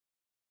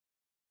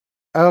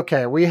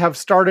Okay, we have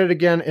started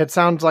again. It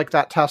sounds like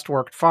that test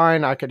worked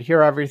fine. I could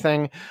hear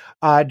everything.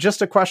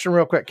 Just a question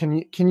real quick.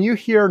 Can you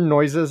hear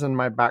noises in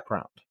my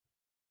background?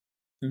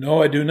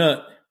 No, I do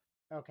not.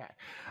 Okay.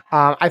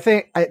 I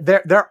think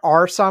there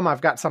are some.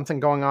 I've got something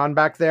going on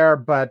back there,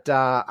 but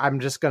I'm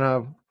just going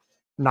to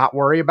not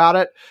worry about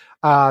it.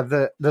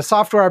 The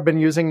software I've been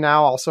using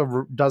now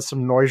also does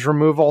some noise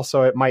removal,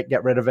 so it might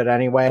get rid of it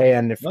anyway.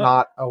 And if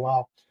not, oh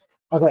well.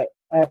 Okay.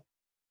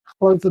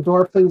 Close the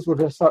door, please. We're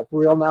going to start for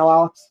real now,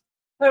 Alex.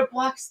 But it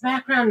blocks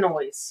background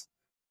noise.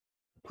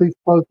 Please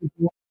close the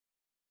door.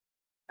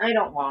 I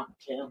don't want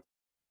to.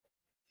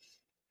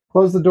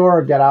 Close the door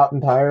or get out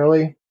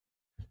entirely.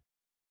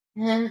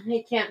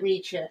 I can't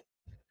reach it.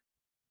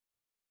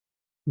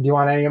 Do you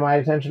want any of my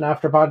attention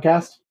after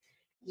podcast?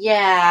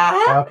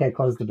 Yeah. Okay,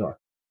 close the door.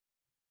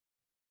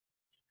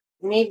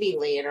 Maybe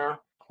later.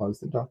 Close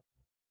the door.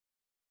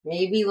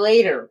 Maybe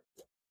later.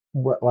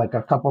 Like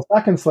a couple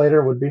seconds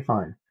later would be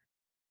fine.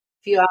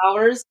 Few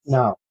hours?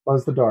 No,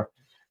 close the door.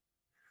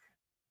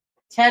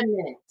 10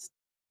 minutes.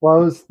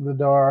 Close the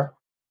door.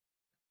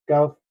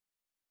 Go.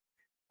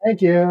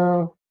 Thank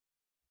you.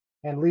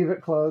 And leave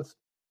it closed.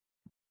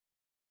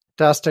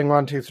 Testing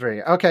 1, 2,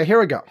 3. Okay, here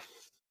we go.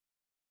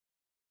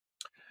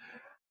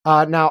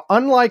 Now,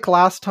 unlike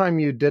last time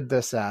you did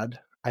this, Ed,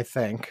 I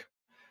think,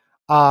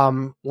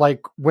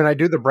 like when I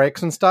do the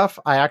breaks and stuff,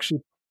 I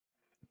actually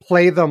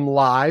play them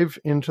live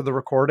into the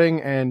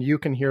recording and you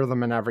can hear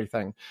them and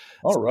everything.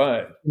 All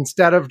right.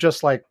 Instead of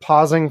just like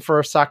pausing for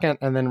a second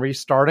and then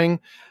restarting,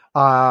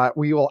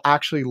 we will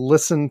actually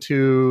listen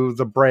to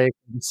the break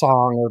and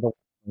song or the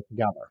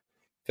together.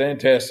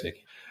 Fantastic.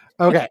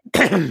 Okay.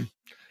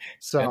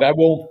 So and I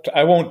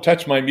won't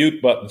touch my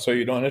mute button, so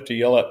you don't have to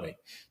yell at me.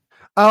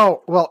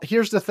 Oh, well,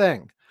 here's the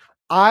thing.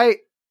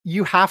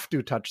 You have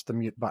to touch the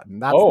mute button.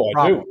 That's the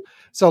problem. I do.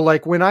 So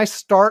like when I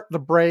start the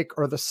break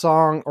or the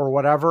song or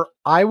whatever,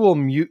 I will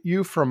mute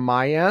you from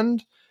my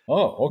end.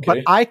 Oh, okay. But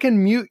I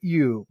can mute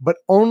you, but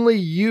only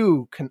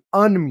you can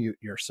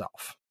unmute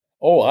yourself.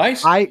 Oh, I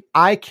see.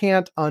 I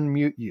can't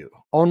unmute you.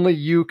 Only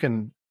you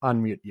can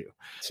unmute you.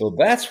 So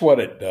that's what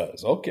it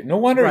does. Okay. No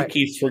wonder he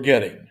keeps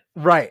forgetting.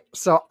 Right.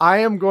 So I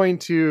am going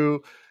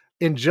to,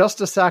 in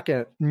just a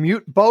second,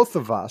 mute both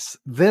of us,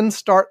 then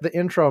start the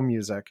intro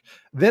music.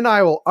 Then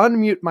I will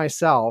unmute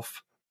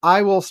myself.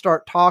 I will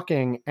start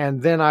talking,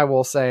 and then I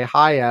will say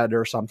hi, Ed,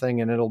 or something,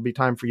 and it'll be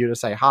time for you to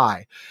say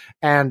hi.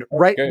 And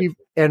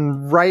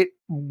right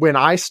when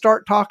I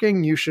start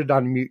talking, you should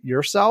unmute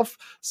yourself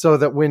so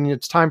that when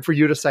it's time for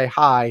you to say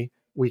hi,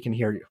 we can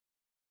hear you.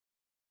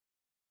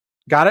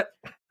 Got it?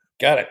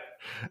 Got it.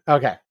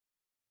 Okay.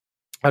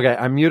 Okay,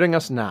 I'm muting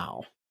us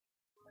now.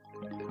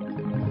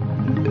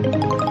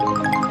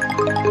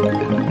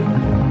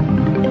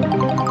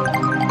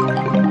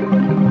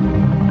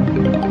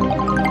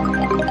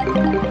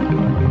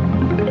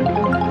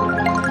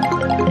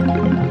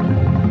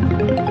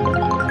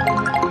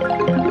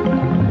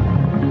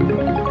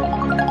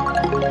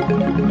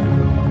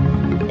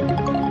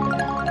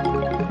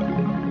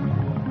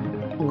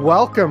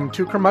 Welcome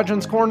to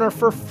Curmudgeon's Corner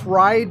for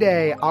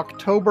Friday,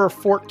 October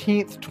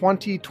 14th,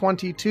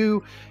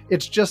 2022.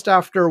 It's just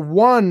after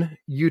 1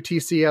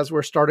 UTC as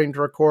we're starting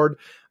to record.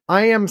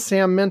 I am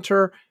Sam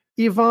Minter.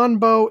 Ivan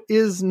Bo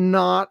is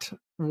not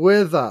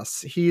with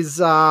us. He's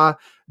done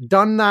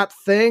that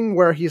thing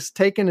where he's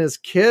taken his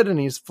kid and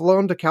he's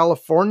flown to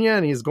California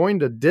and he's going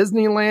to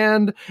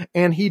Disneyland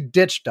and he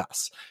ditched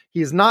us.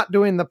 He's not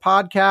doing the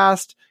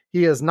podcast.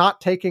 He is not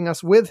taking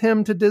us with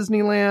him to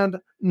Disneyland.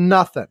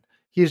 Nothing.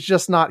 He's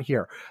just not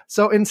here.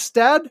 So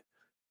instead,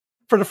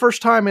 for the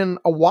first time in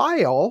a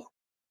while,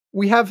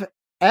 we have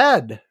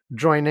Ed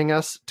joining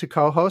us to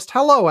co-host.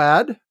 Hello,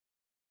 Ed.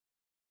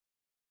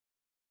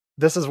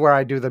 This is where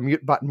I do the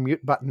mute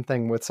button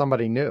thing with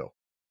somebody new.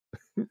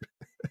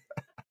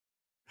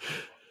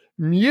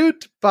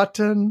 Mute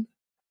button.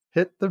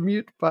 Hit the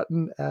mute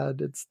button, Ed.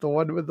 It's the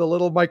one with the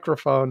little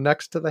microphone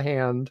next to the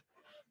hand.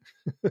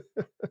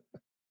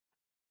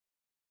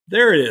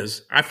 There it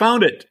is. I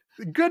found it.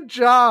 Good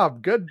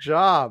job. Good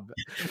job.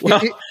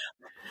 Well,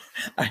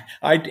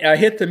 I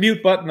hit the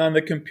mute button on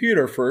the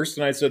computer first,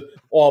 and I said,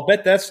 oh, I'll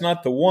bet that's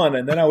not the one.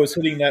 And then I was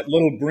hitting that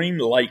little green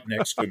light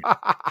next to me.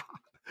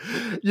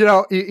 You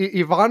know,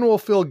 Ivan will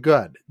feel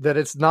good that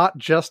it's not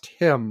just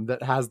him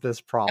that has this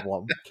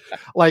problem.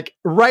 Like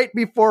right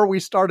before we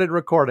started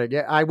recording,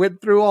 I went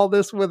through all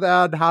this with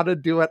Ed, how to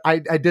do it. I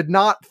did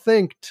not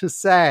think to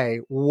say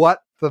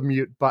what the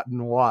mute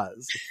button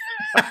was.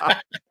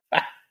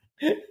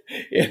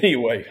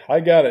 Anyway,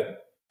 I got it.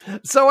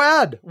 So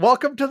Ed,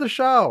 welcome to the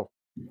show.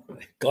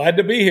 Glad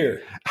to be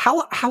here.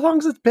 How long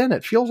has it been?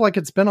 It feels like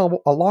it's been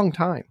a long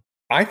time.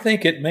 I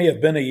think it may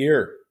have been a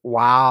year.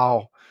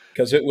 Wow.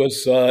 Because it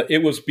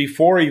was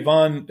before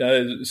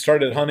Ivan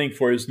started hunting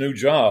for his new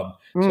job.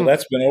 So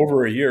that's been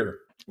over a year.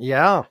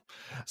 Yeah.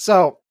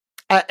 So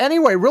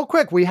anyway, real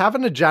quick, we have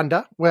an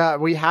agenda. We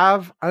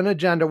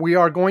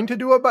are going to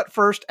do it, but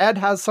first, Ed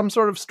has some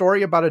sort of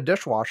story about a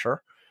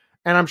dishwasher.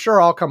 And I'm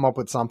sure I'll come up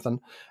with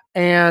something.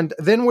 And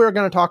then we're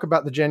going to talk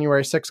about the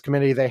January 6th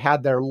committee. They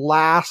had their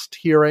last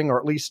hearing, or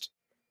at least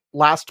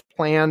last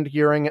planned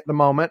hearing at the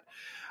moment.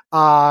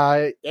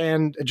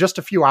 And just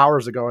a few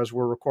hours ago as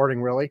we're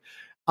recording, really.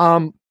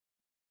 And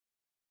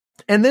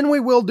then we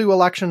will do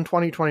election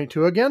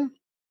 2022 again.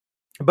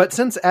 But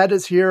since Ed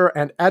is here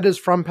and Ed is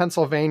from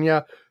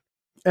Pennsylvania,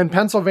 and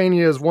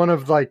Pennsylvania is one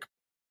of like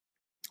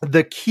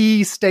the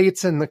key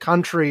states in the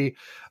country,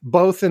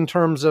 both in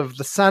terms of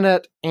the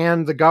Senate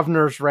and the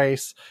governor's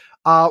race,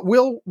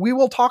 we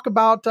will talk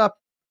about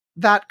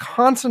that,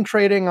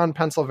 concentrating on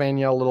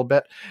Pennsylvania a little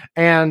bit.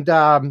 And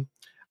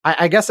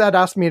I guess Ed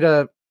asked me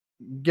to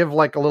give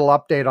like a little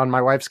update on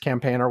my wife's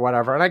campaign or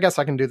whatever, and I guess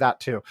I can do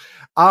that too.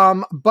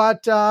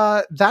 But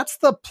that's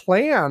the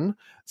plan.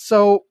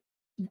 So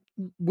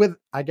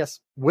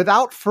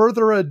without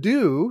further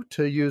ado,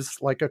 to use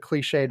like a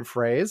cliched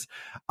phrase,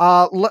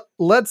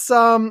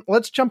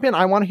 let's jump in.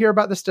 I want to hear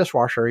about this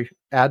dishwasher,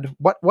 Ed.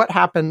 What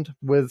happened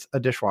with a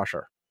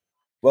dishwasher?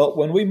 Well,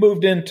 when we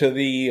moved into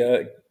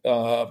the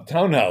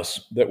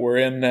townhouse that we're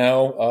in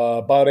now,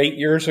 about 8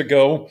 years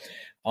ago,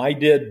 I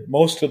did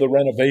most of the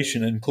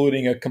renovation,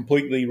 including a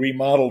completely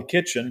remodeled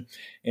kitchen,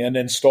 and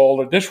installed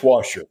a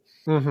dishwasher.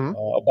 Mm-hmm.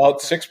 About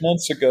 6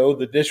 months ago,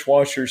 the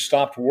dishwasher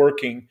stopped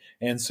working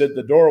and said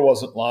the door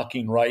wasn't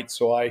locking right.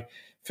 So I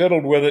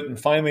fiddled with it, and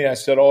finally I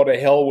said, "Oh, to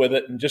hell with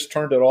it," and just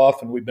turned it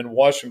off, and we've been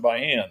washing by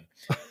hand.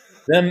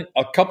 Then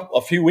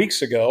a few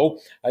weeks ago,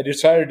 I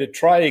decided to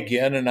try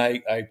again, and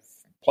I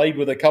played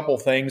with a couple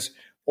things,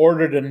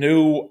 ordered a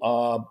new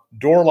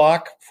door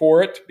lock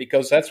for it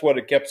because that's what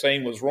it kept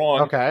saying was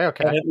wrong. Okay.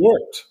 And it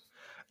worked.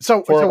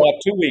 So about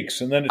 2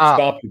 weeks, and then it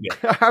stopped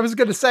again. I was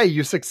going to say,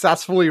 you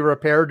successfully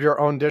repaired your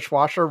own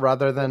dishwasher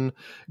rather than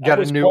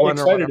get a new one. I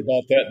was quite excited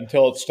about that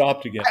until it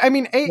stopped again. I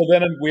mean,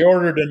 then we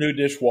ordered a new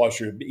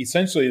dishwasher,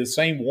 essentially the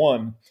same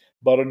one,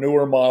 but a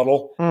newer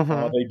model.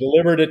 Mm-hmm. They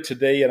delivered it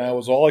today, and I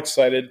was all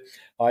excited.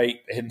 I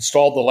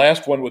installed the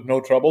last one with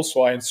no trouble,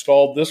 so I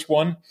installed this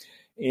one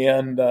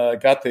and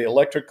got the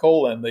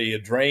electrical and the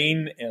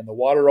drain and the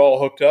water all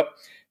hooked up,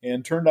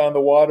 and turned on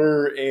the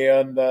water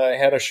and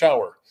had a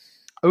shower.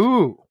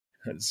 Ooh.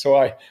 So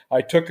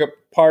I took it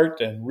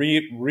apart and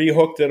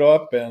rehooked it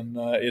up, and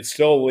it's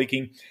still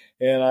leaking.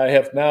 And I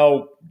have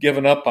now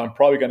given up. I'm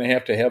probably going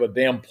to have a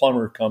damn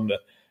plumber come to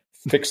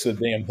fix the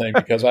damn thing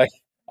because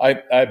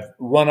I've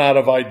run out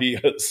of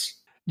ideas.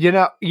 You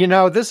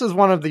know, this is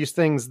one of these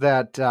things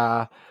that,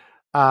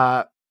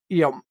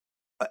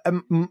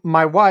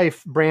 my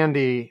wife,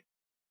 Brandy,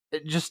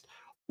 just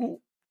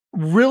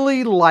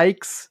really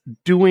likes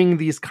doing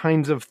these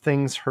kinds of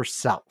things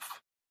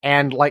herself,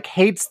 and like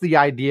hates the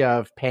idea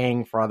of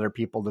paying for other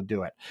people to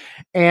do it.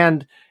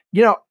 And,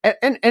 you know,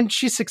 and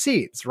she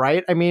succeeds,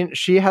 right? I mean,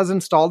 she has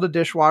installed a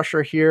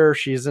dishwasher here.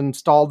 She's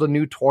installed a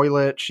new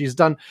toilet. She's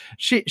done,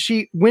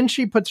 when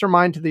she puts her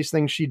mind to these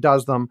things, she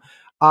does them.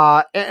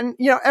 And,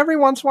 you know, every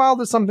once in a while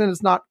there's something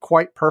that's not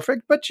quite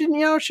perfect, but she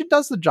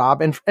does the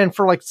job. And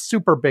for like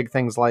super big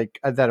things like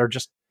that are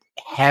just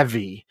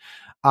heavy,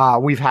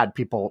 we've had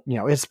people, you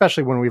know,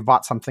 especially when we've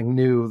bought something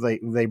new,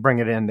 they bring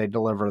it in, they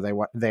deliver,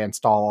 they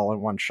install all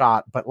in one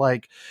shot. But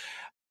like,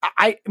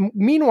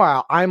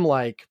 meanwhile, I'm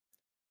like,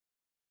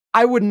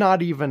 I would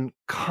not even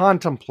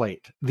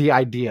contemplate the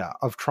idea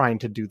of trying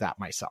to do that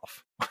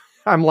myself.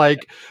 I'm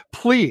like,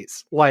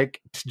 please,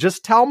 like,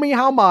 just tell me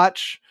how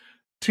much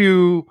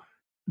to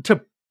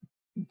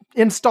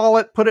install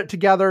it, put it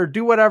together,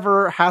 do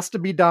whatever has to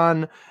be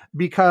done,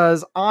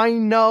 because I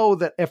know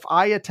that if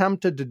I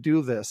attempted to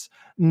do this,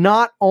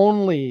 not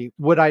only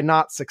would I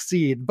not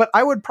succeed, but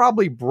I would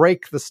probably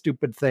break the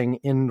stupid thing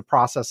in the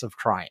process of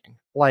trying.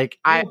 Like,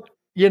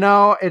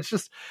 it's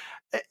just,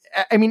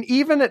 I mean,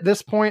 even at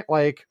this point,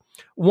 like,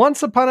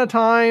 once upon a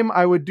time,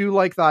 I would do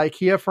like the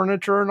IKEA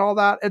furniture and all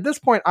that. At this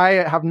point, I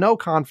have no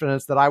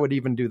confidence that I would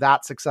even do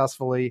that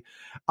successfully.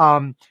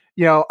 But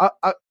you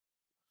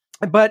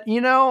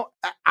know,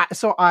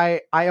 I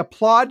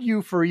applaud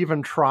you for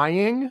even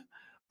trying.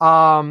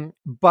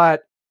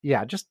 But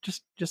yeah,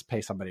 just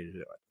pay somebody to do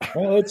it.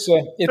 Well,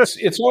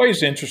 it's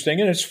always interesting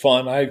and it's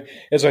fun.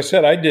 As I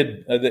said, I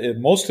did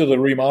most of the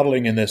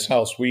remodeling in this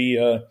house.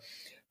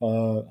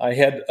 I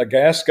had a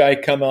gas guy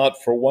come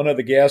out for one of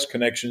the gas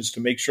connections to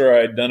make sure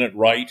I had done it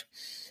right,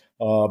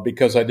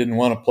 because I didn't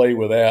want to play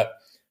with that.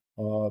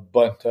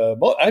 But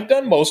I've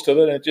done most of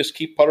it and just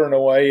keep puttering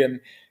away. And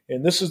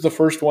this is the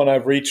first one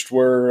I've reached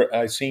where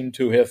I seem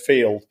to have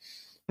failed.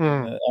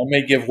 I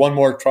may give one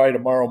more try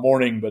tomorrow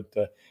morning, but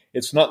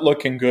it's not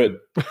looking good.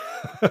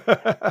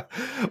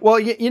 Well,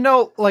 you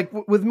know, like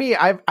with me,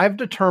 I've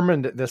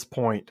determined at this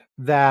point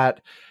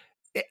that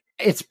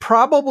it's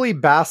probably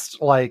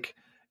best, like,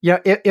 yeah,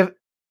 if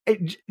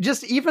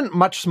just even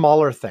much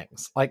smaller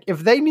things, like if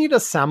they need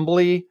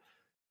assembly,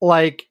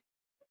 like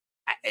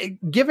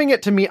giving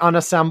it to me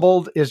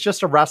unassembled is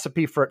just a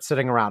recipe for it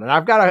sitting around. And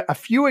I've got a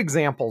few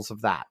examples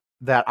of that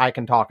I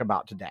can talk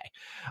about today.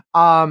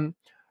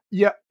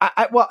 Yeah,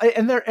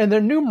 and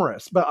they're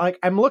numerous, but like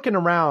I'm looking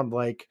around,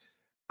 like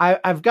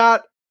I've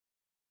got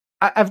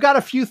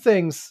a few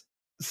things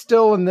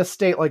still in this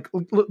state, like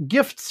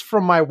gifts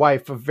from my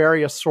wife of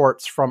various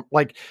sorts, from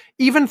like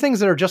even things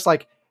that are just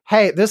like,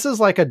 hey, this is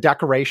like a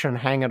decoration,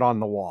 hang it on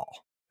the wall.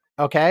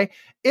 Okay.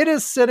 It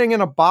is sitting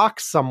in a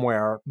box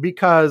somewhere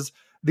because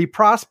the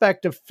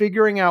prospect of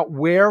figuring out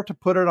where to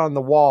put it on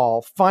the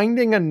wall,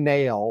 finding a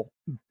nail,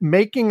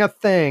 making a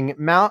thing,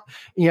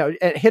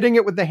 hitting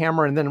it with the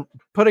hammer and then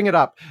putting it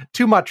up,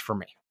 too much for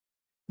me.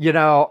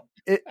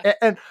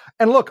 And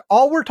look,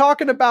 all we're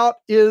talking about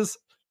is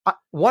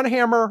one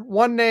hammer,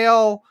 one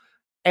nail,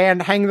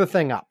 and hang the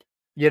thing up,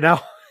 and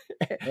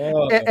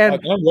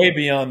I'm way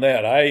beyond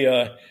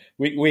that.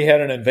 We had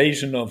an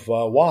invasion of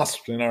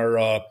wasps in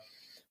our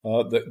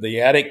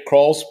the attic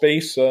crawl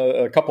space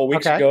a couple of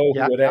weeks ago.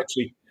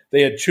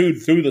 They had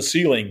chewed through the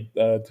ceiling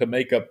to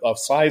make a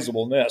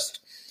sizable nest.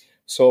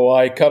 So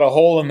I cut a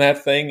hole in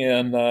that thing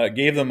and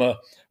gave them a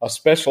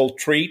special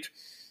treat.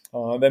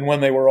 Then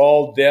when they were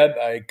all dead,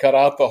 I cut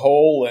out the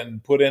hole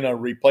and put in a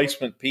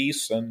replacement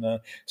piece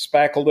and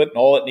spackled it. And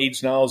all it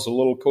needs now is a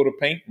little coat of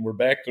paint, and we're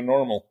back to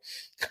normal.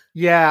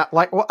 Yeah,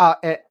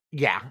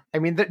 yeah. I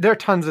mean, there are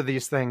tons of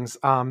these things.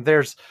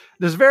 There's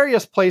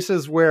various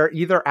places where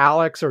either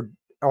Alex or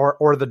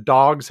the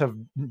dogs have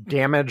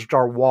damaged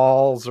our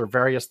walls or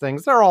various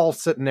things. They're all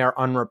sitting there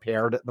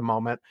unrepaired at the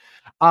moment.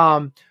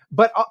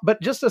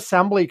 But just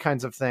assembly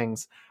kinds of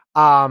things.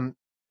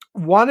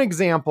 One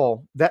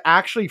example that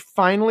actually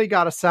finally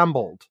got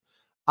assembled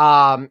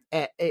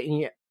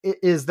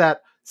is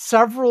that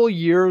several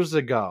years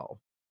ago,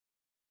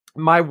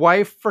 my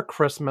wife for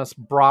Christmas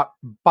bought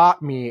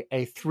me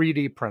a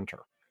 3D printer.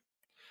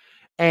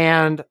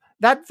 And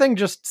that thing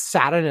just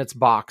sat in its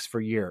box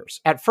for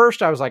years. At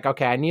first, I was like,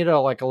 okay, I need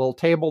a little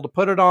table to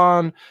put it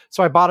on.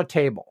 So I bought a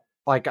table,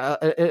 like a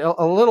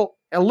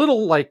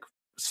little like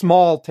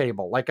small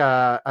table, like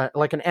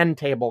an end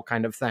table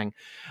kind of thing.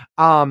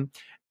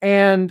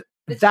 And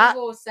the that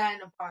table sat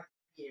in a box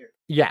for years.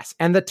 Yes,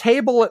 and the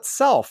table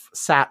itself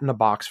sat in a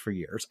box for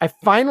years. I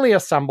finally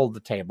assembled the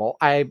table.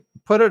 I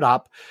put it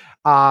up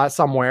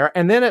somewhere,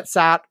 and then it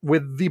sat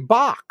with the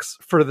box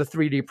for the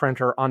 3D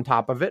printer on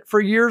top of it for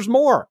years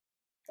more.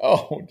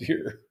 Oh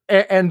dear!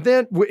 And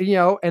then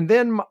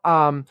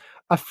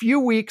a few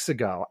weeks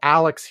ago,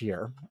 Alex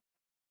here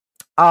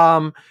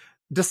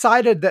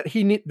decided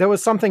that there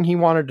was something he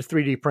wanted to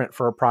 3D print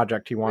for a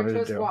project he wanted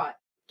to do. What?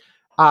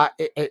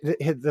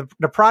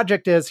 The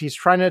project is he's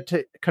trying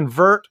to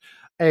convert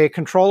a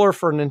controller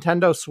for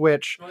Nintendo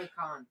Switch,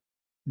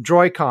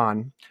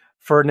 Joy-Con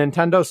for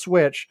Nintendo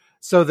Switch,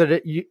 so that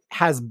it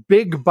has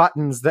big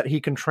buttons that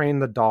he can train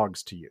the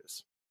dogs to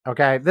use.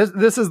 Okay,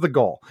 this is the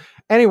goal.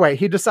 Anyway,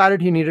 he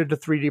decided he needed to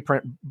 3D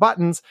print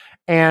buttons,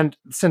 and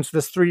since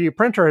this 3D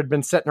printer had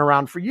been sitting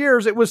around for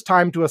years, it was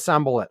time to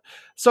assemble it.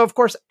 So, of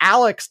course,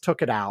 Alex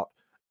took it out,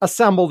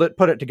 assembled it,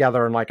 put it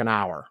together in like an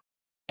hour,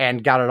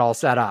 and got it all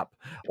set up.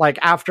 Like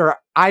after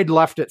I'd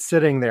left it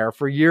sitting there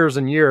for years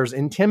and years,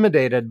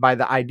 intimidated by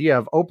the idea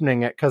of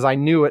opening it because I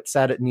knew it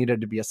said it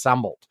needed to be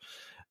assembled.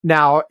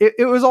 Now,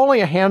 it was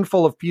only a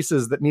handful of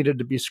pieces that needed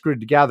to be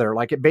screwed together.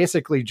 Like it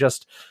basically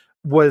just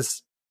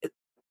was,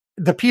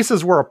 the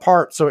pieces were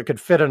apart so it could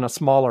fit in a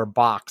smaller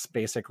box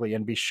basically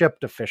and be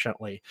shipped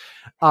efficiently.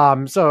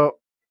 And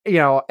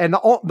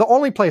the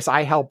only place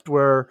I helped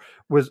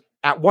was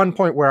at one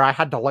point where I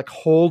had to like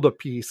hold a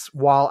piece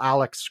while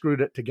Alex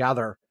screwed it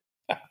together.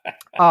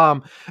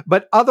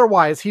 But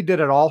otherwise he did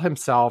it all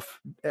himself.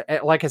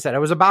 Like I said, it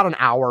was about an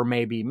hour,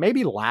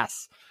 maybe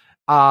less.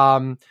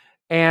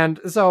 And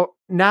so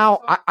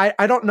now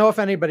I don't know if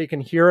anybody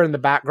can hear in the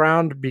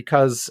background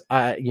because,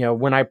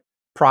 when I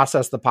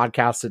process the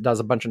podcast, it does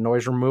a bunch of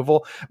noise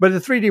removal, but the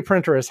 3D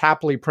printer is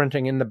happily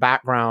printing in the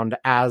background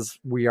as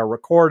we are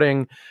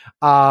recording.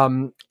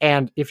 And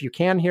if you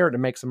can hear it, it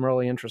makes some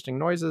really interesting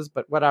noises,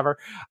 but whatever.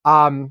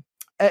 I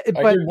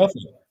hear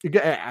nothing.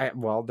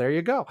 Well, there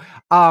you go.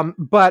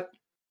 But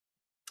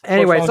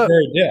anyway,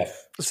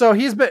 so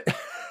he's been,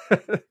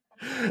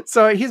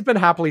 so he's been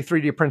happily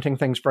 3D printing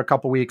things for a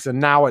couple weeks, and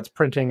now it's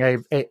printing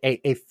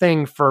a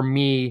thing for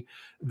me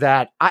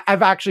that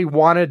I've actually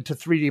wanted to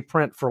 3D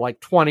print for like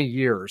 20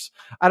 years.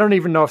 I don't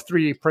even know if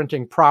 3D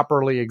printing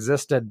properly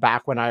existed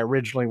back when I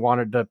originally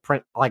wanted to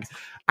print. Like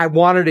I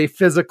wanted a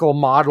physical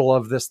model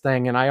of this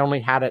thing, and I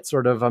only had it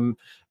sort of a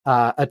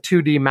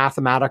 2D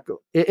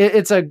mathematical.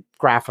 It's a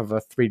graph of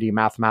a 3D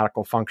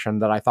mathematical function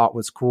that I thought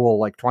was cool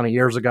like 20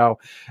 years ago,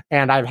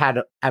 and I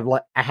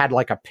had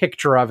like a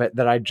picture of it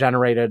that I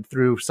generated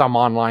through some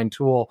online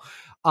tool.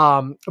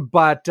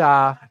 But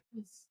now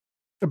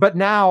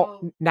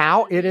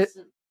it is.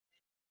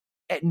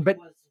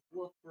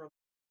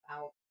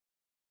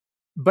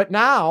 But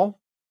now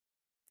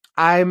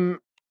I'm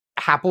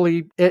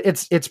happily,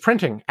 it's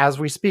printing as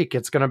we speak.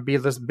 It's going to be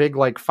this big,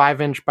 like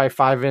 5" by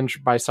 5"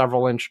 by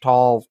several inch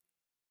tall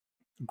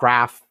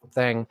graph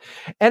thing.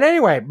 And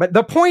anyway, but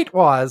the point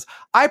was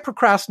I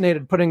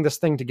procrastinated putting this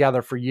thing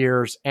together for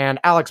years, and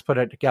Alex put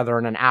it together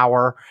in an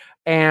hour.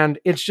 And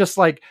it's just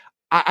like,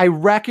 I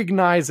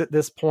recognize at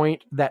this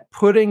point that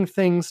putting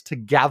things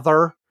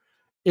together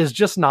is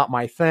just not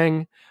my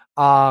thing.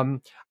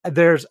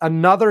 there's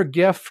another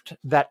gift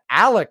that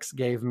Alex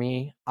gave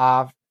me,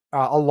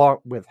 along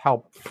with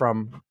help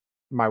from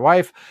my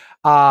wife.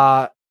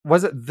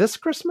 Was it this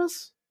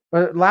Christmas?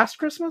 Last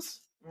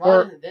Christmas?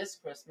 Not this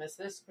Christmas.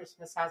 This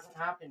Christmas hasn't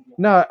happened yet.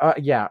 No,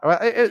 yeah.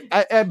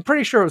 I'm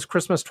pretty sure it was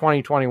Christmas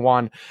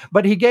 2021.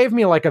 But he gave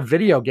me like a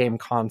video game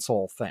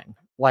console thing,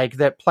 like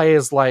that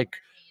plays like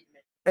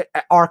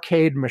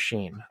arcade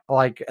machine,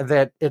 like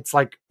that. It's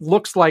like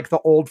looks like the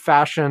old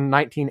fashioned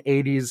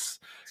 1980s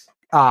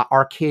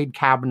arcade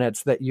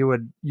cabinets that you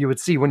would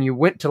see when you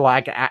went to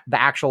like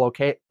the actual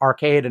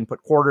arcade and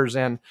put quarters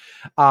in,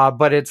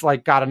 but it's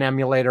like got an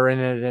emulator in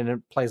it and it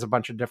plays a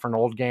bunch of different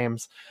old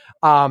games,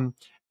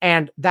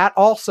 and that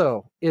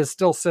also is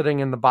still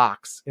sitting in the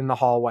box in the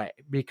hallway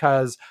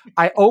because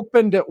I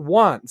opened it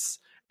once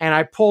and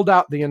I pulled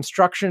out the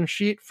instruction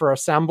sheet for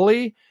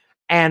assembly,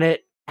 and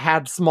it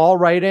had small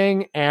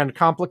writing and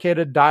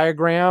complicated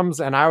diagrams,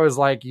 and I was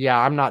like, yeah,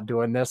 I'm not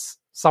doing this.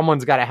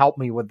 Someone's got to help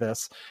me with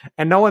this,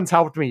 and no one's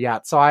helped me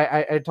yet. So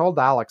I told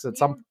Alex that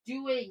We're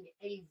doing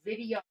a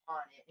video on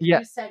it. And Yeah.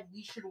 You said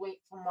we should wait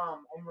for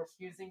Mom. I'm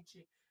refusing to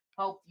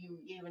help you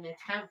even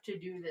attempt to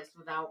do this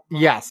without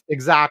Mom. Yes,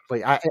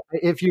 exactly.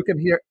 If you can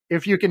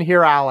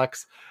hear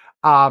Alex,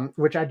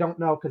 which I don't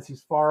know because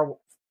he's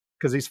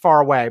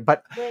far away,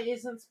 but But it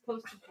isn't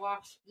supposed to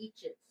block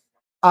speeches.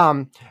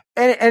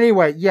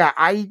 Anyway, yeah,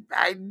 I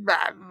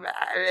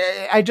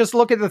just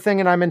look at the thing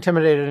and I'm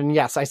intimidated. And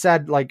yes, I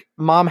said like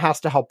Mom has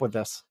to help with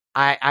this.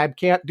 I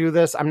can't do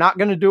this. I'm not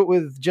going to do it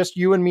with just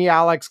you and me,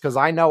 Alex, because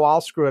I know I'll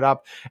screw it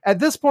up. At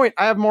this point,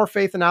 I have more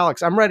faith in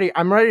Alex. I'm ready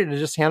to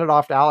just hand it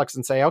off to Alex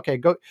and say, okay,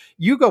 go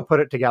put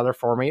it together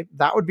for me.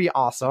 That would be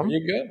awesome. There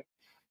you go.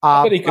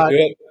 I bet he could do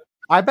it.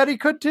 I bet he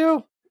could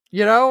too.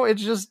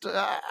 It's just,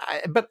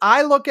 but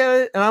I look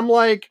at it and I'm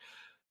like,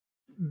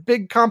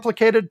 big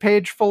complicated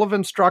page full of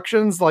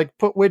instructions, like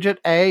put widget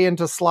A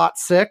into slot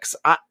 6.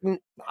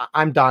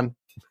 I'm done.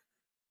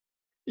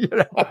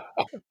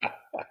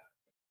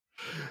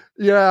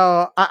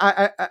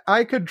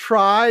 I could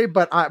try,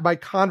 but my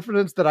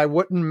confidence that I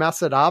wouldn't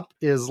mess it up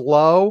is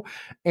low.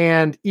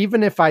 And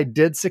even if I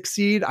did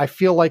succeed, I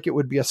feel like it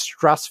would be a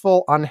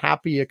stressful,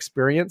 unhappy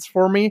experience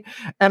for me.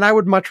 And I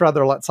would much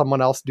rather let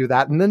someone else do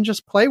that and then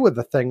just play with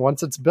the thing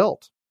once it's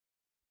built.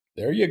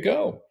 There you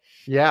go.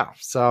 Yeah.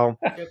 So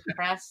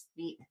Press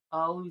the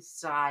O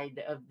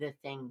side of the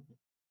thing.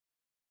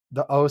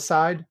 the O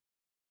side?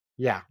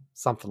 Yeah,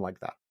 something like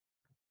that.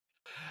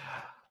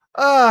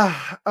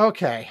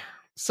 Okay.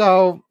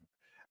 So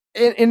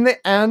in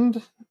the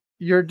end,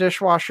 your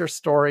dishwasher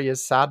story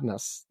is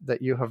sadness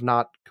that you have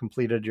not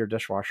completed your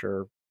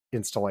dishwasher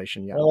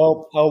installation yet.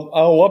 Well,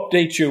 I'll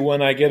update you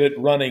when I get it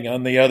running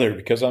on the other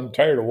because I'm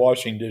tired of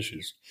washing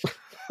dishes.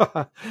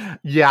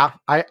 Yeah,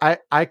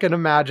 I can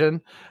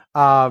imagine.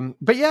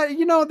 But yeah,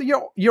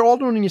 your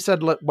old one, you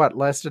said what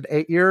lasted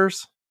 8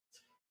 years?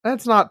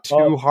 That's not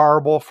too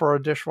horrible for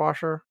a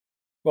dishwasher.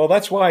 Well,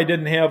 that's why I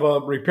didn't have a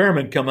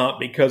repairman come out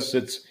because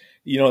it's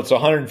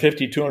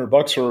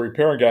 $150-$200 for a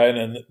repair guy,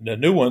 and the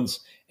new one's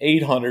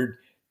 $800.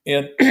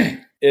 And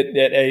at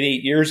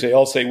 8 years, they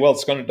all say, "Well,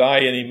 it's going to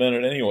die any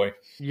minute anyway."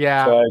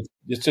 Yeah, so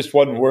it just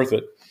wasn't worth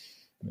it.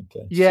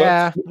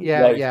 Yeah.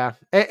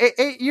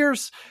 8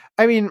 years.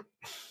 I mean,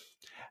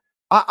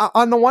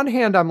 on the one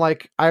hand, I'm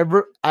like,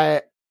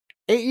 8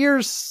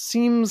 years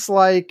seems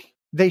like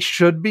they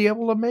should be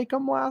able to make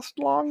them last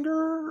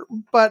longer,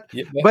 but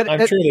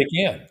I'm sure they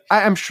can.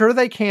 I'm sure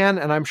they can,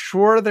 and I'm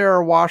sure there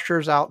are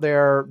washers out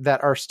there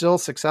that are still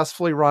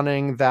successfully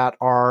running that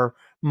are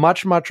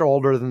much, much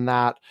older than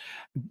that.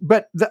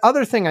 But the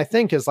other thing I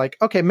think is like,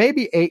 okay,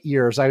 maybe 8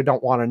 years, I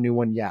don't want a new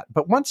one yet.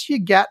 But once you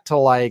get to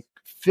like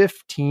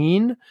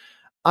 15,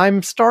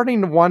 I'm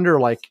starting to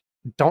wonder, like,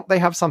 don't they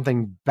have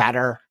something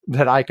better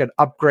that I could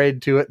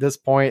upgrade to at this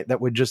point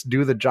that would just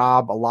do the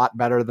job a lot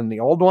better than the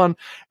old one?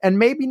 And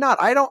maybe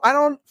not. I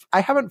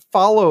haven't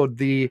followed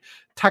the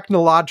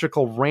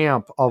technological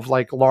ramp of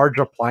like large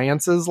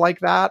appliances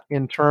like that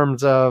in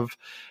terms of,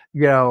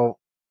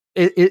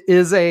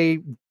 is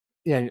a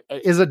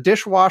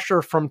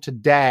dishwasher from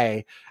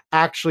today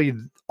actually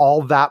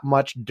all that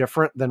much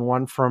different than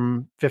one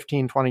from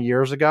 15, 20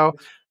 years ago?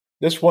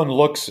 This one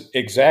looks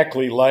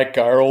exactly like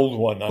our old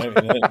one. I mean,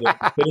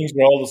 the fittings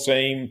are all the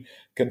same,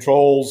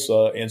 controls,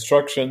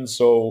 instructions.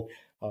 So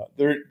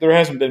there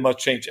hasn't been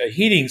much change.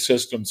 Heating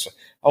systems,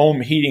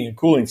 home heating and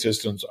cooling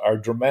systems are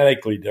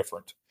dramatically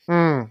different.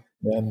 And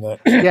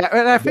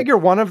I figure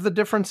one of the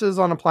differences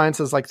on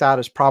appliances like that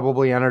is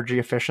probably energy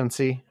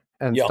efficiency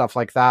and stuff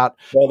like that.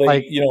 Well,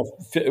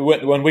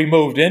 when we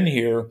moved in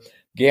here,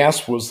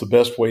 gas was the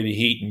best way to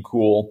heat and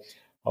cool.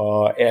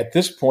 At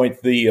this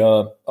point,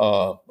 the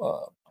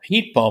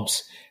heat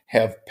pumps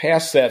have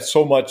passed that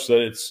so much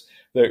that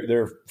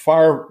they're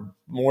far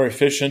more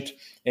efficient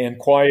and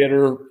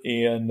quieter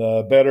and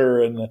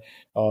better. And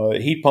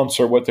heat pumps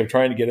are what they're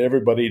trying to get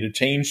everybody to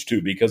change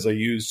to because they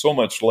use so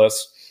much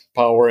less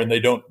power and they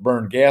don't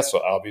burn gas.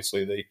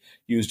 Obviously, they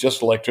use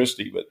just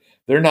electricity, but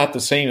they're not the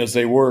same as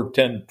they were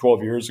 10,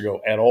 12 years ago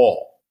at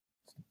all.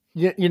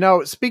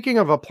 Speaking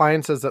of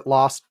appliances that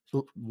lost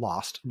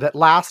that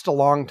last a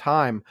long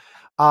time.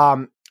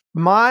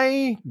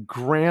 My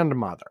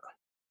grandmother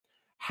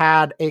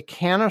had a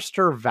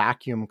canister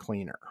vacuum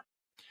cleaner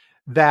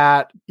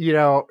that,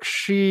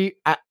 she,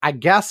 I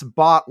guess,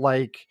 bought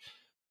like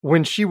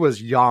when she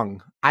was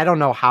young. I don't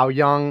know how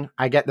young.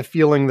 I get the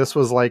feeling this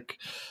was like,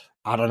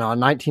 I don't know,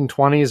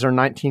 1920s or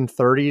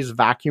 1930s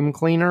vacuum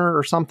cleaner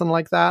or something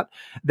like that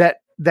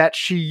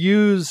she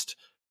used,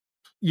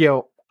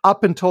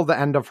 up until the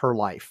end of her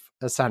life,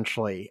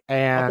 essentially.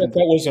 And I bet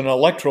that was an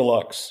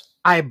Electrolux.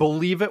 I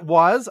believe it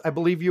was. I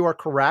believe you are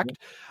correct.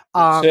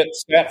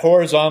 Sat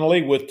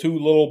horizontally with two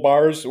little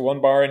bars,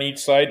 one bar on each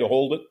side to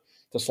hold it,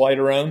 to slide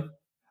around.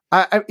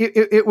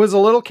 It was a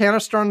little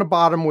canister on the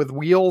bottom with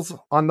wheels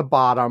on the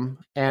bottom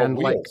and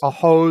like a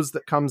hose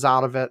that comes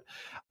out of it.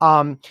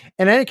 In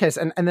any case,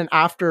 and then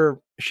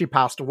after she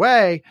passed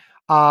away,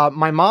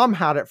 my mom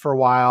had it for a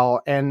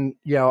while and,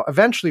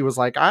 eventually was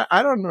like,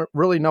 I don't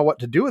really know what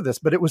to do with this,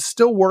 but it was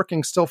still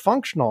working, still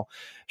functional.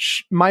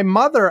 My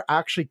mother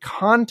actually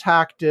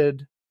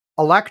contacted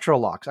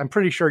Electrolux. I'm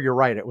pretty sure you're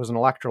right. It was an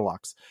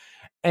Electrolux,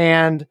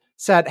 and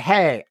said,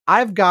 hey,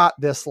 I've got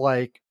this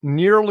like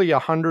nearly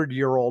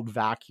 100-year-old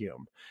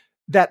vacuum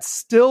that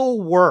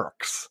still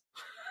works,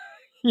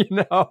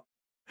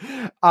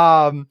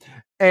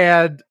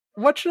 and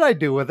what should I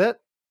do with it?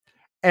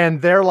 And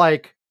they're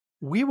like,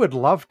 we would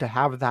love to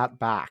have that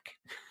back.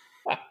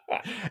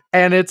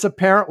 And it's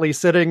apparently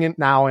sitting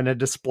now in a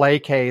display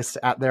case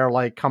at their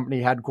like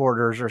company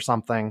headquarters or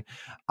something.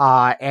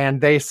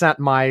 And they sent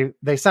my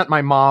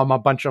mom a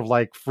bunch of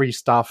like free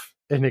stuff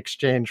in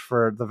exchange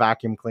for the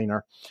vacuum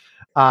cleaner.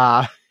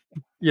 Cause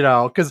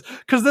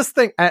this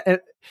thing,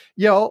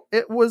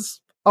 it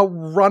was a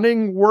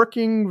running,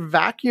 working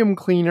vacuum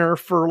cleaner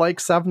for like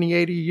 70,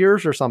 80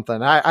 years or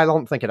something. I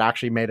don't think it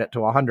actually made it to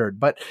 100,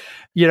 but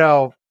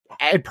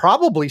it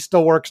probably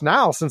still works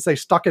now since they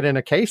stuck it in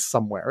a case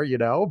somewhere,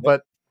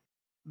 but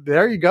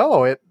there you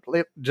go. It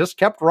just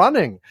kept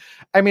running.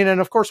 I mean, and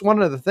of course,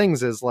 one of the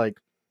things is like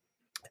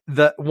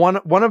one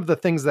of the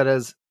things that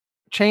has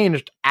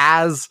changed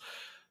as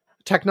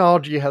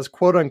technology has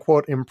quote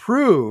unquote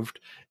improved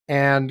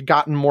and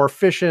gotten more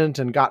efficient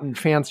and gotten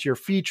fancier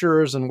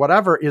features and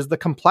whatever is the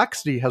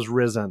complexity has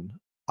risen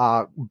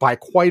by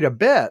quite a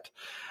bit.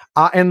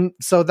 And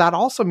so that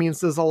also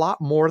means there's a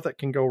lot more that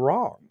can go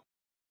wrong.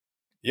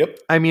 Yep.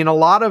 I mean, a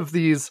lot of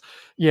these,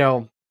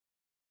 like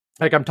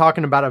I'm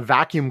talking about a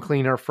vacuum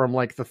cleaner from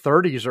like the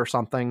 30s or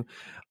something,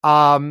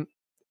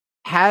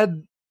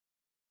 had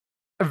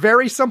a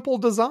very simple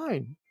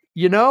design,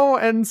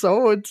 and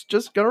so it's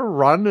just going to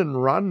run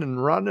and run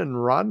and run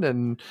and run.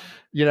 And,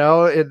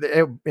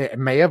 it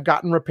may have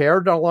gotten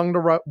repaired along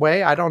the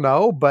way. I don't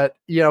know, but,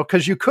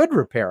 because you could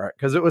repair it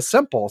because it was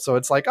simple. So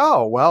it's like,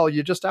 oh, well,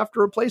 you just have to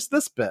replace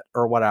this bit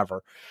or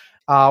whatever.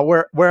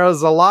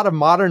 Whereas a lot of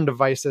modern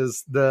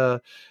devices, they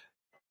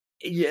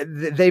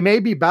may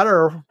be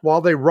better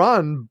while they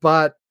run,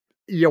 but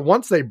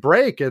once they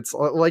break, it's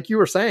like you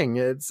were saying,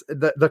 it's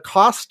the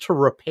cost to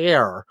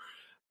repair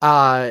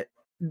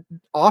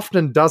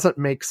often doesn't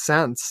make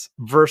sense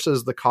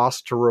versus the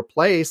cost to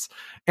replace.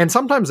 And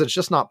sometimes it's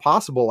just not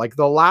possible. Like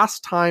the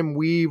last time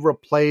we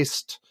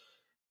replaced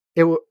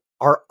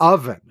our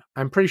oven,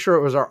 I'm pretty sure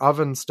it was our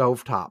oven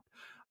stovetop.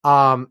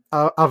 Oven /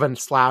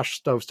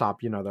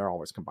 stovetop, they're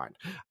always combined.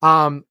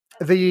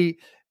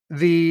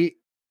 The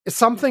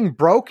something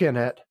broke in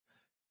it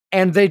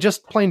and they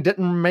just plain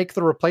didn't make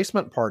the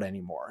replacement part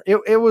anymore.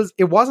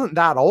 It wasn't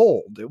that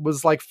old. It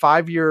was like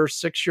 5 years,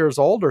 6 years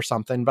old or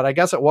something, but I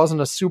guess it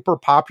wasn't a super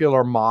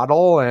popular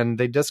model and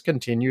they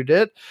discontinued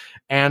it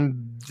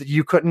and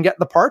you couldn't get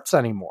the parts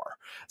anymore.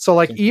 So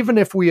like, even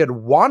if we had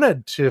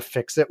wanted to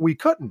fix it, we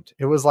couldn't.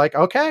 It was like,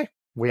 okay,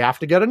 we have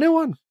to get a new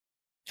one.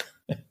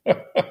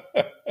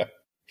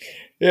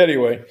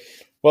 Anyway,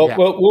 well,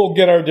 we'll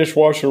get our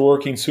dishwasher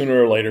working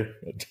sooner or later.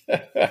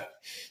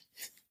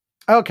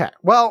 Okay.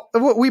 Well,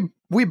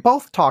 we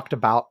both talked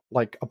about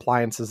like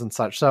appliances and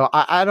such, so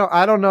I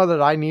don't know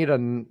that I need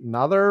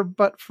another.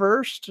 But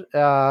first,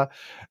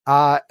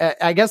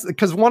 I guess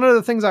because one of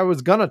the things I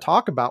was gonna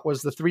talk about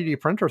was the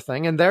 3D printer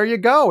thing, and there you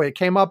go, it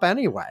came up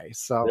anyway.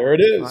 So there it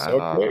is. I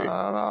don't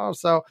know.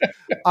 So,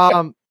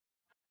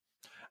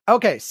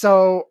 okay,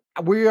 so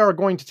we are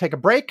going to take a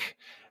break.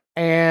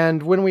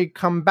 And when we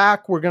come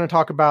back, we're going to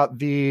talk about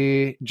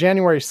the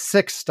January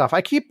 6th stuff.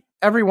 I keep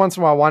every once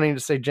in a while wanting to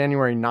say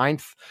January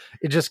 9th.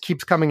 It just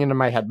keeps coming into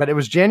my head, but it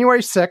was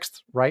January 6th,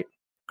 right?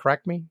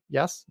 Correct me.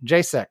 Yes.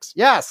 J6.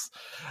 Yes.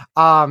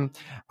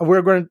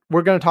 We're going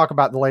to talk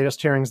about the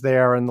latest hearings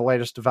there and the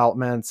latest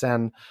developments.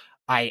 And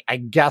I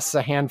guess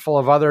a handful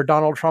of other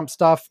Donald Trump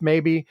stuff,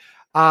 maybe.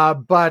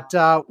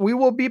 But we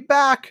will be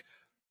back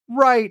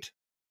right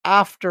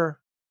after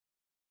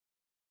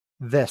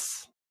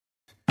this.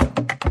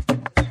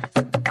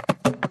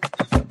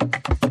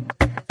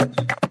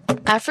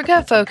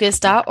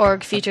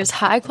 AfricaFocus.org features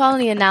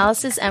high-quality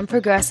analysis and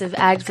progressive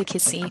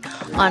advocacy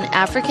on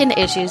African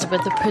issues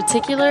with a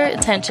particular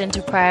attention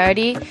to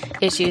priority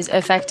issues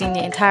affecting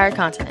the entire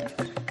continent.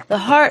 The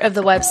heart of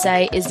the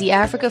website is the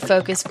Africa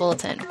Focus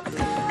Bulletin,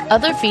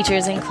 Other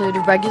features include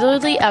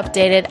regularly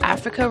updated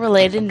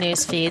Africa-related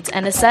news feeds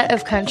and a set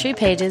of country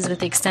pages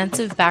with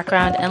extensive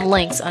background and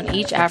links on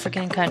each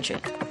African country.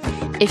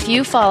 If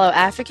you follow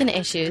African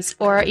issues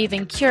or are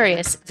even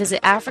curious,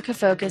 visit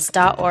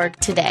africafocus.org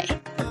today.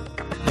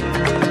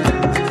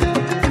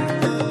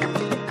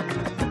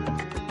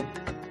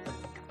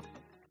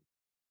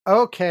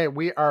 Okay,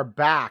 we are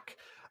back.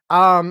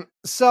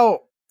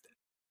 So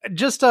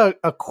just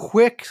a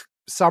quick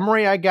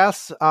summary, I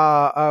guess,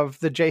 of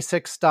the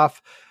J6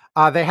 stuff.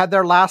 They had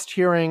their last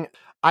hearing.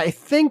 I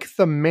think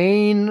the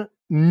main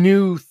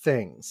new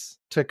things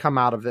to come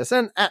out of this,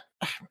 and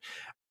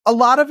a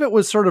lot of it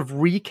was sort of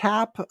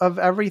recap of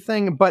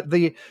everything, but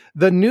the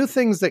new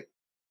things that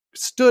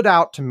stood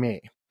out to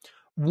me,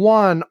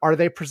 one, are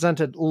they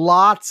presented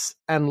lots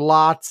and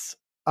lots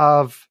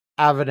of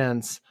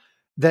evidence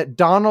that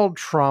Donald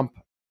Trump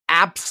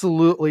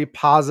absolutely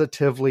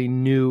positively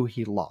knew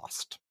he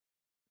lost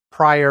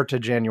prior to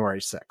January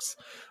 6th,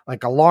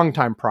 like a long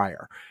time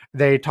prior.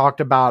 They talked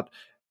about,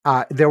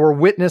 there were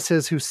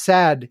witnesses who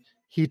said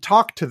he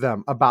talked to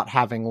them about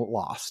having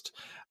lost.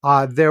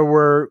 There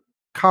were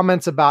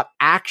comments about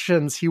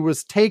actions he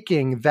was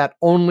taking that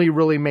only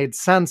really made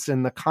sense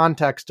in the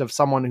context of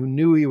someone who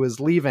knew he was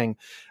leaving,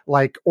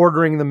 like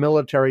ordering the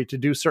military to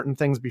do certain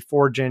things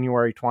before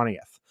January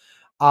 20th.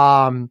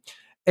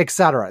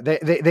 Etc.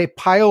 They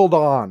piled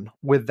on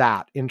with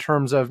that in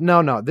terms of,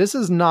 no, this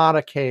is not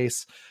a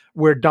case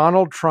where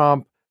Donald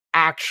Trump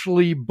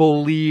actually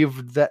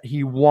believed that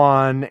he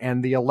won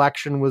and the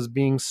election was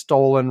being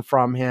stolen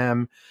from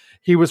him.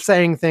 He was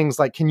saying things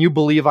like, can you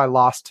believe I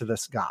lost to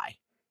this guy?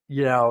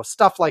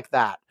 Stuff like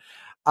that.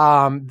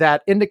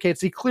 That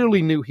indicates he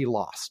clearly knew he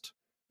lost.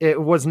 It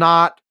was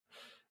not,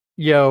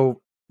 because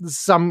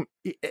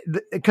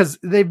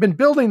they've been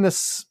building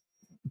this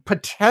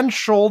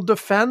potential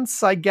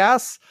defense, I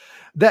guess,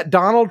 that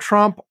Donald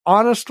Trump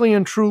honestly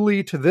and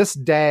truly to this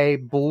day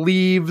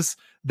believes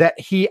that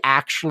he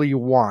actually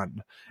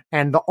won.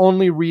 And the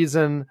only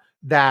reason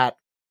that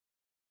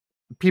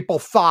people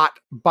thought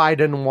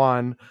Biden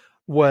won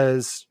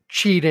was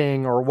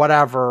cheating or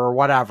whatever.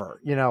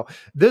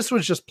 This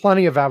was just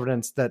plenty of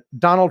evidence that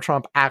Donald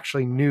Trump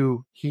actually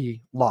knew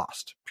he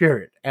lost,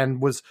 period, and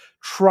was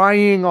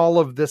trying all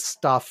of this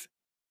stuff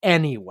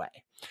anyway.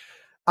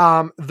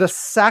 The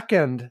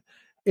second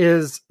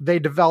is they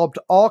developed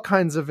all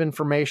kinds of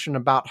information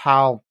about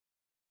how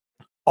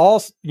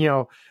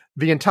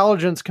the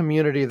intelligence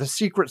community, the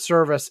Secret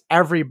Service,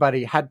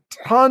 everybody had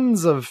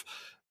tons of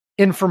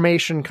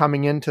information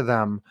coming into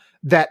them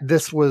that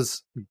this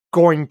was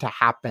going to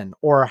happen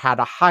or had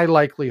a high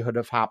likelihood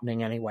of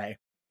happening anyway.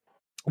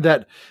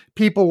 That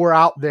people were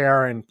out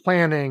there and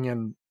planning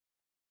and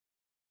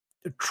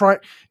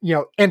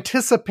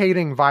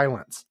anticipating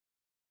violence.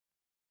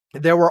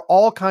 There were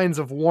all kinds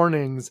of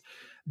warnings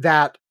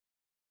that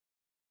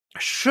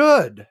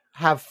should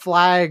have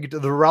flagged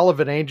the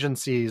relevant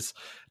agencies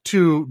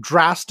to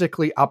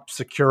drastically up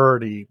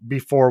security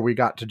before we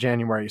got to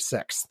January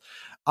 6th.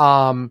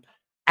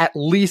 At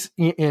least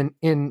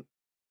in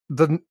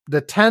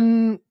the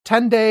 10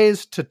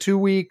 days to 2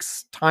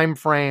 weeks time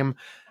frame,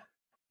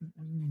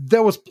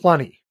 there was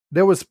plenty.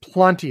 There was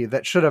plenty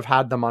that should have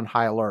had them on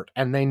high alert,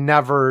 and they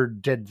never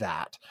did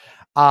that.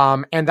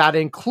 And that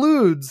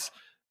includes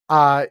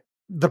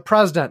the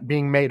president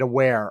being made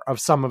aware of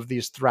some of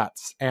these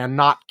threats and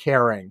not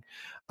caring.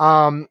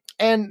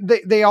 And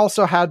they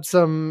also had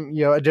some,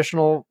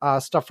 additional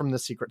stuff from the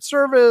Secret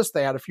Service.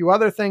 They had a few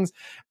other things.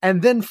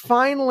 And then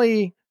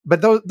finally,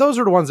 but those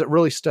are the ones that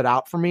really stood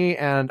out for me.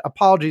 And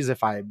apologies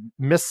if I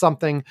missed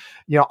something.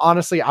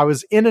 Honestly, I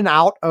was in and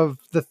out of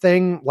the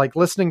thing, like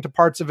listening to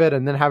parts of it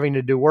and then having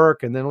to do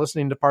work, and then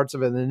listening to parts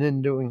of it and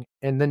then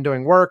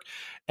doing work.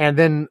 And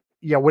then,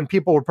 when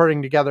people were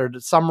putting together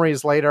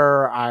summaries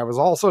later, I was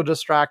also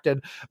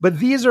distracted. But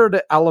these are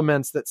the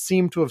elements that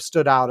seem to have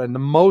stood out and the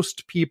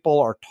most people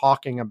are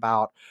talking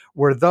about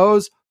were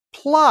those.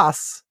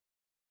 Plus,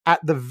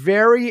 at the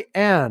very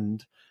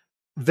end,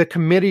 the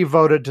committee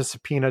voted to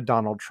subpoena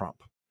Donald Trump.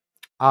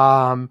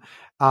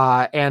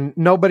 And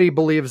nobody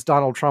believes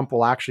Donald Trump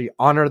will actually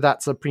honor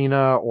that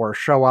subpoena or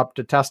show up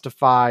to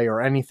testify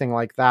or anything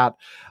like that.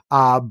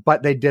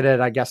 But they did it,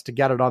 I guess, to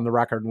get it on the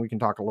record, and we can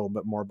talk a little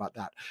bit more about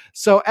that.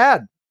 So,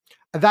 Ed,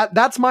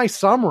 that's my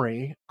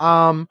summary.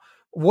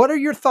 What are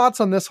your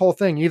thoughts on this whole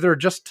thing? Either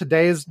just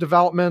today's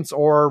developments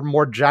or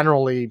more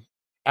generally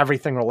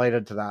everything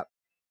related to that?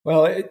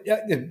 Well,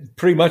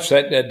 pretty much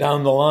that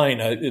down the line,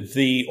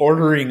 the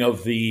ordering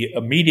of the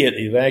immediate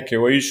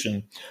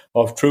evacuation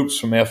of troops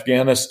from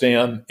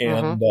Afghanistan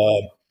and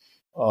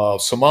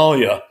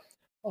Somalia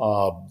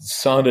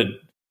sounded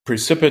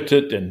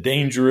precipitate and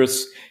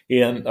dangerous,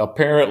 and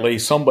apparently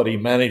somebody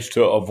managed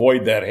to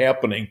avoid that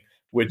happening.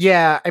 Which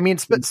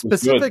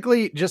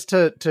specifically, just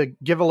to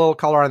give a little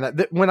color on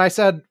that, when I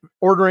said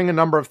ordering a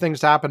number of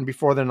things to happen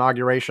before the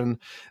inauguration,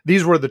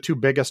 these were the two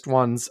biggest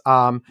ones.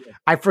 I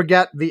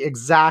forget the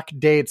exact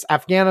dates.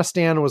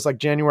 Afghanistan was like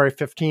January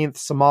 15th.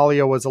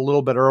 Somalia was a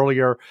little bit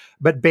earlier,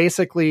 but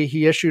basically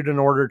he issued an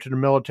order to the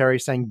military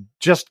saying,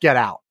 just get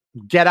out.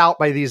 get out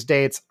by these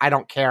dates. I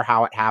don't care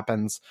how it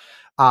happens.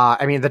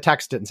 I mean, the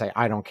text didn't say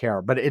I don't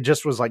care, but it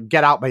just was like,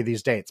 get out by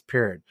these dates,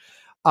 period.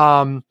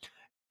 And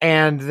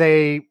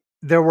there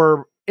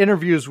were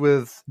interviews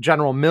with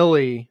General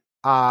Milley,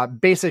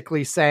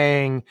 basically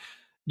saying,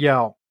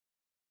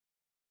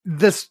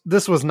 this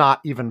was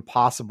not even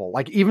possible.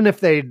 Like, even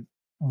if they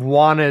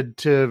wanted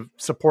to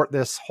support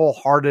this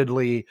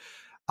wholeheartedly,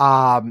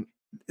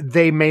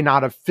 they may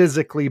not have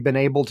physically been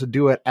able to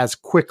do it as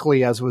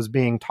quickly as was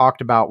being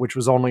talked about, which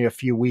was only a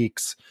few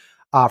weeks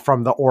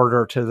from the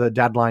order to the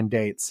deadline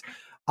dates.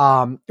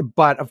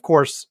 But of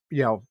course,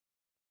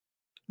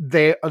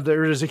 there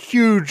is a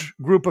huge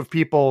group of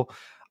people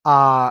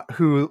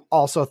who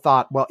also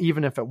thought, well,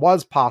 even if it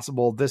was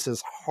possible, this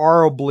is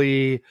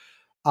horribly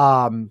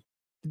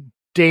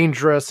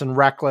dangerous and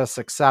reckless,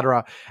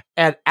 etc.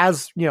 And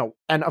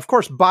and of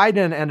course,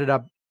 Biden ended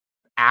up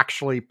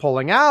actually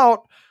pulling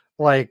out,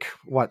 like,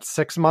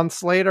 6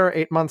 months later,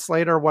 8 months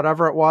later,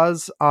 whatever it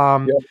was,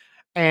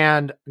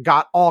 and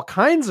got all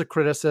kinds of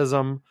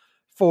criticism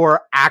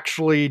for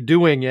actually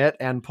doing it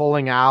and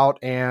pulling out,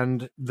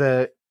 and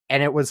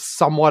it was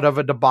somewhat of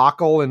a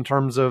debacle in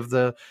terms of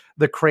the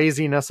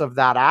craziness of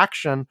that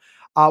action.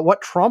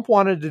 What Trump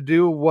wanted to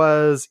do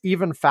was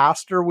even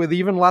faster with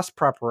even less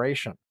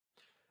preparation.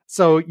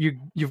 So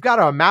you've got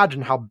to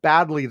imagine how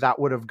badly that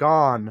would have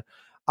gone.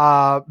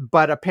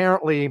 But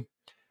apparently,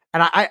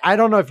 and I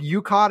don't know if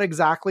you caught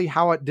exactly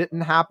how it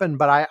didn't happen,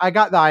 but I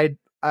got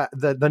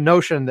the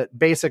notion that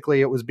basically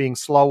it was being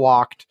slow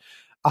walked,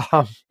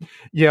 by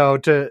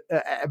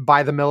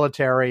the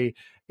military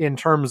in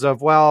terms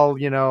of,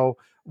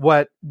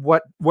 what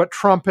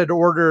Trump had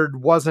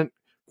ordered wasn't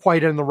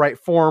quite in the right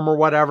form or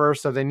whatever,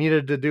 so they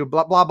needed to do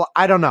blah blah blah.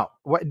 I don't know.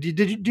 What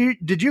did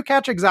you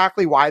catch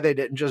exactly why they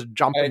didn't just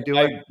jump and do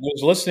it? I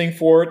was listening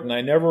for it, and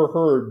I never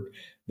heard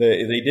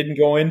they didn't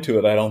go into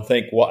it. I don't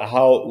think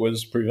how it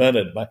was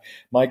prevented.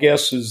 My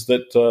guess is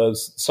that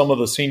some of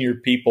the senior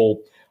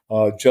people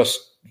just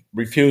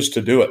refused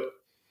to do it.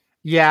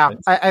 Yeah,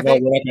 I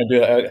think we're not going to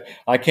do it.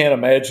 I can't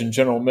imagine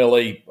General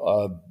Milley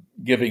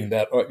giving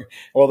that.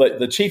 Well,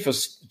 the chief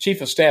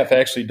of staff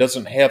actually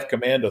doesn't have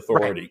command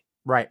authority.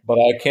 Right. But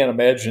I can't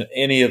imagine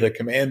any of the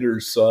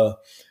commanders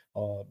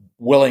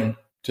willing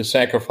to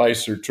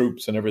sacrifice their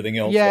troops and everything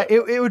else. Yeah,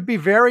 it would be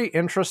very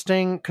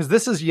interesting, because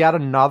this is yet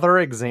another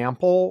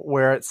example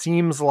where it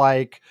seems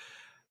like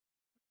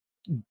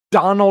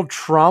Donald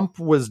Trump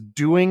was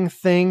doing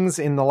things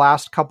in the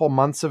last couple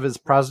months of his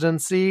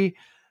presidency,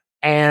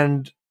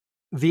 and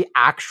the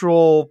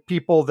actual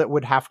people that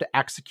would have to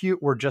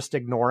execute were just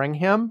ignoring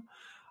him.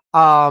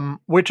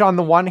 Which, on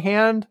the one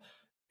hand,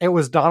 it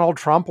was Donald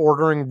Trump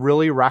ordering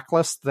really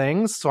reckless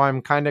things, so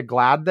I'm kind of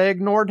glad they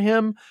ignored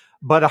him.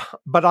 But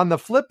on the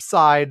flip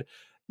side,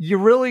 you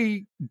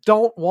really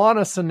don't want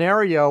a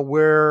scenario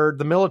where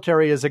the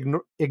military is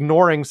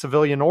ignoring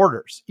civilian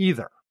orders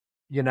either.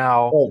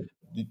 Well,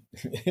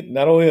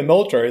 not only the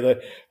military,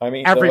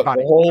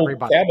 everybody, the whole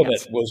cabinet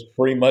yes. was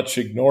pretty much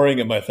ignoring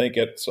him. I think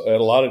at a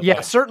lot of times.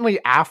 Yeah,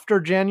 certainly after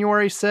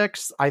January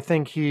 6th, I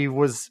think he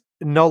was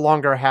no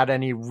longer had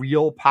any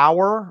real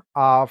power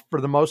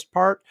for the most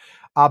part.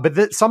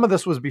 But some of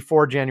this was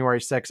before January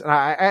 6th.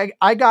 And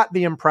I got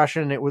the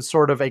impression it was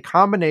sort of a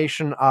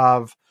combination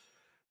of,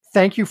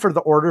 thank you for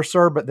the order,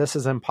 sir, but this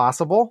is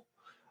impossible.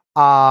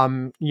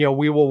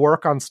 We will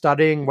work on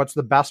studying what's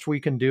the best we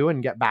can do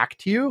and get back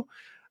to you.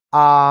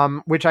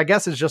 Which I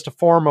guess is just a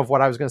form of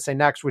what I was going to say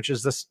next, which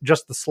is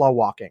just the slow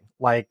walking.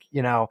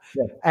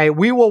 Hey,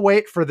 we will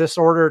wait for this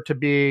order to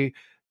be,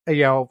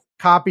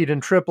 copied in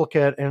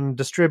triplicate and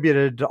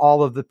distributed to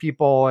all of the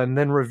people, and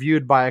then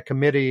reviewed by a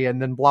committee, and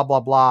then blah,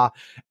 blah, blah.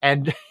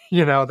 And,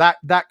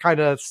 that kind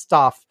of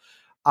stuff,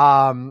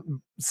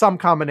 some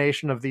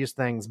combination of these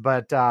things.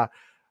 But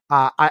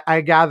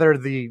I gather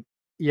the,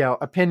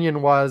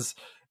 opinion was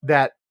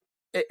that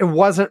it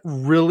wasn't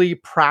really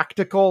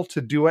practical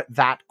to do it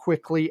that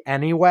quickly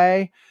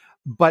anyway.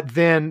 But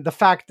then the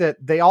fact that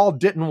they all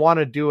didn't want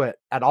to do it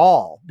at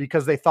all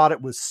because they thought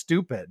it was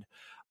stupid,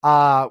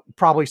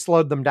 probably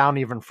slowed them down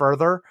even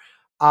further.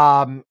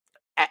 Like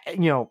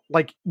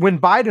when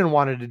Biden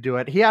wanted to do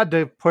it, he had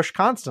to push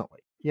constantly.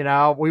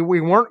 We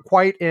weren't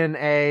quite in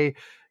a,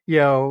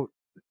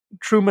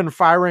 Truman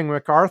firing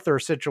MacArthur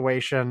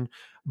situation,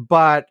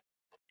 but,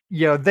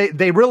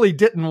 they really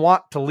didn't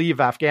want to leave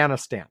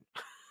Afghanistan.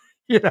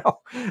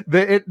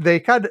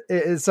 They kind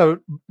of, so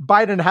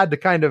Biden had to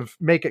kind of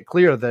make it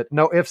clear that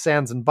no ifs,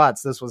 ands, and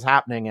buts, this was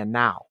happening, and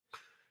now.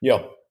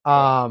 Yeah.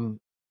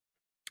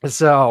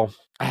 So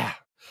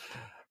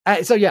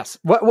yes.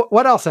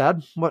 What else,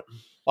 Ed? What?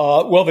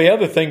 Well, the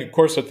other thing, of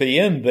course, at the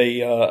end, they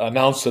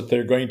announced that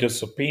they're going to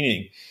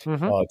subpoena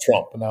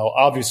Trump. Now,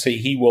 obviously,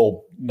 he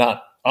will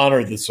not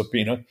honor the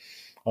subpoena,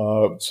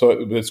 so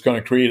it's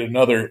going to create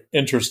another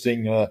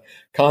interesting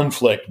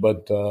conflict.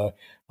 But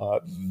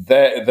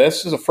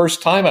this is the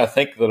first time, I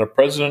think, that a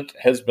president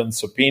has been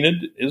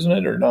subpoenaed, isn't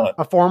it, or not?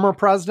 A former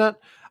president?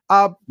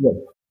 Yeah.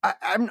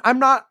 I'm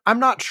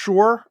not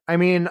sure. I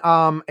mean,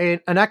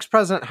 an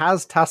ex-president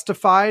has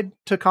testified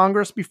to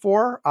Congress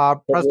before.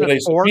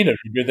 President Ford. Subpoenaed,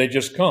 or did they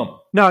just come?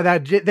 No,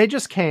 they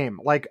just came.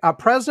 Like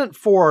President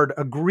Ford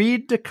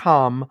agreed to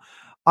come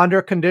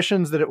under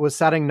conditions that it was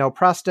setting no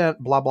precedent.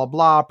 Blah blah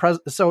blah.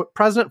 So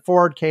President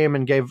Ford came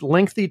and gave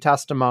lengthy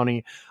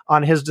testimony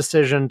on his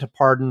decision to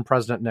pardon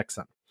President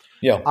Nixon.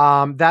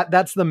 Yeah.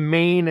 That's the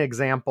main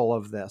example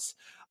of this.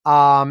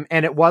 And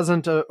it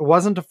wasn't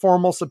a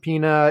formal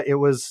subpoena. It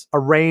was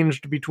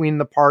arranged between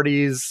the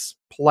parties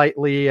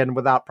politely and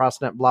without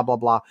precedent, blah, blah,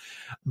 blah.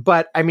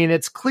 But I mean,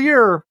 it's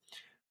clear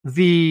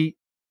there's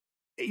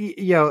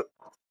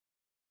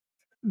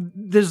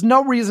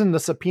no reason the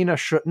subpoena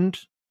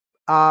shouldn't,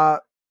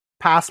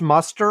 pass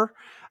muster.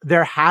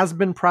 There has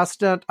been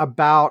precedent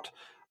about,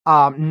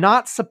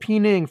 not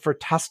subpoenaing for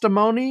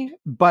testimony,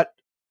 but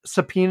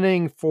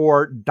subpoenaing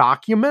for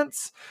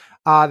documents.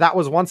 That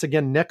was once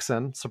again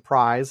Nixon,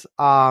 surprise.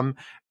 And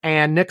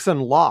Nixon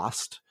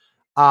lost,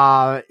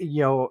 there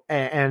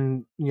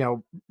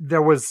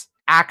was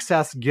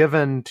access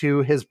given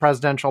to his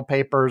presidential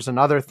papers and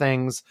other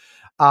things,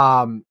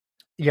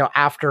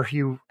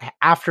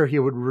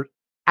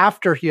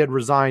 after he had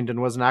resigned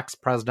and was an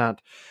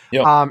ex-president.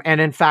 Yeah.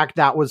 And in fact,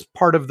 that was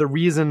part of the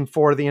reason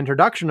for the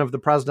introduction of the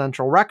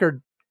Presidential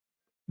Records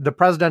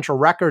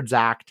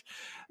Act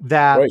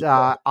that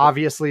Right.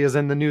 Obviously is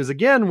in the news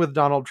again with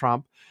Donald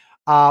Trump.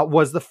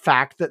 Was the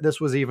fact that this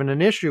was even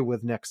an issue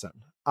with Nixon.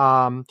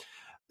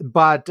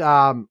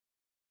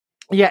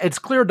 It's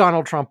clear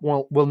Donald Trump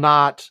will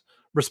not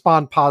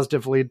respond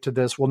positively to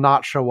this, will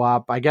not show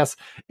up. I guess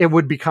it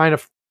would be kind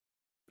of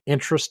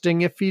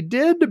interesting if he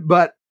did,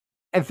 but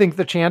I think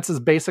the chance is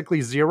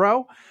basically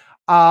zero.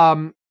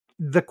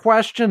 The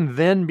question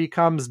then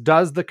becomes,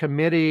 does the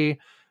committee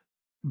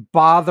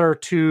bother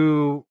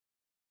to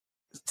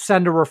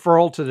send a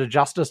referral to the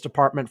Justice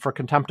Department for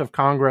contempt of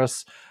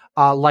Congress,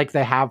 like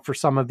they have for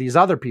some of these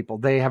other people?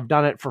 They have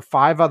done it for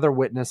 5 other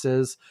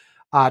witnesses,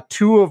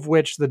 2 of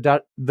which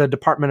the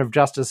Department of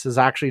Justice has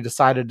actually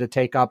decided to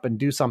take up and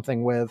do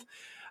something with.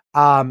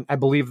 I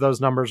believe those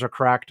numbers are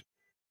correct.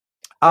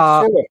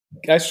 I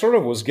sort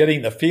of was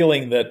getting the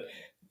feeling that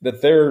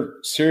they're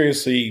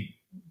seriously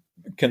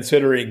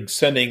considering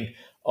sending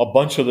a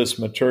bunch of this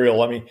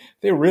material. I mean,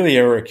 they really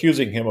are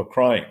accusing him of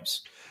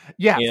crimes.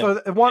 Yeah. And, so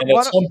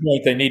at some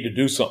point they need to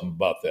do something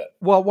about that.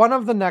 Well, one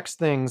of the next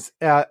things,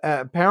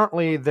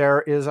 apparently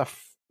there is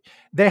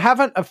they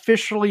haven't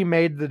officially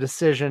made the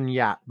decision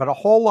yet, but a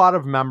whole lot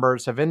of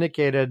members have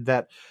indicated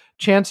that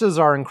chances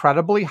are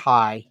incredibly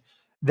high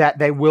that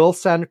they will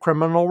send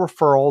criminal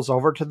referrals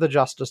over to the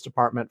Justice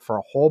Department for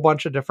a whole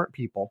bunch of different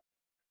people.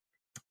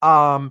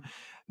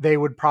 They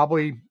would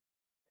probably,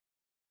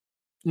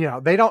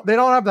 they don't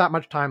have that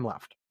much time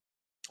left.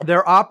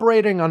 They're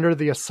operating under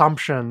the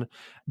assumption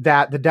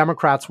that the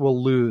Democrats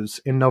will lose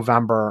in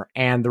November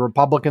and the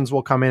Republicans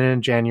will come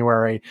in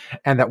January,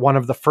 and that one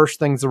of the first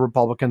things the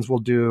Republicans will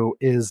do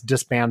is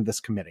disband this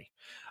committee.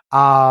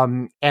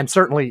 And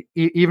certainly,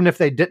 even if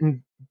they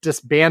didn't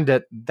disband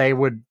it, they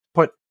would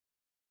put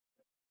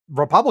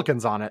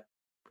Republicans on it,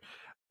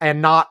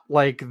 and not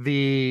like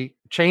the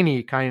Cheney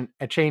and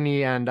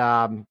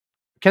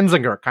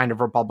Kinzinger kind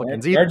of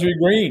Republicans either. Marjorie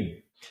Greene.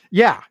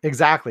 Yeah,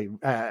 exactly.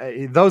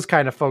 Those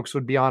kind of folks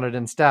would be on it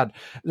instead.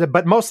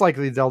 But most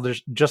likely they'll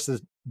just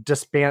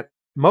disband.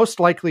 Most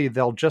likely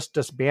they'll just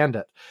disband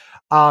it.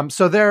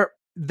 So their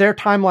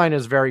timeline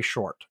is very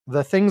short.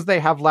 The things they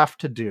have left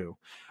to do,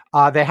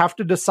 they have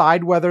to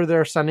decide whether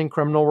they're sending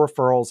criminal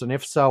referrals, and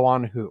if so,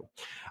 on who.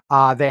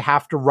 They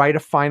have to write a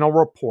final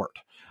report.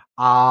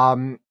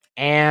 And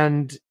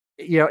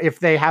if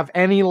they have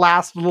any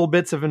last little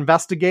bits of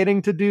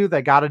investigating to do,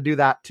 they got to do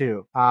that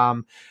too.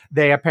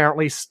 They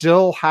apparently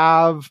still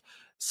have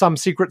some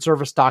Secret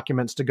Service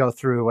documents to go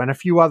through and a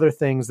few other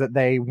things that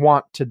they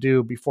want to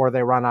do before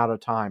they run out of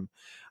time.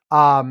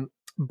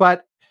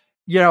 But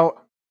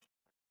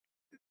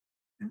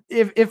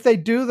if they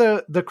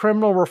do the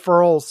criminal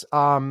referrals,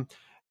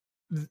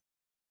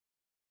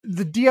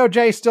 the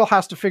DOJ still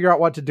has to figure out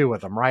what to do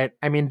with them, right?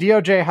 I mean,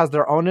 DOJ has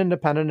their own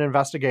independent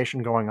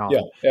investigation going on.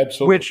 Yeah,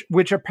 absolutely.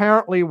 Which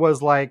apparently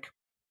was like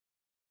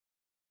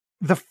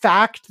the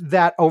fact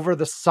that over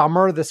the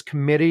summer, this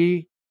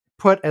committee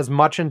put as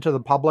much into the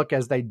public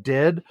as they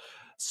did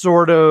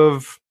sort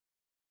of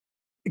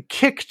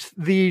kicked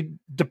the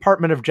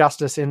Department of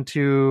Justice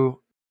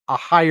into a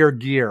higher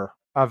gear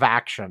of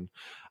action.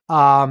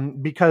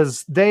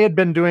 Because they had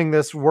been doing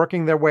this,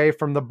 working their way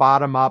from the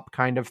bottom up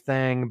kind of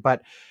thing,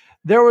 but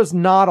there was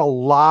not a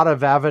lot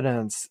of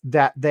evidence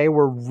that they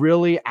were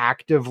really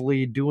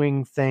actively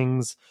doing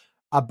things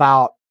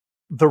about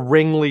the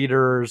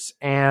ringleaders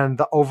and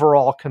the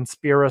overall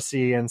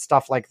conspiracy and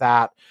stuff like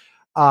that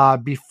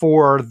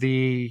before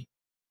the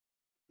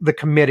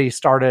committee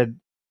started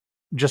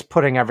just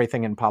putting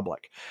everything in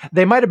public.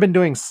 They might have been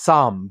doing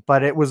some,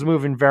 but it was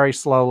moving very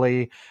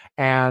slowly,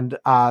 and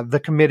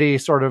the committee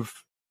sort of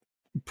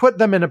put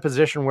them in a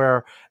position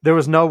where there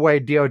was no way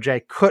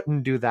DOJ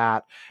couldn't do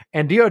that.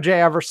 And DOJ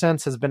ever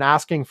since has been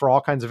asking for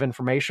all kinds of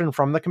information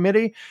from the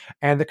committee,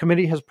 and the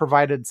committee has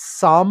provided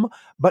some,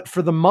 but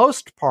for the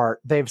most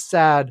part, they've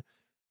said,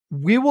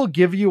 we will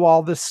give you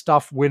all this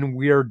stuff when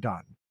we're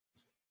done.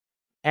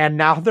 And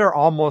now they're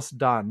almost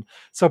done.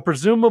 So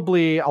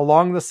presumably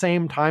along the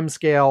same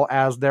timescale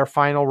as their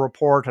final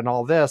report and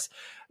all this,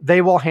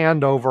 they will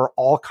hand over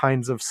all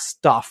kinds of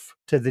stuff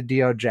to the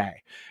DOJ.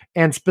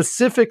 And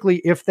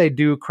specifically, if they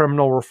do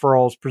criminal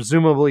referrals,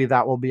 presumably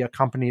that will be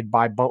accompanied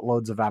by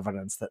boatloads of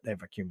evidence that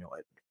they've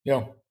accumulated.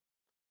 Yeah.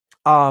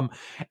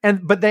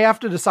 But they have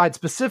to decide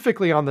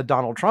specifically on the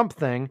Donald Trump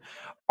thing.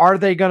 Are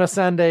they going to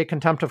send a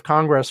contempt of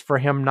Congress for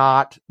him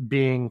not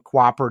being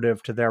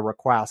cooperative to their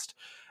request?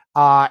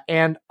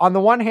 And on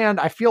the one hand,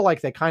 I feel like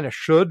they kind of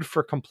should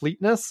for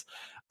completeness.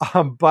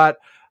 But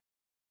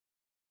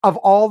of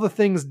all the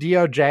things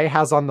DOJ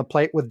has on the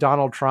plate with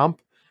Donald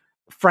Trump,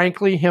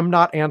 frankly, him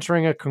not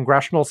answering a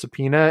congressional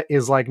subpoena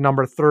is like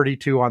number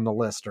 32 on the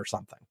list or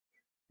something.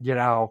 You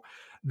know,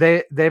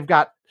 they've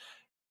got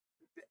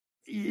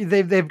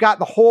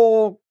the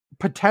whole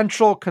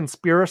potential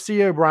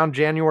conspiracy around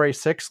January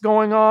 6th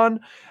going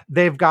on.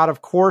 They've got,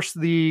 of course,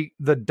 the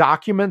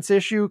documents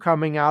issue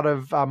coming out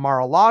of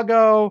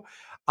Mar-a-Lago.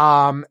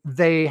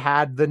 They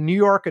had the New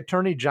York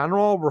Attorney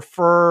General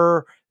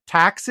refer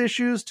tax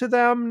issues to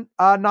them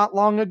not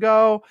long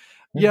ago.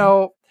 Mm-hmm. You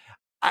know,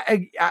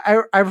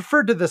 I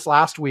referred to this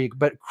last week,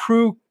 but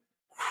Crew,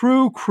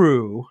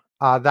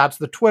 that's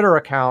the Twitter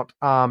account.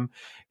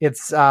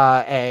 It's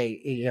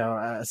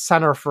a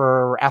Center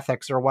for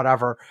Ethics or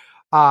whatever,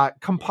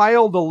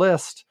 compiled a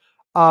list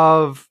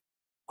of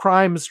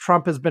crimes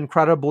Trump has been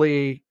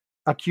credibly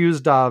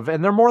accused of,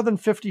 and they're more than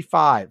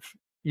 55,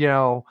 you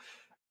know.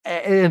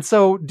 And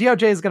so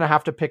DOJ is going to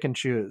have to pick and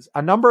choose.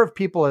 A number of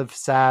people have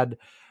said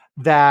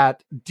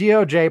that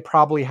DOJ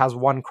probably has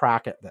one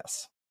crack at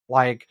this.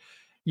 Like,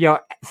 you know,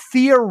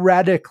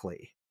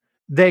 theoretically,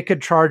 they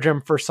could charge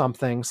him for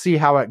something, see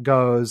how it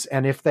goes.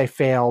 And if they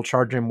fail,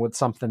 charge him with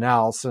something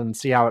else and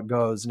see how it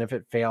goes. And if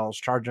it fails,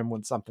 charge him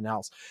with something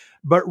else.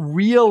 But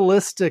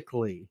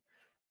realistically,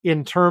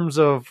 in terms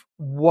of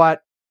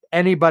what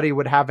anybody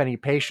would have any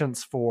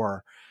patience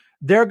for,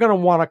 they're going to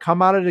want to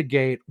come out of the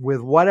gate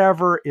with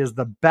whatever is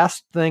the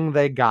best thing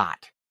they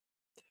got.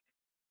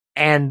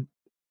 And,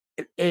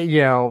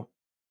 you know,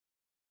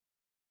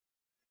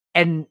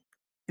 and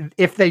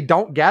if they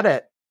don't get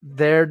it,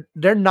 they're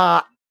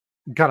not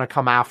going to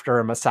come after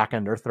him a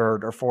second or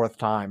third or fourth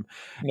time.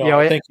 No, you know,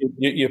 I think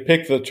you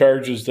pick the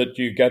charges that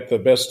you got the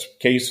best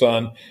case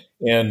on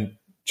and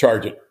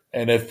charge it.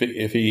 And if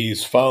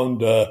he's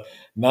found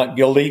not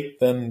guilty,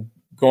 then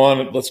go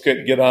on. Let's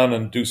get on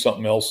and do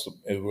something else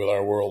with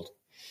our world.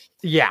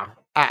 Yeah,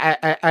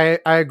 I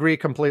agree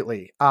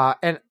completely.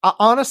 And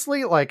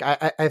honestly, like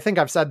I think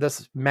I've said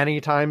this many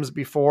times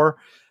before.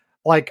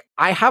 Like,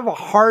 I have a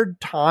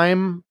hard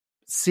time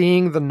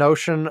seeing the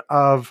notion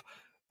of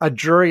a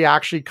jury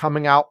actually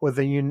coming out with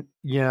a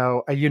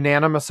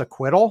unanimous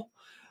acquittal,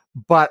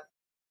 but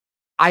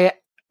I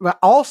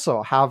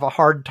also have a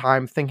hard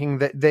time thinking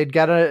that they'd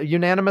get a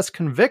unanimous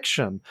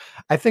conviction.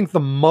 I think the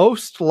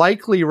most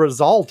likely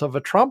result of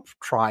a Trump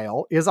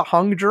trial is a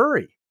hung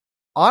jury,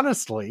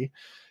 honestly,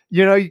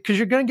 you know, because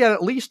you're going to get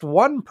at least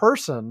one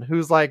person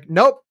who's like,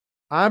 nope,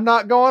 I'm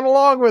not going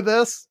along with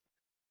this,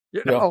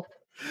 you know,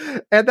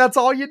 and that's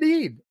all you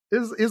need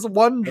is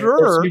one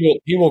juror.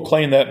 He will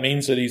claim that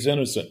means that he's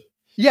innocent.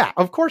 Yeah,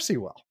 of course he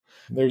will.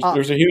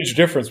 There's a huge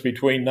difference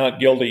between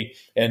not guilty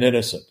and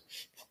innocent.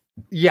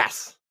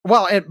 Yes.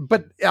 Well,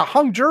 but a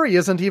hung jury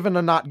isn't even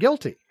a not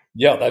guilty.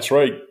 Yeah, that's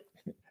right.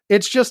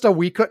 It's just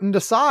we couldn't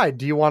decide.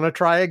 Do you want to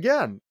try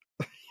again?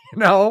 You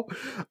know,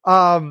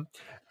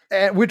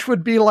 which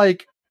would be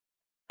like,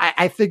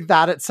 I think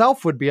that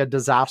itself would be a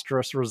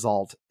disastrous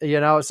result, you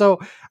know? So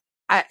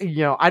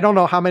I don't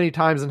know how many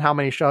times and how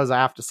many shows I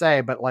have to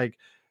say, but like,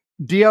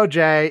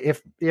 DOJ,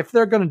 if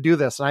they're going to do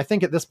this, and I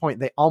think at this point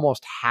they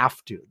almost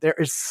have to, there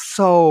is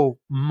so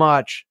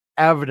much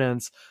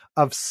evidence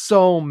of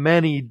so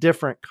many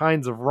different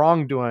kinds of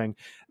wrongdoing,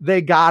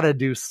 they got to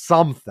do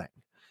something.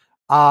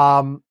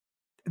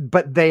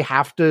 But they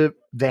have to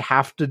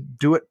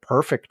do it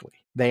perfectly.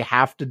 They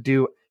have to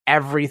do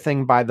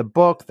everything by the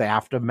book. They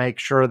have to make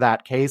sure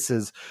that case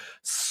is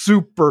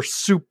super,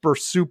 super,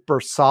 super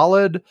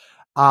solid.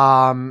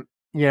 You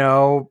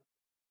know,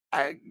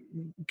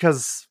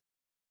 because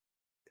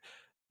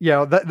you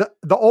know,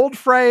 the old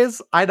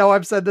phrase, I know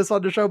I've said this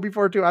on the show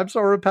before too. I'm so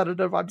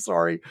repetitive. I'm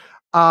sorry.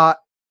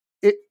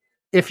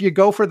 If you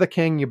go for the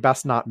king, you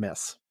best not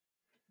miss.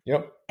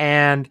 Yep.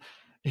 And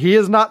he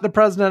is not the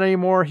president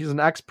anymore. He's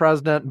an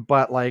ex-president,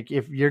 but like,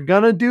 if you're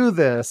going to do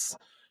this,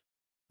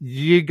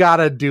 you got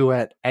to do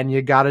it, and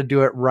you got to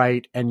do it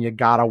right, and you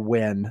got to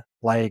win.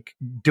 Like,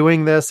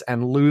 doing this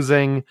and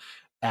losing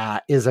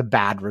is a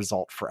bad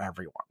result for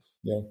everyone.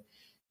 Yeah.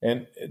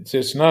 And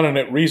it's not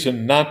a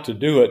reason not to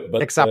do it,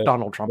 but except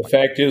Donald Trump. The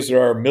fact is,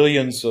 there are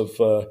millions of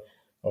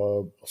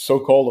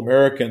so-called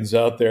Americans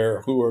out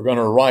there who are going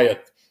to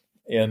riot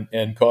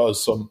and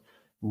cause some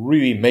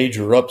really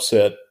major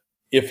upset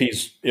if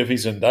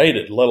he's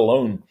indicted, let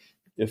alone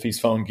if he's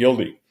found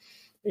guilty.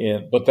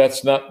 But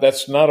that's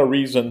not a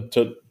reason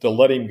to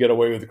let him get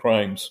away with the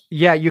crimes.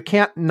 Yeah, you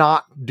can't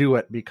not do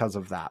it because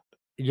of that.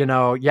 You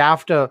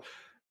have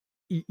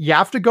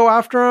to go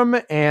after him,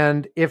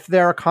 and if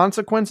there are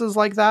consequences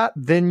like that,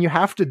 then you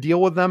have to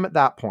deal with them at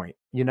that point.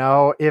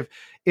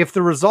 If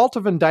the result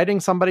of indicting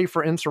somebody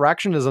for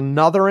insurrection is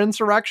another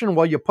insurrection,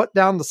 well, you put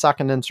down the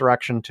second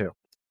insurrection too.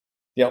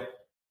 Yep.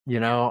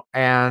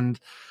 And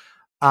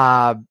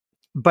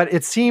but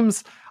it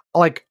seems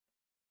like,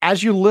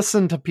 as you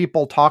listen to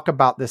people talk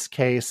about this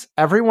case,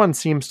 everyone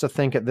seems to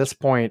think at this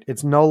point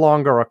it's no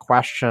longer a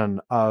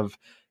question of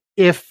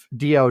if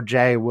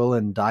DOJ will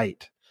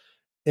indict.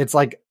 It's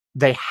like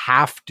they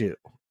have to.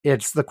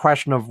 It's the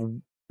question of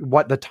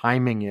what the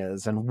timing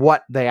is and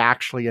what they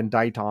actually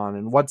indict on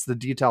and what's the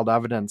detailed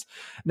evidence.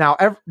 Now,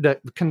 the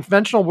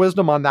conventional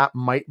wisdom on that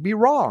might be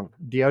wrong.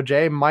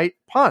 DOJ might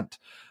punt.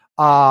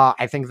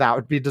 I think that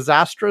would be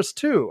disastrous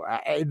too.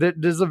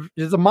 There's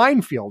a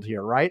minefield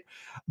here, right?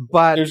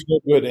 But there's no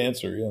good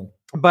answer. Yeah.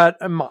 But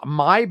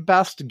my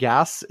best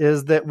guess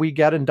is that we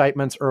get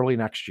indictments early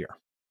next year.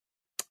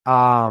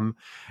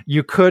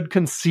 You could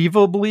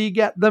conceivably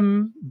get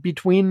them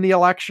between the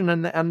election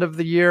and the end of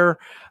the year,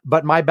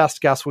 but my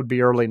best guess would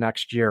be early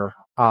next year.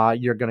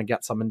 You're going to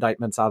get some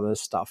indictments out of this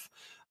stuff.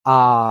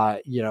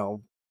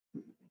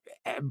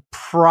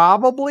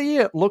 Probably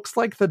it looks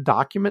like the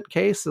document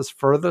case is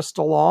furthest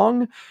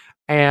along,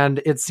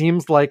 and it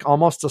seems like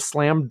almost a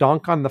slam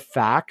dunk on the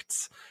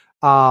facts.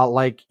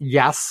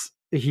 Yes,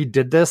 he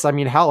did this. I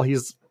mean, hell,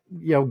 he's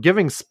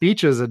giving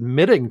speeches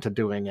admitting to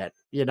doing it.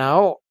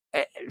 Now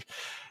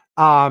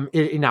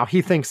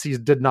he thinks he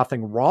did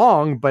nothing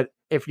wrong, but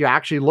if you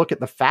actually look at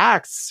the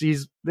facts,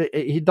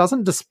 he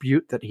doesn't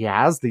dispute that he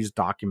has these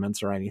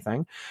documents or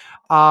anything.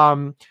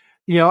 And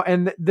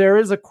there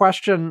is a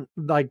question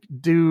like,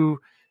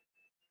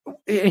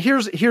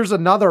 here's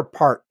another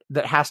part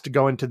that has to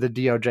go into the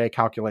DOJ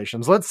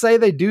calculations. Let's say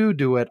they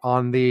do it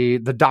on the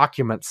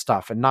document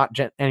stuff and not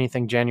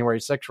anything January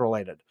 6th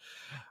related.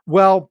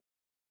 Well,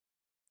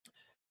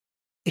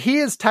 he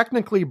is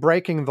technically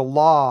breaking the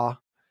law,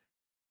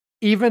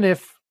 even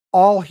if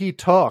all he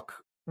took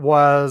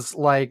was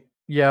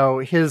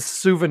his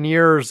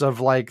souvenirs of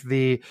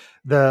the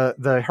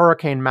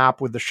hurricane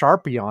map with the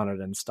Sharpie on it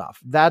and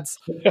stuff. That's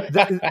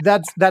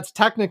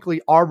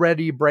technically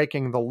already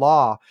breaking the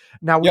law.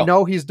 Now we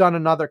know he's done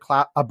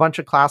a bunch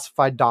of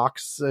classified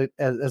docs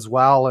as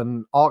well,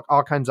 and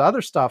all kinds of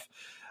other stuff.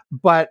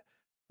 But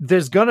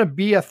there's going to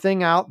be a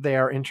thing out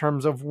there in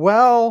terms of,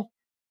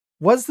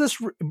 was this?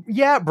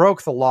 It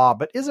broke the law,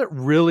 but is it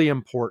really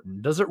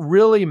important? Does it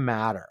really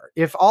matter?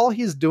 If all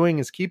he's doing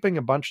is keeping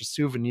a bunch of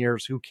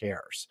souvenirs, who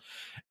cares?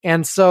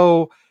 And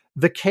so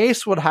the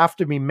case would have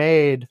to be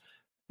made,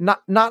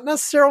 not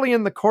necessarily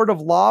in the court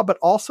of law, but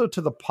also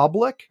to the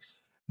public,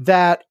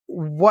 that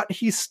what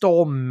he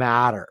stole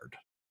mattered.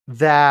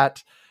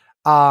 That,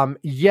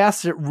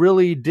 yes, it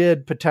really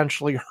did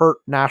potentially hurt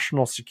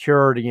national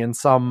security in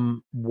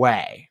some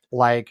way.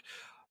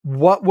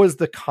 What was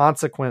the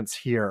consequence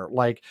here?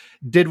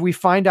 Did we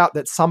find out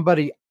that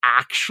somebody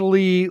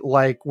actually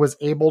was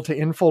able to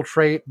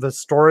infiltrate the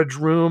storage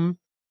room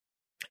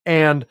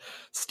and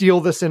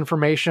steal this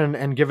information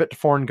and give it to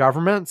foreign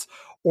governments?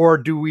 Or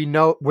do we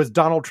know, was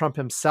Donald Trump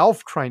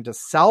himself trying to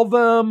sell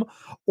them?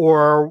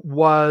 Or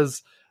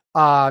was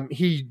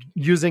he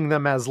using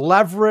them as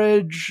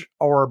leverage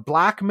or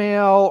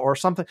blackmail or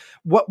something?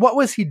 What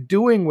was he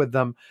doing with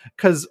them?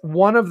 Because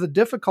one of the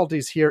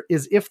difficulties here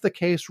is, if the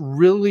case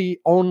really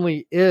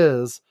only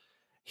is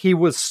he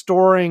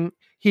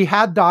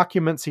had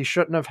documents he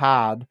shouldn't have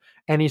had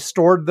and he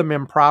stored them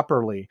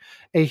improperly,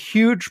 a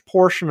huge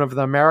portion of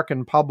the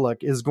American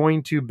public is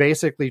going to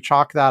basically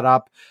chalk that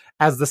up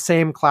as the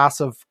same class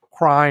of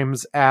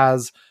crimes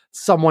as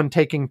someone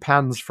taking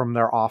pens from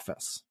their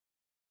office.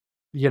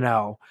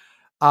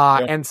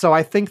 And so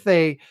I think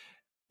they,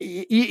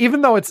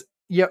 even though it's,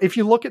 if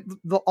you look at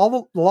all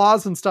the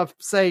laws and stuff,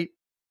 say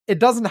it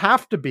doesn't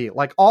have to be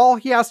all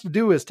he has to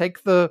do is take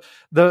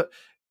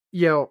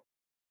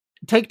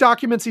take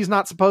documents he's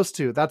not supposed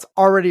to. That's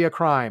already a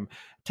crime.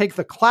 Take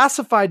the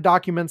classified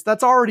documents.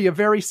 That's already a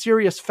very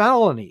serious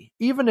felony.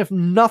 Even if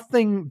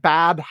nothing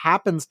bad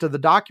happens to the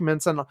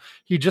documents and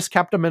he just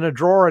kept them in a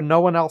drawer and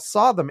no one else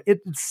saw them,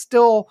 it's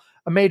still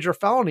a major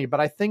felony.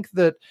 But I think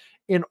that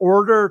in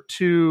order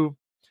to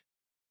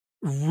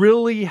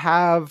really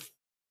have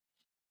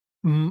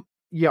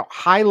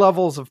high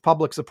levels of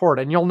public support,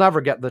 and you'll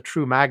never get the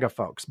true MAGA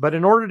folks, but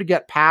in order to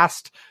get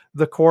past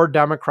the core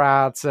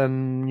Democrats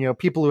and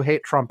people who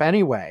hate Trump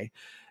anyway,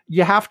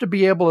 you have to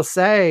be able to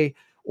say,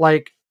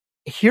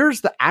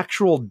 here's the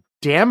actual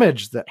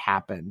damage that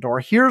happened, or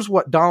here's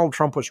what Donald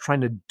Trump was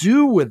trying to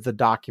do with the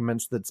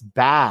documents that's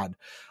bad.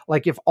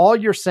 If all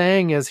you're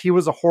saying is he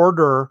was a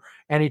hoarder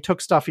and he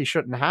took stuff he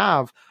shouldn't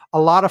have, a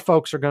lot of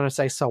folks are going to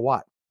say, so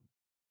what?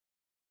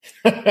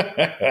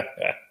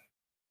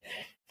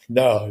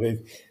 No,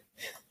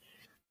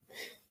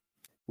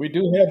 We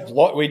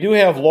do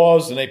have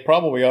laws, and they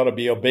probably ought to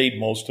be obeyed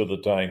most of the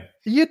time.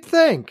 You'd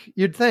think.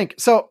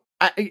 So,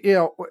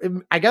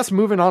 I guess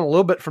moving on a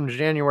little bit from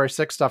January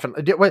 6th stuff. And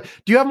do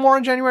you have more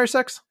on January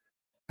 6th?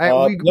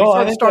 No,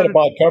 I think that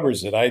about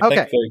covers it. I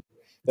think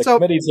the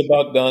committee's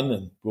about done,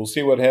 and we'll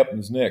see what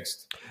happens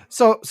next.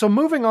 So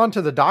moving on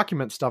to the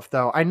document stuff,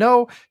 though, I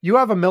know you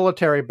have a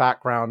military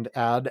background,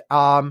 Ed,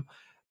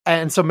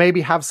 and so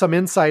maybe have some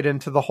insight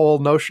into the whole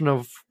notion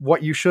of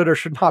what you should or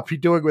should not be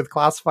doing with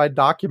classified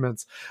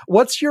documents.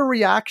 What's your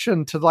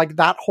reaction to like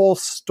that whole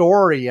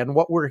story and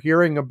what we're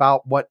hearing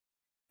about what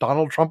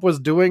Donald Trump was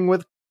doing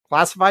with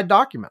classified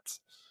documents?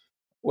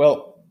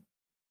 Well,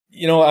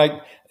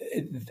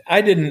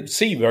 I didn't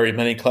see very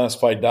many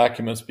classified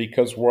documents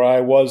because where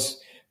I was,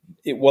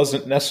 it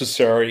wasn't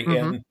necessary,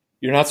 and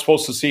you're not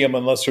supposed to see them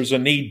unless there's a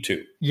need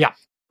to. Yeah.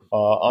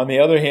 On the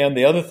other hand,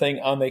 the other thing,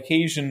 on the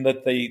occasion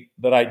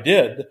that I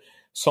did,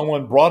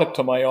 someone brought it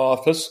to my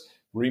office,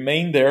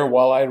 remained there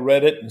while I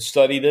read it and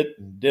studied it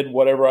and did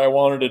whatever I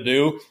wanted to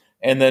do,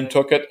 and then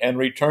took it and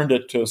returned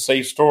it to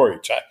safe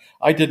storage.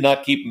 I did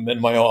not keep them in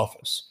my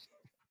office.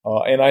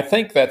 And I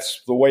think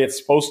that's the way it's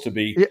supposed to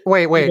be.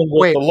 Wait.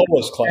 The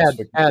lowest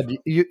classification. Ed,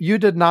 you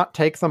did not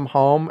take them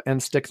home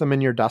and stick them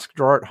in your desk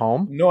drawer at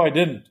home? No, I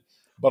didn't.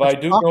 But I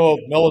do know of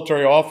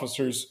military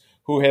officers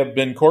who have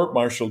been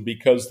court-martialed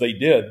because they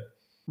did.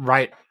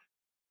 Right.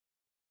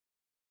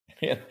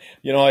 You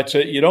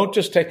don't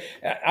just take.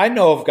 I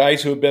know of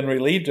guys who have been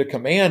relieved of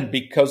command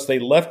because they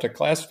left a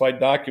classified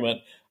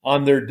document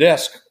on their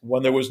desk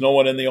when there was no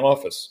one in the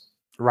office.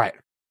 Right.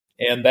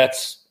 And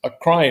that's a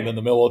crime in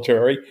the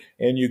military,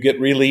 and you get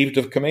relieved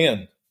of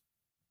command.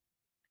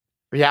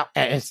 Yeah,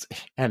 and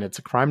it's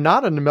a crime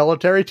not in the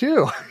military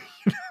too.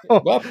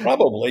 Well,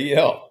 probably,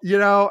 yeah.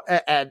 Yeah.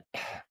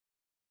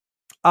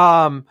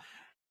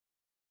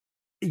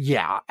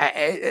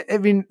 I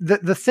mean,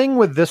 the thing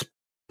with this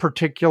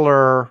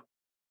particular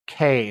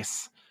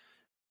case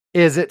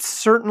is it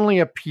certainly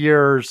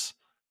appears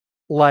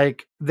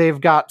like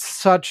they've got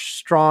such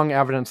strong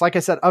evidence, like I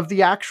said, of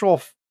the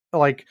actual,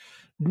 like,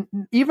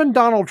 even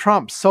Donald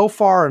Trump so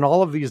far in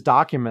all of these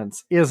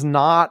documents is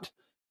not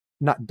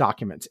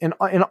documents. In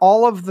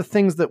all of the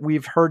things that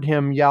we've heard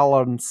him yell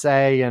and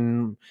say,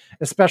 and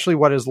especially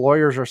what his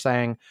lawyers are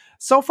saying,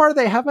 so far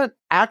they haven't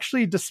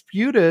actually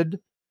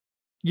disputed,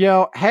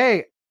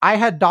 hey, I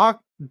had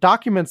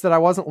documents that I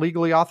wasn't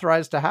legally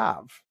authorized to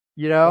have,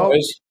 Well,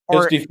 his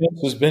defense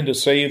has been to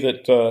say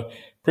that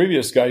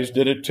previous guys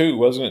did it too,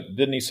 wasn't it?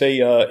 Didn't he say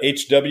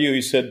HW,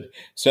 he said,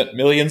 sent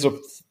millions of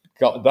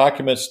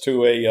documents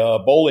to a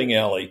bowling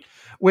alley?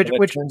 Which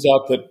turns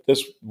out that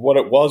what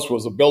it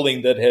was a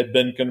building that had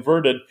been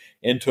converted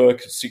into a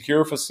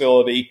secure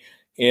facility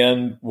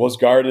and was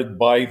guarded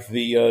by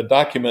the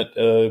document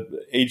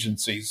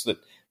agencies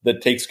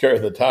that takes care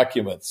of the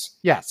documents.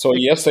 Yeah. So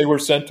yes, they were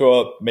sent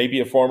to maybe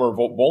a former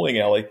bowling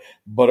alley,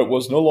 but it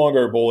was no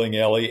longer a bowling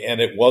alley,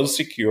 and it was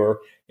secure,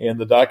 and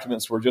the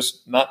documents were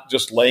not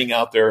just laying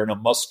out there in a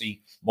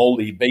musty,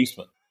 moldy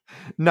basement.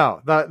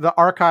 No, the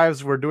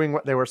archives were doing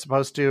what they were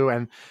supposed to,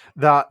 and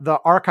the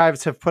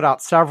archives have put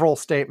out several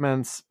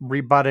statements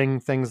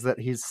rebutting things that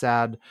he's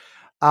said.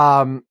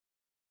 But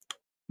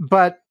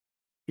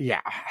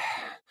yeah,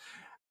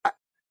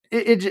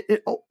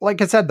 it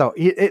like I said though,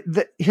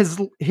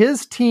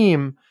 his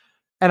team,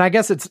 and I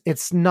guess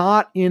it's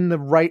not in the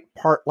right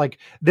part. Like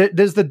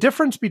there's the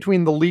difference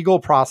between the legal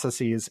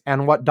processes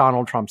and what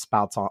Donald Trump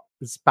spouts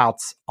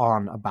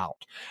on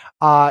about.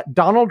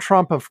 Donald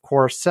Trump, of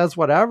course, says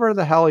whatever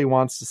the hell he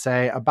wants to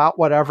say about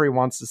whatever he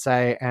wants to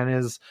say, and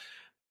is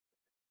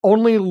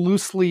only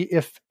loosely,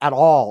 if at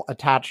all,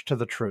 attached to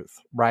the truth.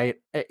 Right?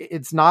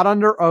 It's not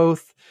under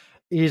oath.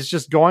 He's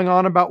just going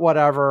on about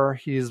whatever.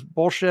 He's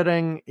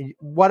bullshitting.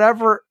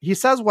 Whatever he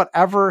says,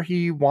 whatever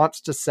he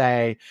wants to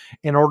say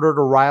in order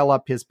to rile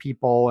up his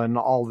people and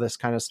all this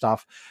kind of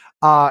stuff.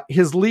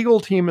 His legal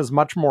team is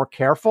much more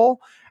careful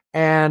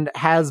and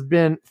has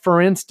been,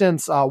 for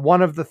instance,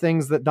 one of the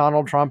things that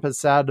Donald Trump has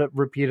said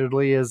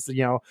repeatedly is,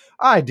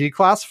 I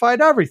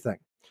declassified everything.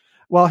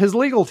 Well, his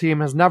legal team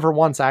has never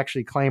once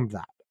actually claimed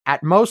that.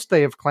 At most,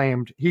 they have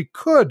claimed he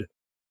could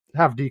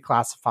have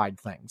declassified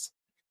things.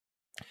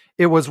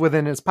 It was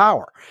within his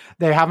power.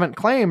 They haven't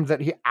claimed that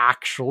he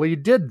actually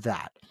did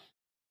that.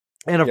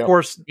 And of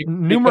course,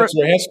 because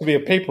there has to be a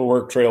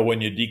paperwork trail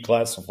when you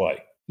declassify.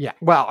 Yeah.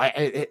 Well,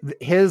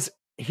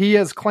 he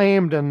has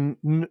claimed,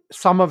 and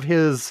some of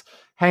his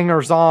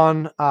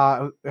hangers-on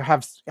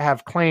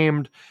have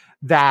claimed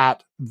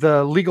that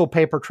the legal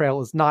paper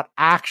trail is not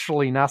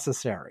actually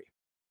necessary.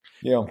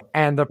 Yeah.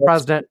 And the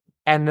president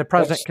can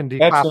declassify.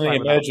 That's in the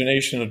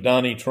imagination of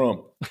Donnie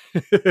Trump.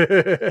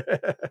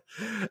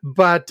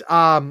 But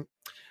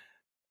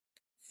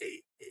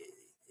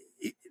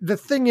the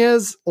thing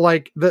is,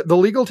 like, the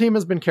legal team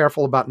has been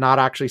careful about not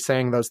actually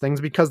saying those things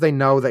because they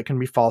know that can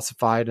be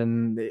falsified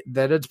and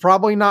that it's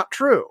probably not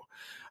true.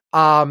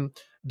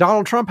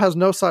 Donald Trump has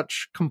no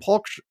such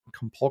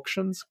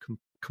compulsions,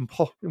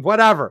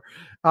 whatever.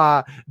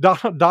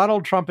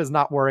 Donald Trump is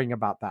not worrying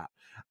about that.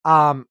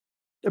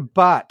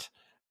 But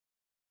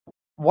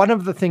one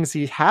of the things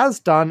he has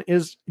done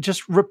is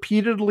just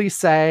repeatedly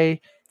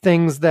say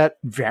things that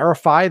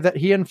verify that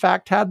he in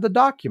fact had the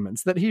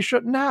documents that he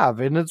shouldn't have.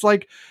 And it's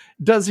like,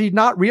 does he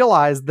not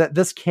realize that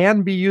this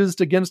can be used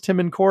against him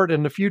in court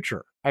in the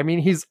future? I mean,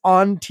 he's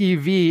on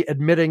TV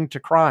admitting to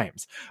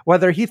crimes,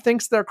 whether he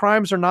thinks they're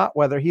crimes or not,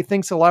 whether he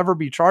thinks he'll ever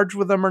be charged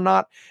with them or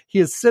not. He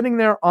is sitting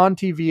there on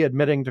TV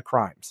admitting to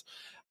crimes.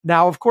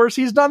 Now, of course,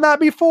 he's done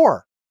that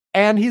before,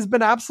 and he's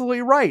been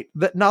absolutely right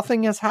that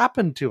nothing has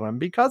happened to him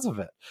because of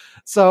it.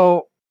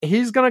 So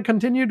he's going to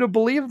continue to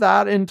believe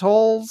that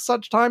until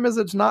such time as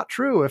it's not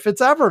true, if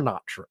it's ever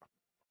not true.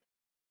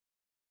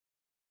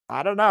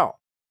 I don't know.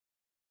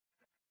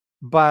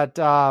 But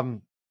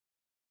and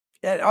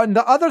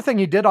the other thing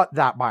he did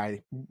that,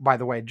 by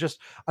the way, just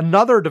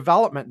another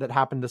development that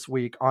happened this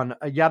week on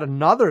yet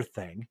another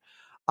thing,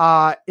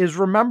 is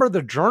remember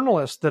the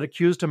journalist that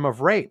accused him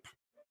of rape?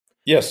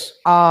 Yes,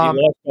 he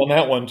lost on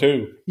that one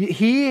too.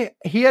 He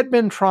had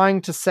been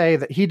trying to say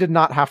that he did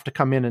not have to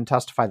come in and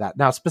testify that.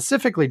 Now,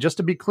 specifically, just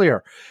to be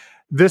clear,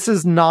 this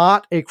is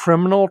not a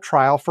criminal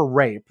trial for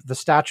rape. The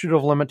statute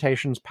of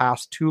limitations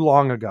passed too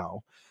long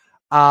ago.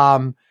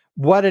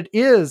 What it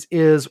is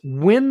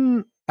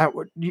when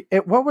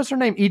what was her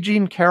name? E.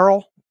 Jean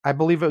Carroll, I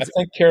believe it was.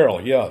 I think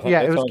Carroll, yeah.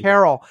 Yeah, it was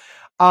Carroll.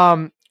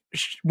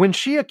 When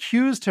she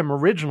accused him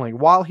originally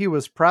while he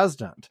was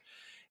president,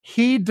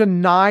 he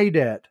denied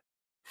it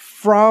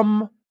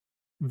from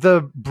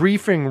the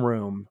briefing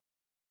room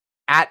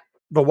at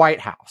the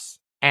White House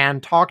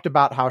and talked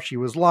about how she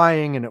was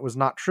lying and it was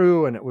not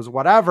true and it was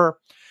whatever.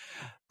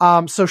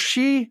 So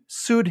she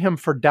sued him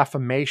for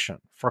defamation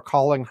for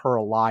calling her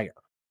a liar.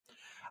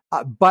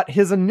 But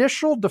his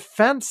initial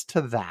defense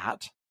to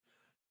that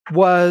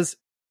was,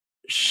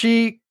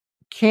 she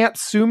can't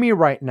sue me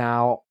right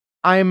now.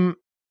 I'm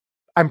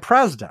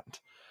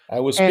president. I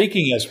was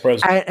speaking as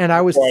president. And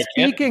I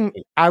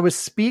was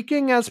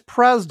speaking as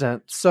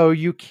president, so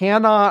you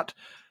cannot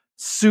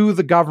sue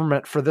the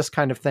government for this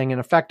kind of thing. And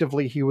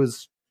effectively, he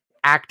was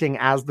acting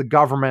as the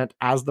government,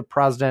 as the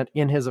president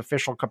in his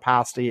official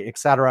capacity,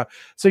 etc.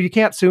 So you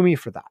can't sue me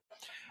for that.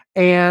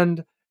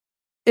 And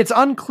it's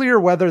unclear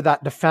whether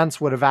that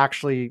defense would have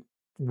actually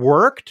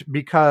worked,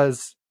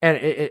 because, and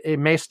it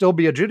may still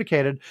be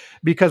adjudicated,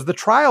 because the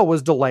trial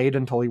was delayed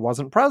until he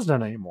wasn't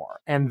president anymore.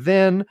 And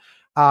then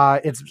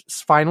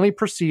it's finally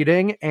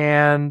proceeding,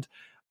 and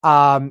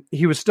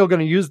he was still going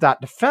to use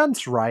that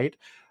defense, right?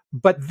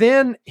 But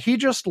then he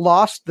just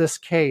lost this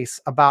case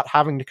about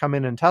having to come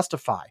in and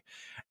testify.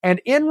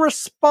 And in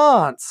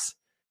response,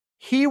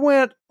 he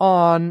went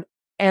on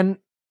and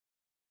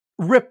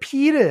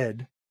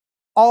repeated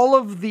all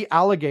of the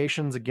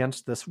allegations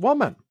against this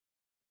woman.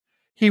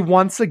 He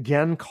once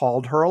again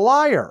called her a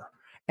liar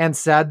and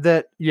said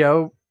that,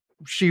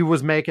 she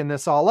was making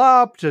this all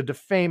up to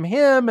defame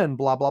him and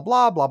blah, blah,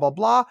 blah, blah, blah,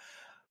 blah.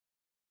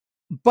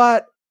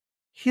 But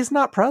he's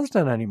not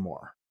president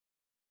anymore.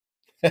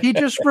 He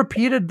just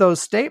repeated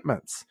those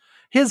statements.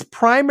 His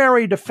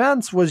primary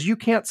defense was, you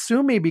can't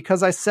sue me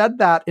because I said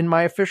that in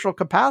my official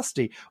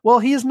capacity. Well,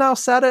 he's now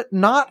said it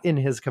not in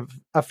his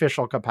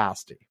official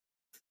capacity.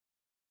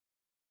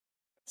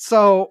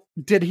 So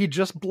did he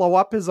just blow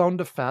up his own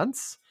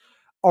defense?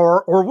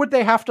 Or would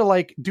they have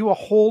to do a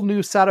whole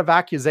new set of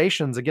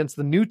accusations against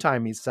the new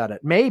time he said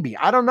it? Maybe.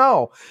 I don't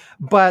know.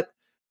 But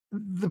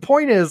the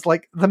point is,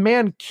 the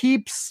man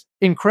keeps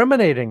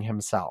incriminating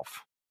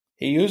himself.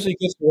 He usually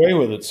gets away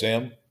with it,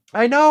 Sam.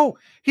 I know.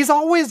 He's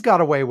always got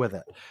away with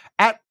it.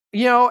 At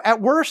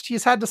worst,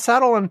 he's had to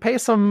settle and pay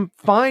some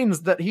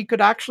fines that he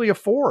could actually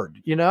afford,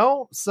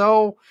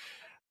 So,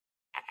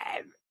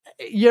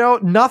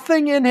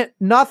 nothing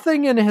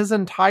in his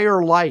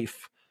entire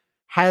life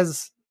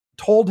has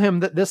told him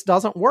that this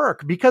doesn't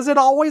work, because it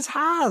always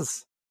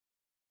has.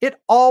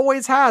 It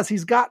always has.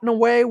 He's gotten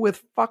away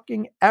with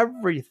fucking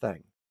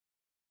everything.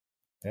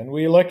 And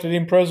we elected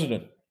him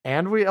president.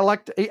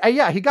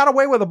 He got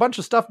away with a bunch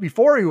of stuff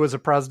before he was a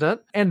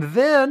president, and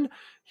then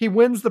he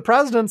wins the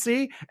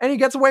presidency and he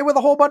gets away with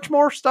a whole bunch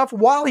more stuff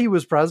while he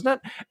was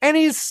president, and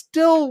he's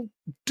still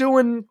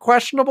doing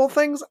questionable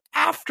things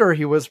after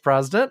he was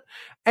president.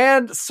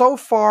 And so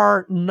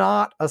far,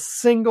 not a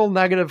single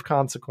negative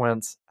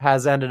consequence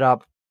has ended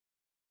up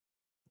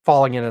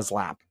falling in his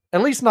lap.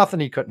 At least nothing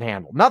he couldn't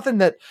handle. Nothing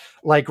that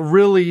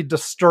really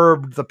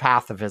disturbed the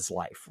path of his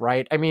life,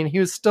 right? I mean, he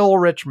was still a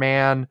rich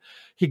man.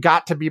 He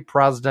got to be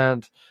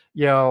president,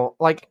 his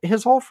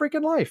whole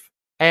freaking life.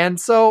 And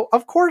so,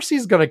 of course,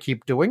 he's going to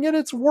keep doing it.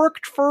 It's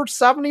worked for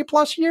 70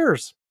 plus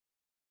years.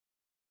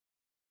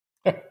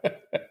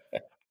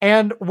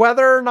 And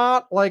whether or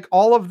not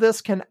all of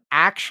this can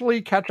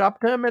actually catch up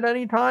to him at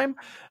any time,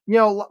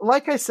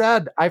 like I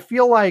said, I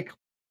feel like,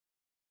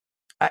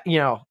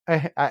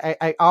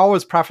 I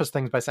always preface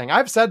things by saying,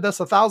 I've said this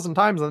 1,000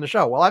 times on the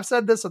show. Well, I've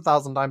said this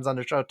 1,000 times on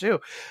the show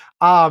too.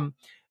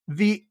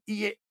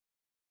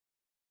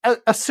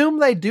 Assume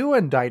they do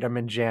indict him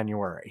in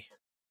January.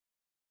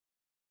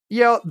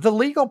 The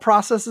legal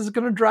process is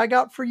going to drag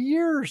out for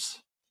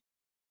years.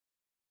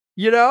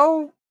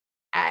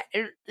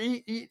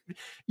 He's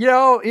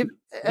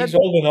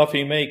old enough.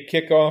 He may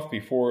kick off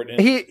before it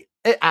ends.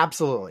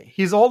 Absolutely.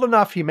 He's old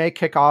enough. He may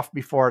kick off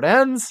before it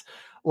ends.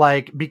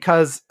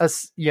 Because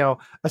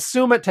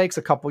assume it takes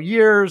a couple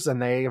years and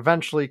they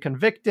eventually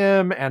convict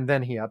him and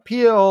then he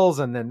appeals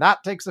and then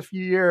that takes a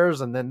few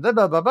years and then blah,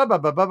 blah, blah, blah, blah,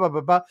 blah, blah,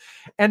 blah, blah.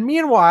 And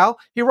meanwhile,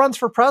 he runs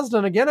for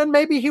president again and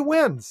maybe he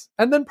wins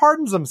and then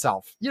pardons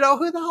himself. Who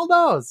the hell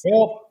knows?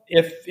 Well,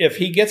 if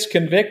he gets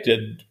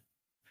convicted,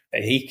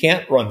 he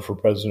can't run for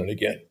president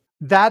again.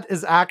 That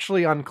is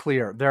actually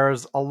unclear. There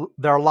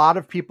are a lot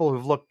of people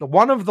who've looked.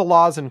 One of the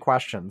laws in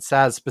question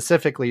says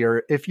specifically,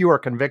 or if you are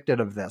convicted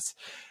of this,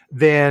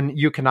 then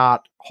you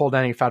cannot hold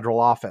any federal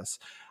office.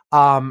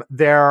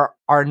 There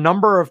are a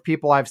number of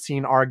people I've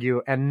seen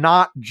argue, and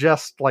not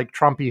just like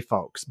Trumpy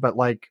folks, but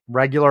like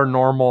regular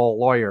normal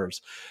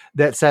lawyers,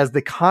 that says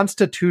the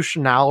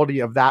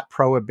constitutionality of that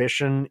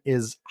prohibition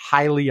is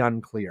highly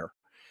unclear.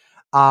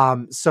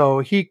 So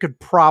he could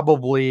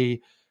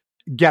probably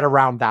get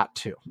around that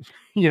too,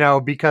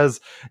 because,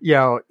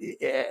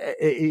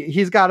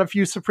 he's got a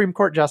few Supreme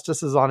Court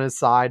justices on his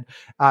side.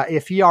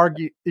 If he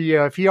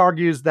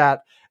argues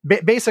that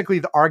basically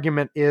the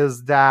argument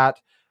is that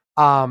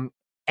a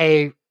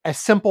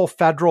simple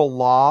federal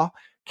law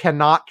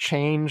cannot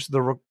change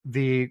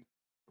the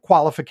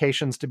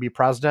qualifications to be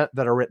president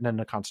that are written in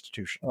the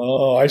Constitution.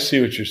 Oh, I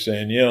see what you're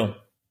saying. Yeah.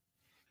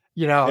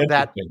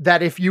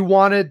 That if you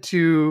wanted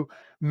to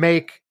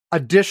make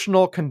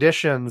additional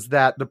conditions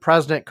that the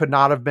president could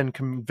not have been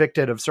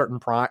convicted of certain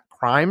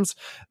crimes,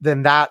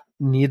 then that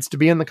needs to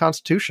be in the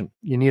Constitution.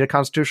 You need a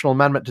constitutional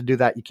amendment to do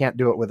that. You can't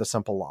do it with a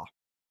simple law.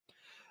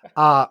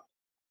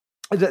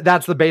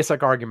 That's the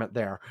basic argument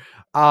there.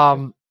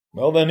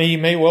 Well, then he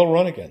may well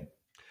run again.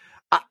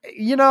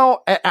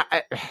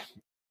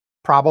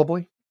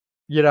 Probably,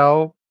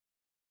 we'll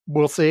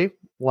see.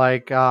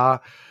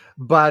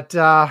 But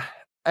some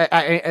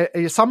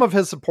of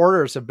his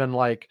supporters have been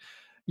like,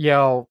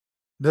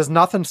 there's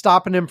nothing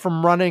stopping him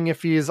from running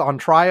if he's on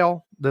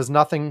trial. There's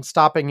nothing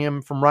stopping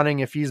him from running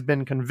if he's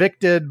been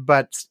convicted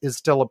but is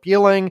still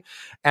appealing.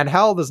 And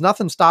hell, there's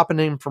nothing stopping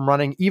him from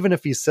running even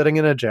if he's sitting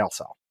in a jail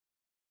cell.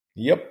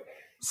 Yep.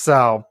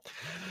 So,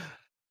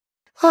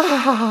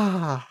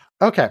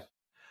 okay.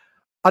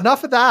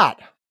 Enough of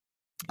that.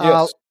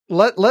 Yes.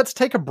 Let's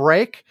take a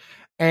break.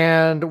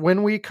 And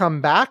when we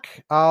come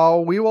back,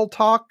 we will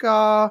talk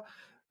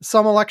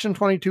some election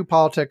 22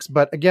 politics.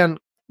 But again,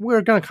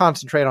 we're going to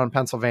concentrate on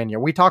Pennsylvania.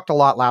 We talked a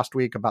lot last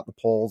week about the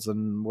polls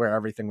and where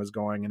everything was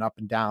going and up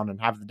and down and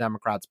have the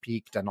Democrats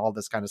peaked and all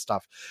this kind of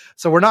stuff.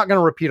 So we're not going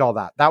to repeat all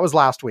that. That was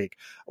last week.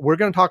 We're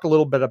going to talk a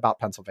little bit about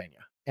Pennsylvania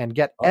and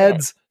get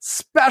Ed's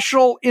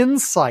special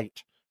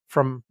insight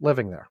from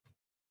living there.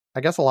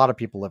 I guess a lot of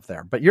people live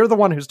there, but you're the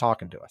one who's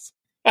talking to us.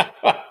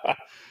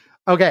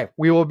 Okay,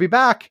 we will be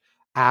back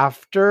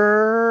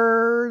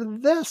after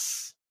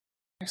this.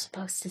 You're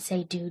supposed to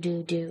say do,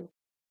 do, do.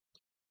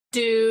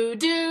 Do,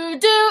 do,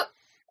 do.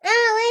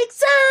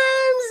 Alex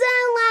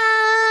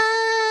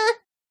Amzela!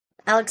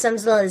 Alex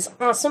Amzela is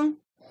awesome.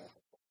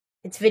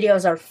 Its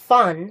videos are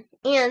fun.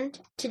 And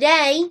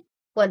today,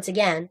 once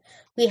again,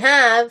 we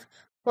have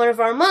one of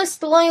our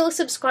most loyal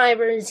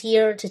subscribers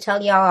here to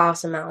tell you how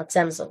awesome Alex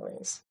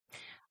Amzela is.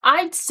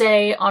 I'd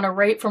say on a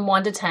rate from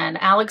 1 to 10,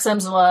 Alex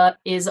Amzela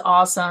is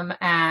awesome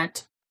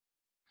at,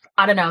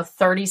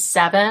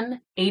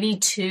 37,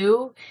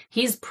 82.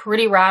 He's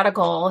pretty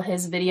radical.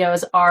 His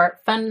videos are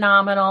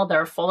phenomenal.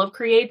 They're full of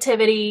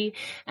creativity.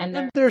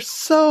 And they're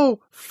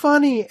so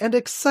funny and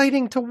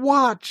exciting to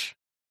watch.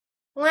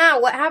 Wow,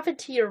 what happened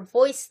to your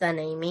voice then,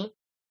 Amy?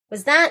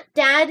 Was that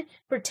Dad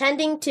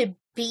pretending to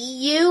be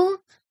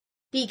you?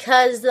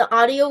 Because the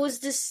audio was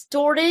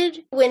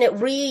distorted when it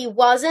really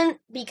wasn't?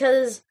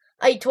 Because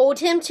I told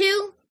him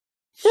to?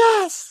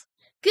 Yes!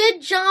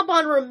 Good job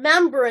on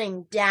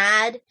remembering,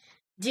 Dad.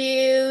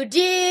 Do,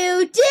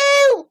 do,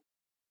 do!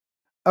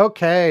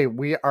 Okay,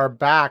 we are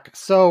back.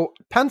 So,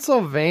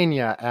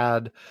 Pennsylvania,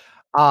 Ed.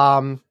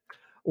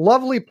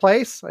 Lovely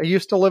place. I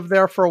used to live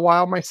there for a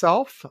while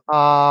myself.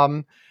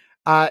 You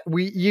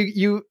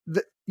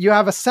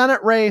have a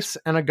Senate race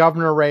and a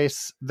governor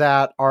race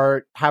that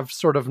have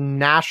sort of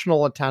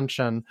national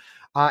attention.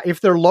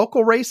 If they're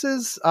local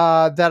races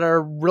that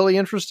are really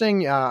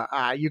interesting,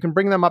 you can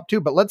bring them up too.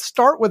 But let's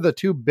start with the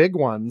two big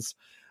ones.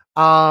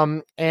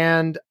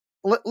 And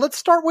let's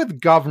start with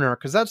governor,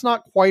 because that's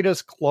not quite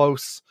as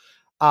close.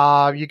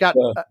 You got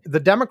the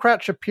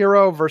Democrat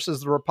Shapiro versus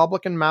the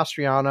Republican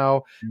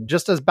Mastriano.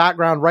 Just as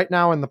background, right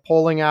now in the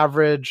polling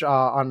average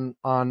on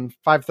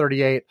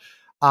 538,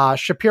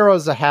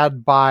 Shapiro's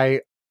ahead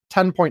by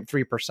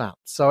 10.3%.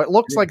 So it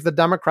looks like the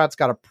Democrats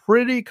got a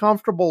pretty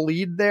comfortable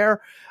lead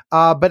there.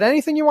 But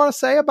anything you want to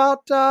say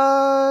about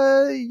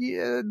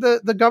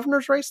the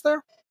governor's race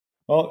there?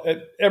 Well,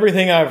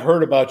 everything I've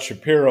heard about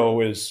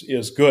Shapiro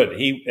is good.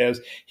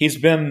 He's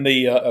been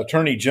the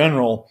attorney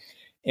general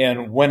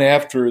and went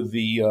after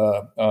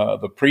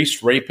the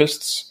priest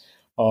rapists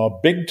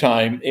big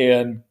time,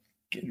 and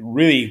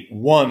really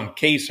won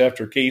case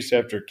after case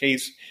after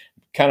case.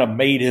 Kind of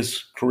made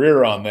his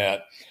career on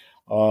that.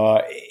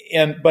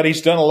 But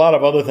he's done a lot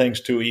of other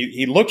things too.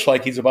 He looks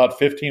like he's about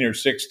 15 or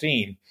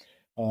 16,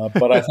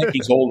 but I think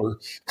he's older.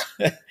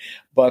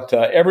 But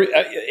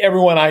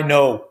everyone I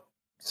know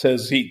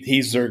says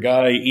he's their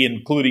guy,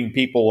 including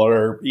people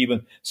or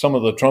even some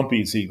of the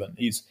Trumpies. Even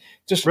he's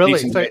just really.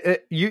 So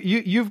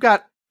you've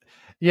got.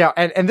 Yeah,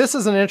 and this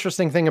is an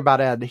interesting thing about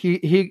Ed.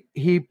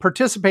 He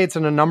participates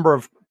in a number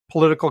of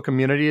political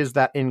communities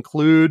that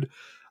include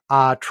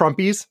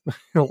Trumpies.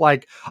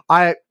 Like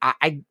I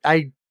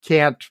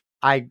can't,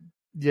 I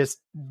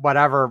just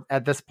whatever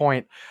at this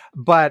point.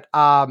 But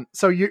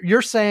so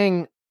you're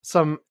saying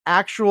some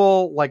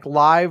actual like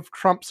live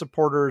Trump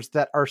supporters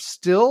that are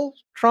still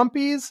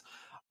Trumpies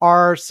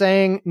are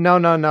saying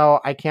no,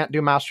 I can't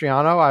do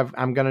Mastriano.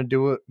 I'm going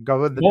to go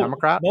with the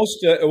Democrat.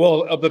 Most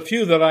of the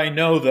few that I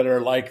know that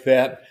are like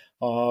that,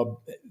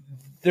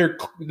 they're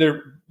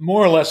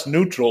more or less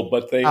neutral,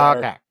 but they are.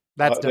 Okay.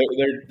 That's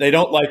they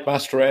don't like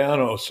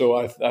Mastriano, so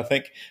I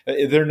think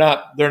they're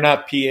not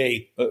PA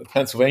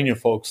Pennsylvania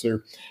folks.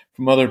 They're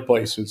from other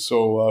places,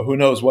 so who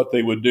knows what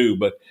they would do?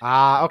 But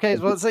okay,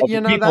 well, so,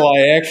 the people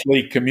I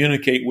actually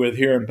communicate with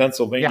here in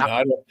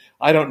Pennsylvania,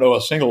 I don't know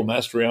a single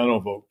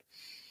Mastriano vote.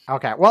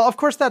 Okay. Well, of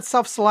course, that's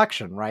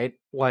self-selection, right?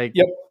 Like,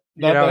 yep.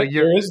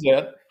 There is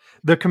that.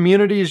 The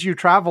communities you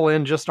travel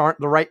in just aren't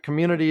the right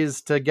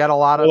communities to get a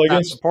lot of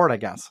that support, I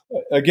guess.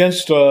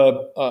 Against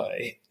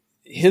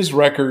his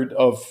record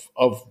of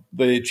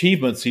the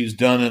achievements he's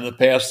done in the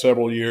past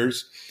several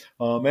years,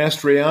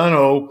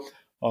 Mastriano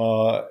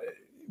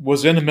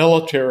was in the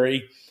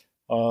military.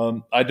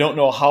 I don't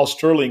know how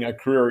sterling a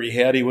career he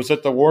had. He was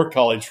at the War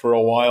College for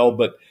a while,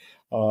 but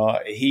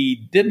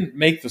he didn't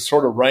make the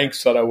sort of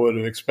ranks that I would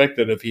have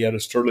expected if he had a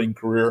sterling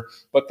career,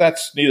 but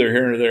that's neither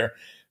here nor there.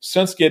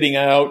 Since getting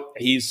out,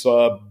 he's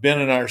been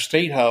in our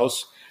state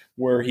house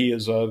where he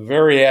is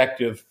very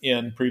active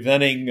in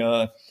protecting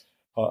the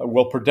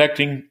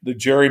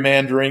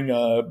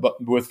gerrymandering, but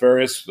with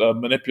various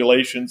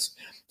manipulations,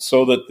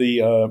 so that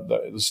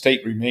the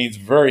state remains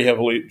very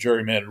heavily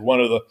gerrymandered. One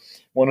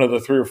of the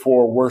 3 or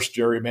 4 worst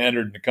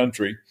gerrymandered in the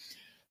country.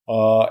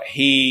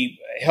 He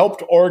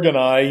helped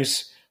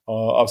organize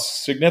a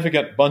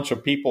significant bunch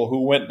of people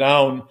who went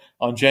down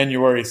on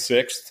January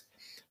 6th.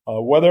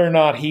 Whether or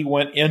not he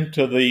went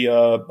into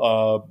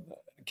the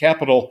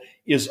Capitol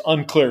is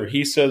unclear.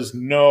 He says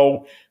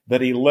no,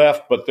 that he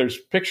left, but there's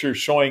pictures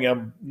showing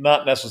him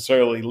not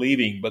necessarily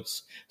leaving, but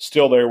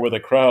still there with a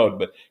crowd.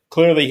 But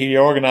clearly he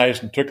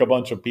organized and took a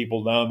bunch of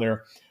people down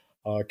there,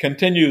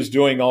 continues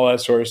doing all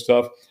that sort of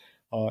stuff.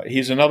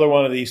 He's another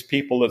one of these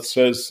people that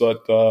says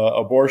that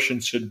abortion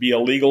should be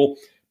illegal,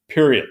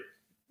 period.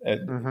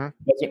 It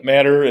doesn't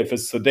matter if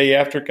it's the day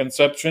after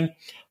conception,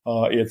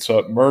 it's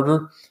a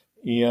murder.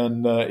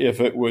 And if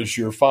it was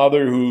your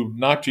father who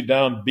knocked you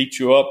down, beat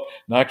you up,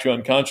 knocked you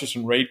unconscious,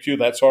 and raped you,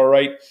 that's all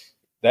right.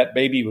 That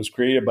baby was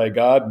created by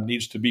God and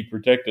needs to be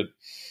protected.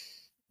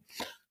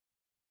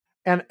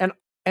 And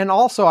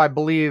also, I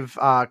believe,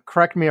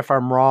 correct me if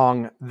I'm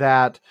wrong,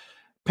 that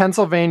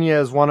Pennsylvania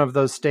is one of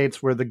those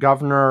states where the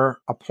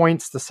governor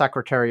appoints the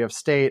Secretary of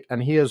State,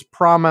 and he has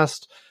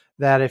promised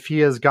that if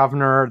he is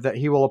governor, that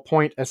he will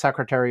appoint a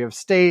Secretary of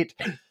State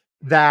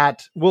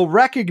that will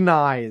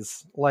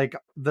recognize like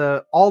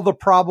all the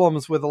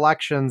problems with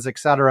elections, et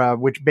cetera,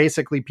 which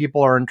basically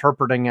people are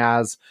interpreting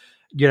as,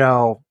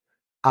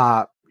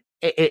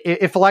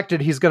 if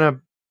elected, he's going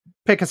to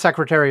pick a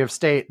Secretary of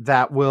State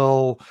that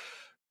will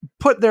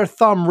put their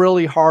thumb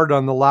really hard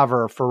on the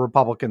lever for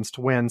Republicans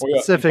to win,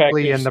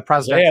 specifically in the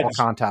presidential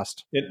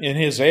contest. In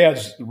his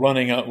ads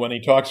running out, when he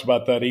talks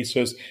about that, he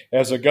says,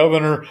 as a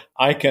governor,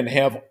 I can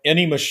have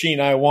any machine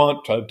I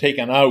want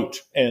taken out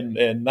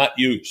and not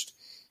used.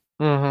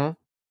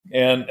 Mm-hmm.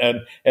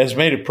 And has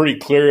made it pretty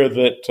clear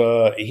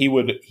that he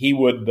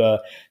would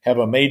have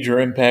a major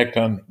impact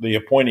on the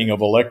appointing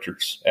of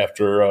electors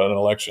after an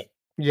election.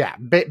 Yeah,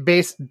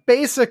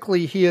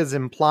 basically he is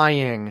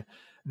implying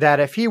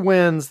that if he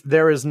wins,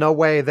 there is no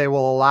way they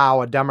will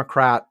allow a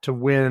Democrat to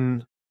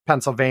win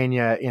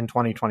Pennsylvania in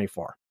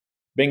 2024.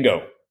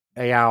 Bingo.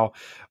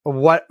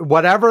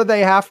 Whatever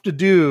they have to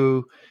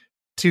do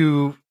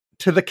to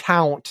the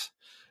count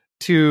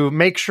to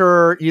make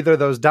sure either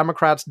those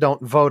Democrats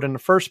don't vote in the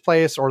first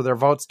place or their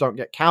votes don't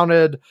get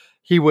counted,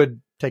 he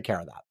would take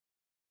care of that.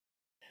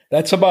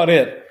 That's about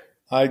it.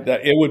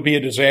 It would be a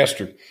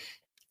disaster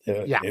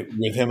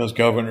with him as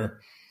governor.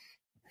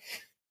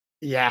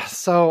 Yeah,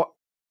 so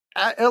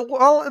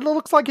it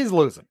looks like he's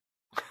losing.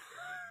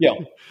 Yeah.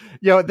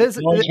 This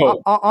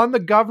on the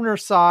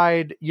governor's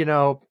side,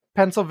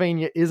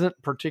 Pennsylvania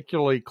isn't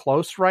particularly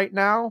close right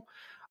now.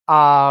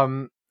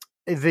 A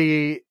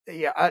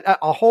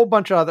whole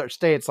bunch of other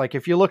states, like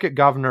if you look at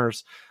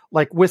governors,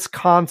 like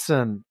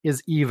Wisconsin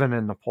is even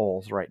in the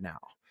polls right now.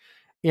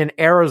 In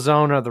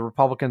Arizona, the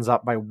Republican's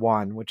up by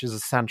 1, which is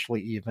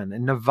essentially even.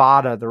 In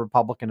Nevada, the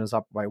Republican is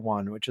up by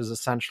 1, which is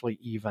essentially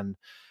even.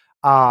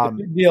 The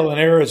big deal in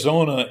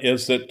Arizona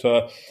is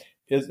that,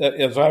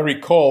 as I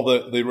recall,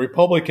 the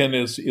Republican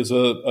is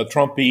a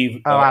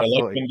Trumpy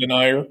election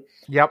denier.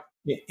 Yep.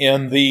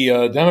 and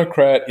the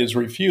Democrat is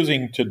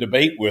refusing to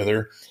debate with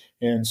her.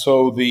 And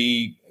so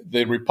the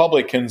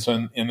Republicans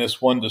in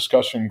this one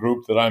discussion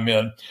group that I'm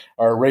in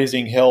are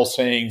raising hell,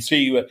 saying,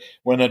 "See,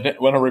 when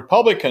a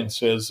Republican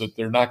says that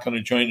they're not going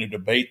to join a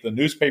debate, the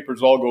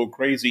newspapers all go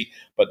crazy.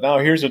 But now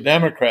here's a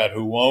Democrat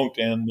who won't,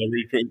 and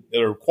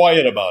they're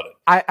quiet about it."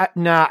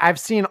 I've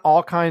seen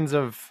all kinds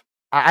of.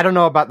 I don't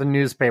know about the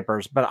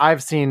newspapers, but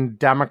I've seen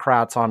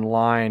Democrats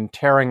online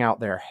tearing out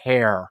their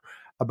hair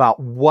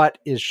about what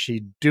is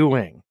she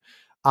doing.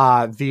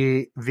 I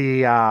think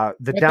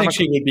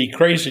she would be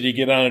crazy to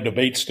get on a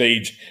debate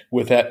stage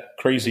with that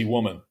crazy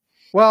woman.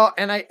 Well,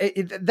 and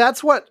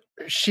that's what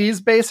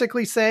she's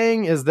basically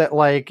saying, is that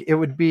like it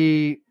would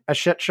be a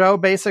shit show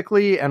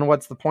basically, and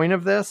what's the point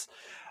of this?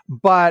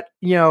 But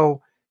the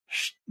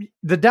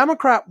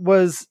Democrat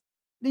was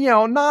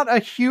not a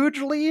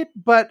huge lead,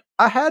 but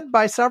ahead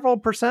by several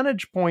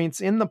percentage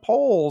points in the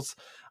polls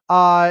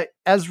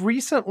as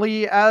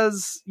recently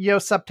as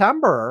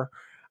September.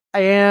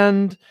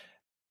 And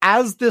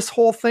as this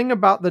whole thing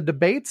about the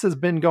debates has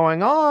been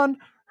going on,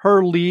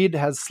 her lead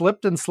has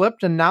slipped and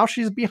slipped, and now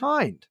she's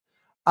behind.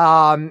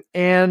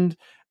 And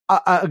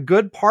a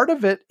good part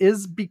of it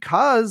is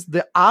because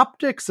the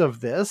optics of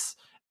this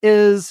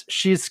is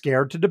she's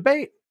scared to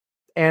debate,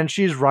 and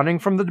she's running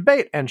from the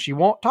debate, and she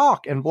won't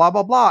talk, and blah,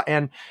 blah, blah.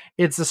 And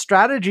it's a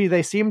strategy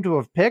they seem to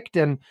have picked.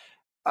 And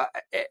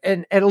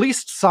at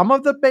least some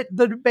of the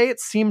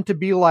debates seem to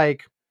be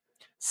like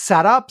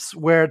setups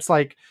where it's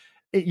like,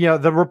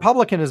 the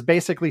Republican has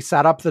basically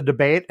set up the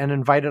debate and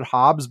invited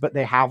Hobbs, but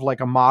they have like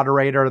a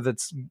moderator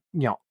that's,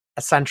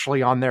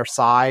 essentially on their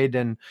side.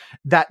 And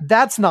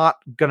that's not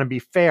going to be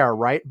fair.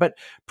 Right. But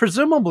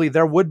presumably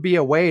there would be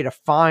a way to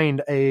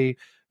find a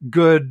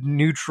good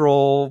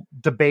neutral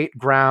debate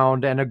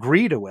ground and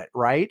agree to it.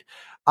 Right.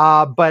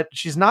 But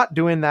she's not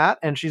doing that,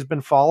 and she's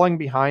been falling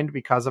behind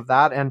because of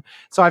that. And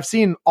so I've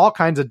seen all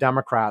kinds of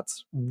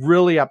Democrats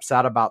really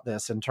upset about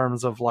this in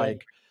terms of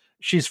like,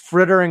 she's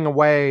frittering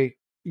away.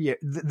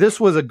 This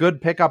was a good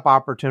pickup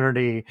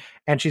opportunity,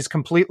 and she's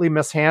completely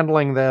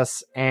mishandling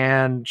this,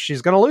 and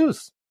she's going to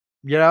lose,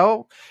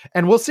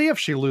 and we'll see if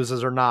she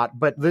loses or not.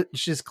 But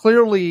she's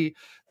clearly,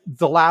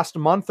 the last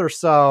month or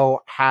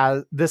so,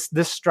 has this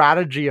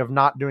strategy of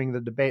not doing the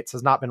debates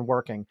has not been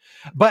working.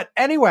 But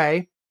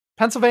anyway,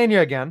 Pennsylvania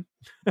again.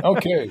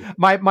 Okay.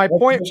 my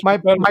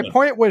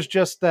point was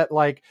just that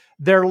like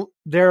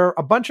they're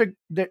a bunch of,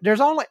 there's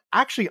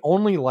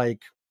only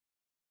like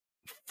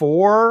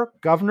 4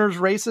 governor's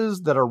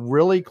races that are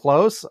really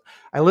close.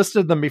 I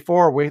listed them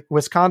before: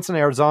 Wisconsin,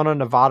 Arizona,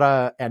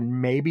 Nevada,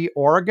 and maybe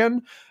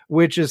Oregon,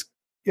 which is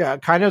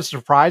kind of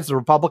surprised. The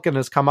Republican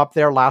has come up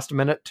there last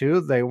minute too.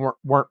 They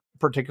weren't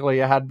particularly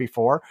ahead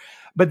before.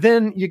 But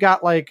then you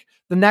got like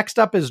the next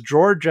up is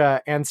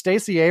Georgia, and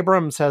Stacey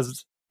Abrams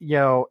has,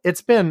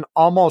 it's been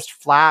almost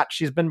flat.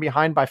 She's been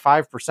behind by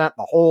 5%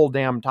 the whole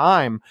damn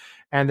time.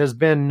 And there's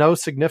been no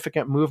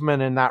significant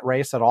movement in that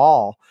race at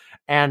all.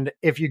 And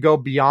if you go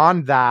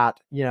beyond that,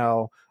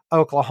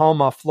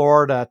 Oklahoma,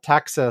 Florida,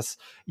 Texas,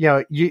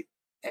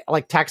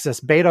 like Texas,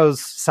 Beto's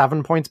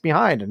 7 points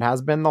behind and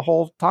has been the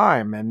whole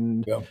time.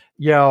 And,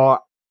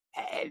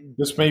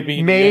 this may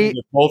be the end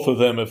of both of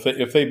them.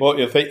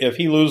 If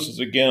he loses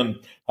again,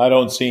 I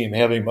don't see him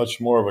having much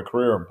more of a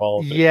career in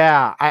politics.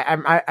 Yeah,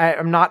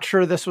 I'm not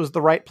sure this was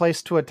the right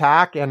place to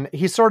attack. And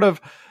he sort of,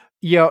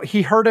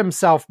 he hurt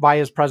himself by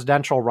his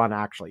presidential run.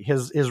 Actually,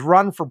 his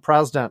run for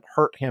president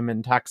hurt him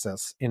in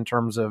Texas in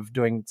terms of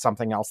doing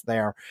something else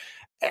there.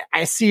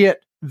 I see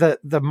it.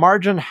 The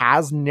margin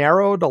has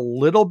narrowed a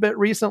little bit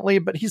recently,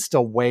 but he's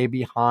still way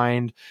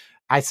behind.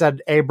 I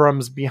said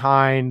Abrams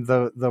behind,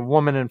 the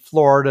woman in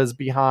Florida is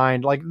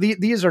behind. Like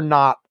these are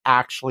not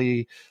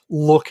actually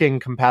looking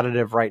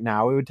competitive right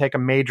now. It would take a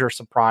major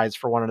surprise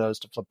for one of those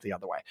to flip the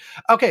other way.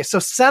 Okay, so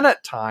Senate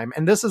time,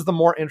 and this is the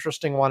more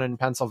interesting one in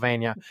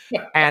Pennsylvania.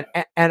 and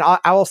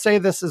I will say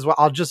this as well.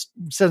 I'll just,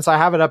 since I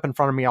have it up in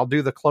front of me, I'll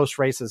do the close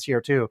races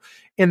here too.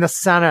 In the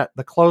Senate,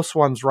 the close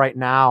ones right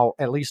now,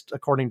 at least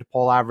according to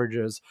poll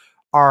averages,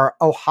 are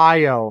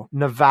Ohio,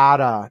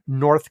 Nevada,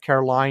 North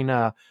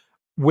Carolina,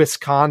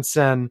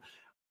 Wisconsin,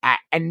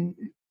 and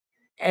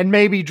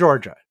maybe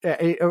Georgia.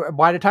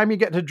 By the time you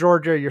get to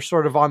Georgia, you're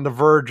sort of on the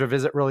verge of,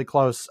 is it really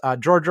close?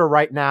 Georgia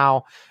right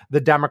now,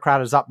 the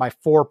Democrat is up by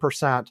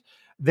 4%.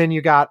 Then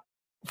you got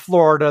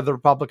Florida, the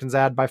Republicans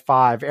add by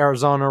 5.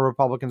 Arizona,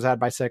 Republicans add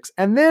by 6.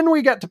 And then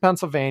we get to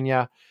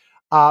Pennsylvania.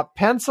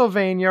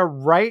 Pennsylvania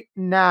right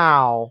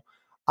now,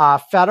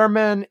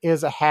 Fetterman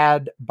is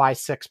ahead by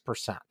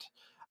 6%,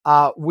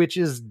 which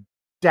is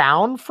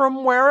down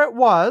from where it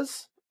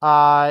was.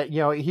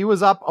 He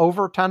was up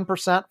over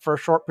 10% for a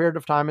short period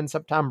of time in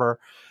September.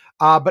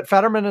 But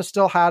Fetterman has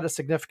still had a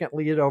significant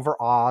lead over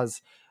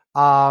Oz.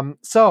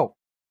 So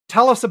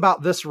tell us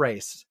about this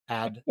race,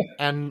 Ed,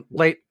 the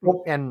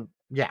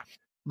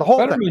whole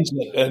Fetterman's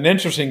thing. An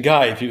interesting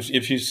guy.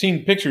 If you've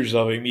seen pictures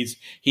of him, he's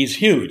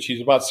huge.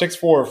 He's about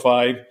 6'4" or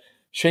 5,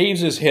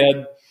 shaves his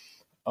head,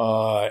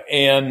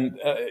 and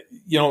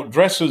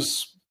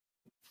dresses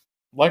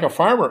like a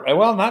farmer.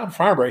 Well, not a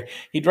farmer.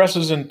 He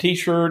dresses in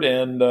t-shirt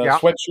and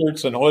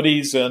sweatshirts and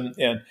hoodies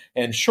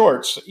and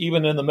shorts,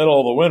 even in the middle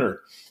of the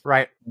winter.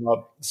 Right.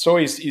 So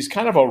he's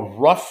kind of a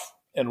rough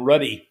and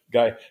ready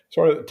guy.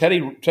 Sort of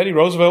Teddy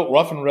Roosevelt,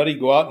 rough and ready,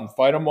 go out and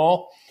fight them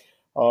all.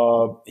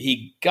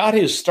 He got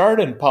his start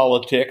in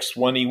politics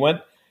when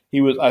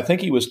I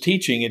think he was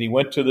teaching, and he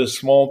went to this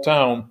small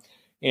town,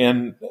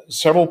 and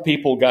several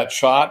people got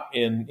shot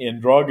in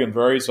drug and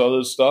various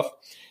other stuff.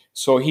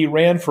 So he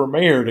ran for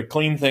mayor to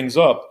clean things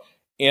up.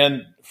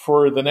 And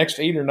for the next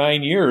 8 or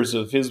 9 years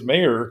of his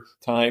mayor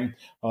time,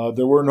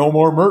 there were no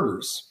more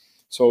murders.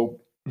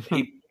 So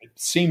he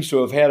seems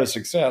to have had a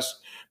success.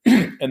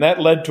 And that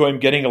led to him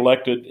getting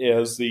elected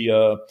as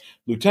the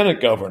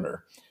lieutenant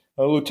governor.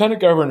 A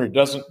lieutenant governor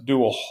doesn't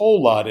do a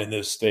whole lot in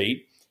this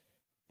state.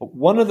 But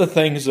one of the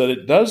things that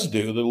it does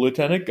do, the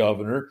lieutenant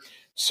governor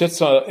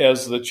sits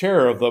as the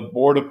chair of the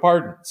Board of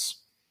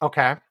Pardons.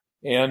 Okay.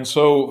 And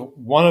so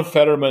one of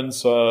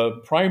Fetterman's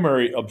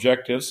primary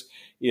objectives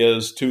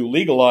is to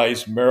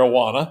legalize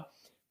marijuana.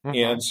 Mm-hmm.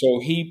 And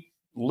so he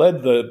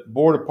led the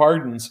Board of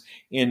Pardons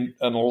in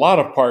a lot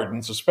of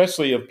pardons,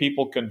 especially of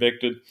people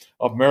convicted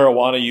of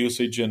marijuana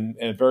usage and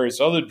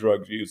various other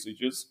drug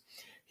usages.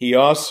 He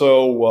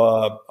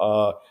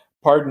also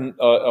pardoned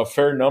a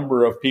fair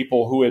number of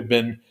people who had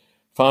been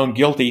found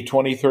guilty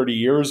 20, 30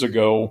 years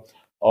ago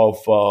of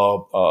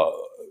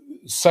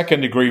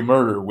second-degree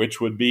murder,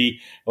 which would be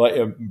like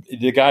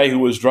the guy who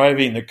was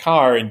driving the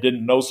car and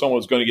didn't know someone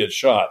was going to get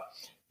shot.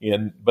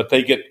 But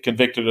they get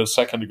convicted of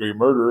second-degree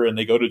murder, and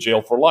they go to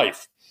jail for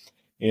life.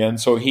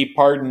 And so he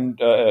pardoned,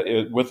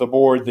 with the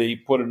board, they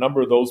put a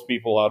number of those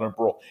people out on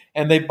parole.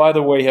 And they, by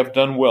the way, have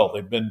done well.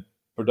 They've been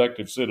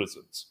productive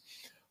citizens.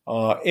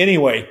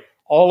 Anyway,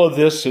 all of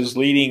this is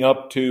leading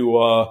up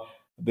to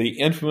the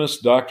infamous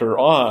Dr.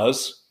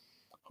 Oz,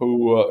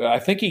 who I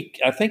think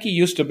he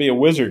used to be a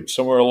wizard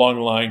somewhere along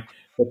the line,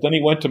 but then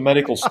he went to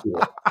medical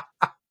school.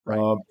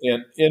 Right.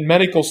 And in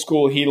medical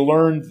school, he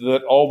learned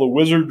that all the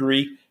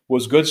wizardry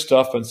was good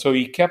stuff, and so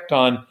he kept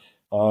on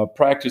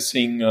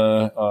practicing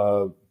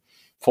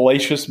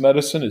fallacious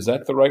medicine. Is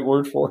that the right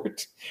word for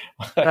it?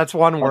 That's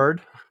one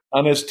word.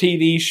 On his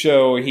TV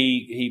show,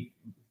 he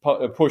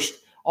pushed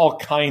all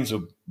kinds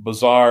of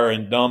bizarre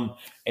and dumb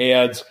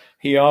ads.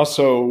 He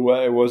also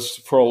was,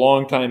 for a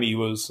long time, he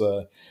was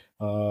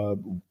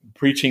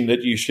preaching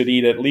that you should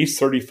eat at least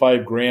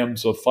 35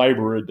 grams of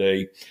fiber a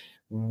day,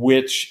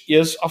 which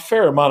is a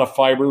fair amount of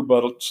fiber,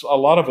 but a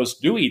lot of us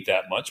do eat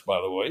that much, by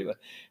the way.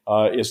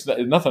 It's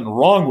nothing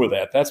wrong with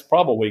that. That's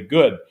probably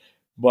good.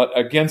 But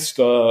against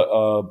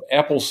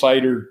apple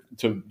cider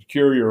to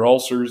cure your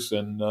ulcers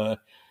and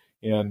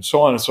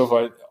so on and so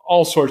forth,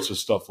 all sorts of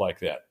stuff like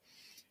that.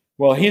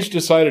 Well, he's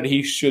decided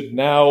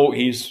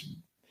he's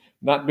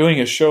not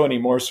doing a show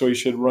anymore, so he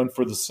should run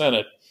for the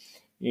Senate.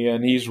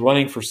 And he's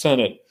running for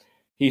Senate.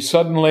 He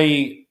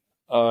suddenly,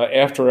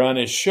 after on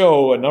his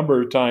show a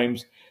number of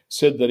times,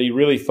 said that he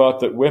really thought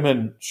that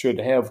women should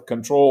have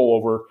control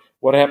over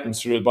what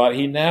happens to their body.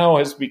 He now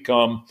has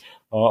become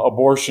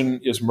abortion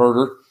is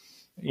murder,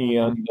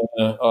 and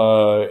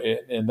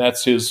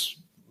that's his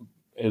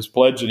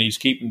pledge, and he's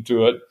keeping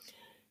to it.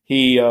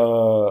 He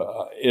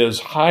is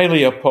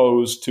highly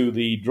opposed to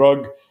the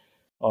drug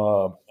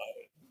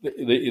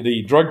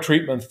the drug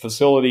treatment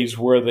facilities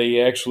where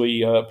they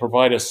actually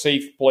provide a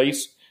safe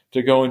place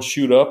to go and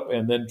shoot up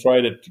and then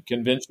try to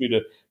convince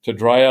you to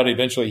dry out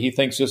eventually. He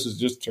thinks this is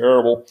just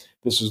terrible.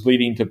 This is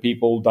leading to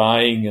people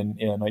dying and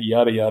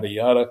yada, yada,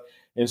 yada.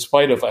 In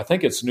spite of, I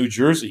think it's New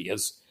Jersey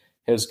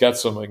has got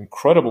some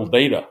incredible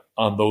data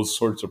on those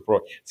sorts of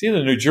programs. It's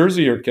either New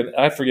Jersey or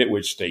I forget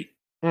which state.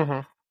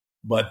 Mm-hmm.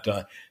 But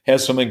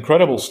has some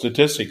incredible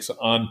statistics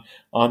on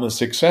the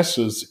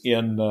successes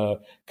in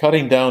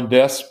cutting down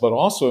deaths, but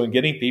also in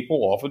getting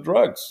people off of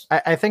drugs.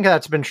 I think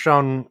that's been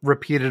shown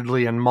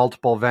repeatedly in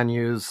multiple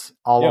venues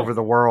all over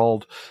the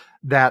world,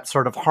 that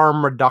sort of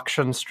harm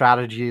reduction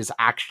strategies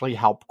actually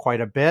help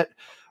quite a bit,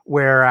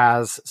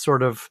 whereas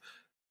sort of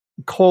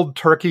cold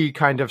turkey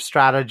kind of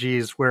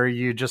strategies where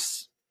you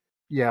just,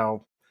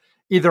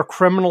 either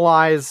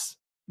criminalize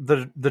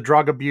the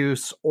drug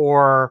abuse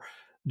or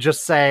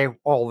just say,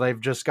 oh, they've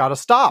just got to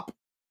stop.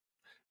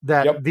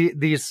 That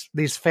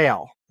these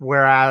fail.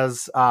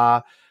 Whereas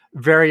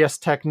various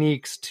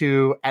techniques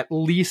to at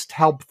least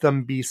help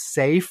them be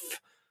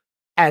safe,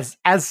 as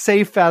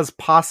safe as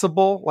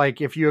possible. Like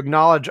if you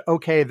acknowledge,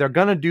 okay, they're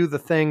going to do the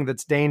thing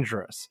that's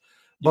dangerous,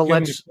 but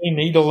let's the clean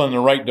needle and the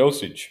right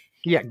dosage.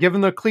 Yeah, give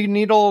them the clean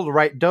needle, the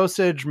right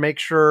dosage. Make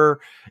sure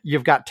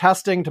you've got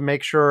testing to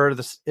make sure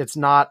it's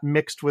not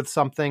mixed with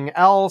something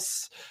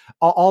else.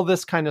 All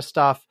this kind of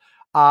stuff.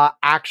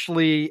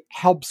 Actually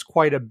helps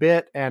quite a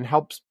bit and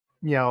helps,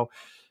 it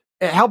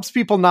helps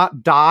people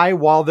not die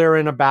while they're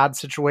in a bad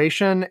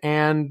situation,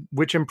 and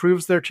which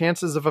improves their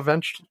chances of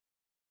eventually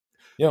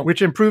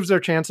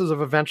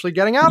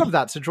getting out of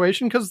that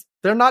situation because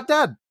they're not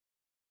dead.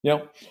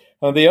 Yeah.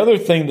 The other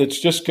thing that's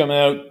just come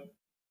out,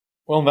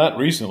 well, not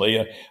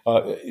recently,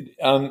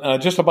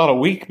 just about a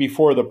week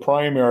before the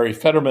primary,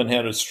 Fetterman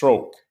had a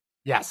stroke.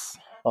 Yes.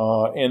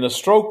 And the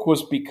stroke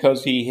was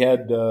because he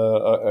had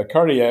a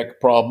cardiac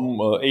problem,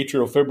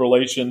 atrial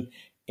fibrillation,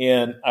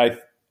 and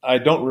I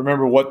don't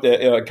remember what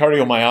the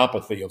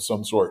cardiomyopathy of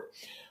some sort.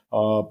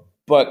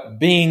 But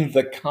being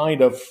the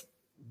kind of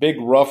big,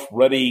 rough,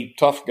 ready,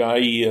 tough guy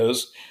he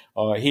is,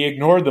 he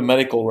ignored the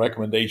medical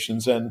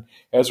recommendations, and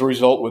as a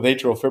result, with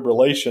atrial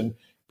fibrillation,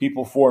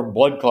 people form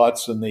blood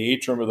clots in the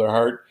atrium of their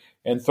heart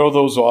and throw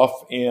those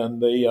off,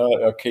 and they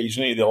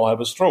occasionally they'll have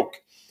a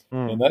stroke,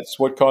 and that's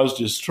what caused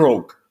his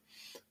stroke.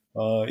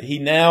 He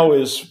now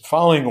is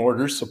following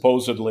orders,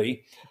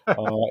 supposedly,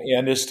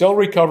 and is still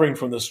recovering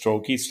from the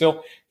stroke. He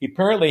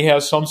apparently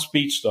has some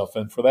speech stuff,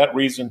 and for that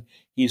reason,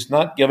 he's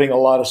not giving a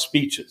lot of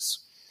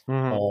speeches.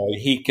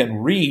 He can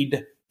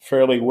read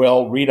fairly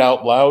well, read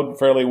out loud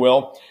fairly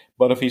well,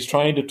 but if he's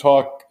trying to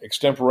talk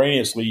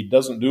extemporaneously, he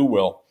doesn't do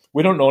well.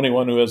 We don't know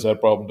anyone who has that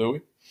problem, do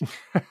we?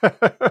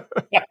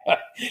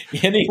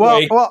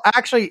 Anyway. Well,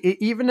 actually,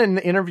 even in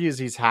the interviews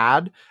he's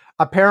had,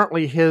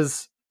 apparently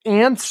his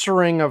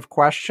answering of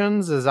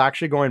questions is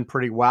actually going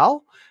pretty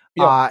well.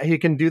 Yeah. He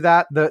can do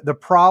that.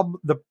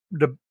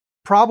 The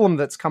problem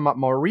that's come up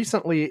more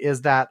recently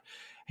is that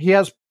he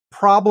has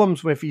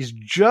problems if he's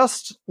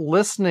just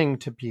listening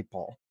to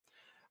people.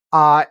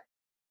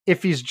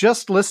 If he's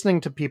just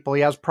listening to people,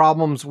 he has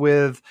problems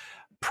with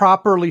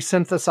properly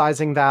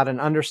synthesizing that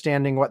and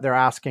understanding what they're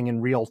asking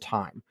in real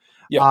time.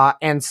 Yeah.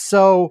 And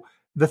so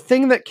the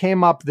thing that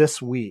came up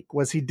this week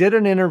was he did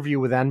an interview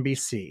with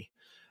NBC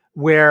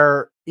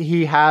where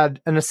he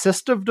had an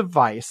assistive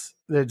device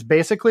that's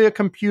basically a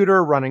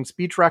computer running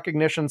speech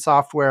recognition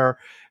software,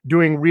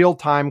 doing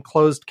real-time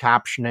closed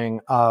captioning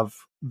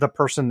of the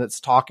person that's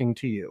talking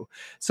to you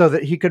so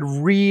that he could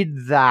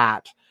read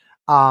that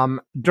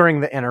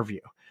during the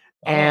interview.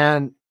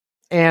 And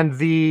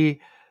the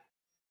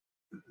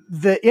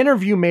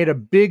interview made a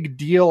big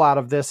deal out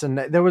of this. And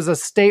there was a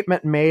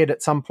statement made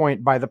at some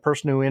point by the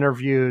person who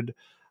interviewed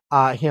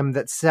him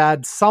that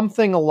said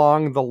something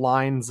along the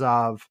lines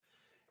of,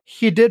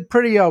 he did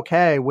pretty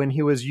okay when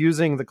he was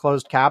using the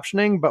closed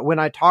captioning, but when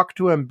I talked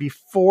to him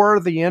before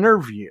the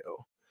interview,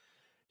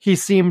 he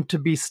seemed to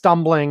be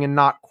stumbling and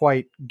not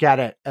quite get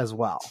it as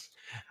well.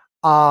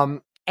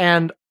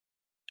 And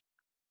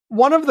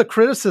one of the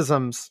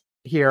criticisms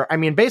here, I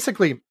mean,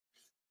 basically,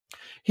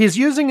 he's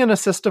using an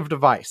assistive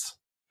device.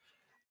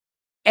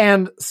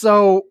 And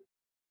so,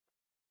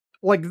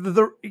 like,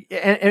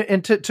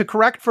 to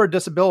correct for a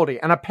disability,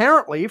 and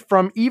apparently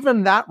from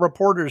even that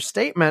reporter's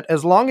statement,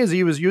 as long as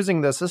he was using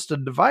the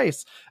assistive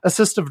device,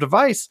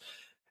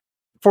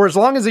 for as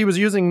long as he was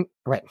using,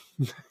 right.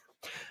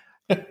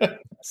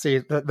 See,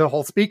 the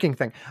whole speaking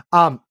thing.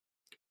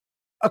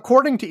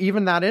 According to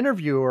even that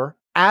interviewer,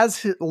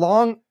 as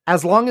long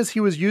as he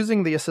was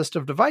using the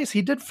assistive device,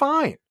 he did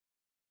fine.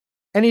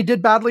 And he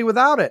did badly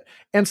without it.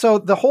 And so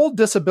the whole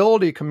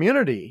disability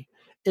community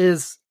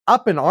is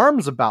up in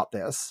arms about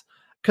this,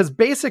 because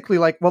basically,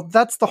 like, well,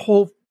 that's the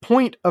whole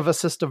point of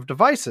assistive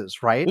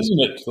devices, right? Isn't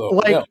it, though?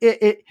 Like,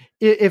 yeah.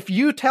 If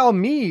you tell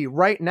me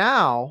right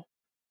now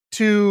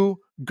to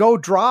go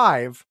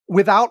drive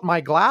without my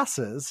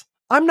glasses,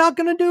 I'm not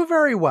going to do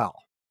very well.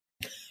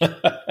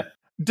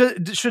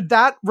 Should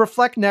that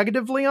reflect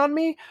negatively on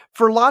me?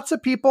 For lots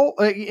of people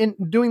in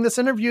doing this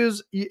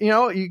interviews,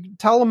 you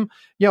tell them,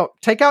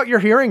 take out your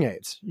hearing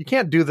aids. You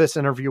can't do this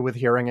interview with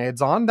hearing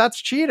aids on.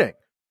 That's cheating.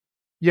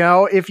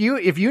 If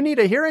you need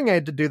a hearing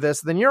aid to do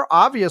this, then you're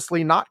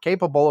obviously not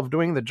capable of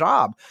doing the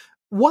job.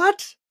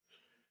 What?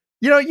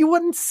 You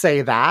wouldn't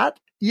say that.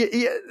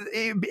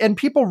 And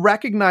people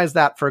recognize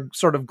that for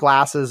sort of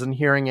glasses and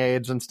hearing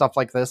aids and stuff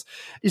like this.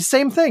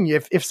 Same thing.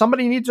 If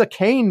somebody needs a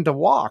cane to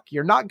walk,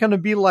 you're not going to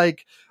be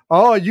like,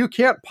 oh, you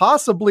can't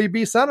possibly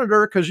be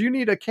senator because you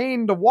need a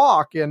cane to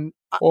walk. And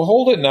well,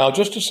 hold it now,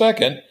 just a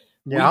second.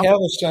 Yeah. We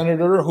have a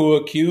senator who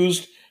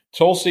accused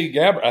Tulsi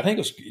Gabbard. I think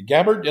it's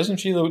Gabbard, isn't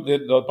she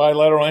the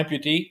bilateral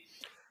amputee?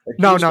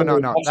 No.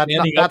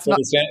 That's not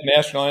the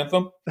national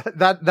anthem.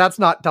 That's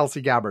not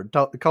Tulsi Gabbard.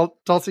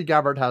 Tulsi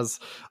Gabbard has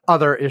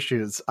other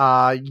issues.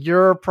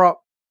 You're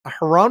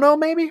Hirono,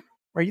 maybe?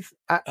 Are you?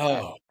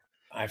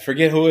 I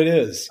forget who it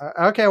is.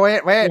 Okay, wait.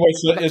 Anyway,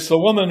 it's the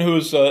woman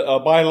who's a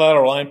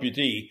bilateral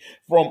amputee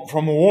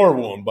from a war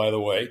wound, by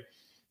the way.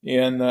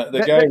 And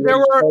the guy.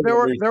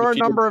 There were a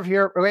number of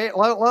here. Wait,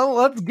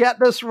 let's get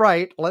this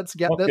right.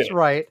 This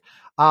right.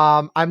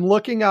 I'm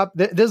looking up.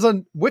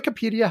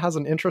 Wikipedia has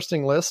an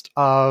interesting list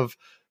of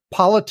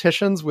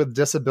politicians with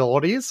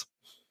disabilities,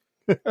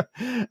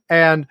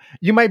 and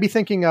you might be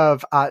thinking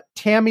of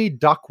Tammy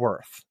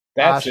Duckworth.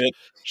 That's it.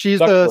 She's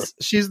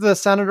the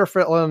senator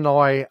for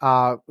Illinois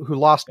who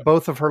lost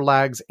both of her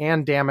legs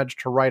and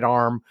damaged her right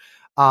arm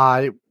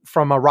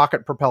from a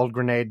rocket-propelled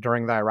grenade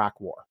during the Iraq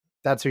War.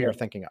 That's who you're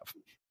thinking of.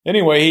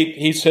 Anyway,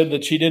 he said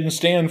that she didn't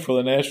stand for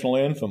the national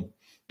anthem.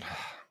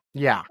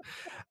 Yeah.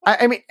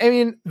 I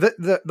mean,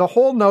 the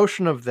whole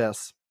notion of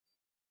this,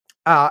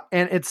 and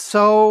it's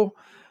so.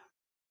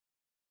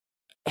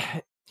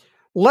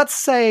 Let's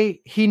say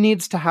he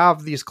needs to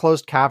have these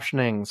closed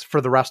captionings for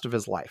the rest of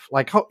his life.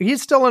 Like,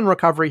 he's still in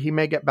recovery. He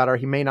may get better.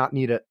 He may not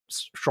need it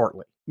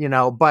shortly.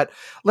 but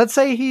let's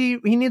say he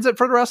needs it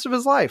for the rest of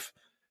his life.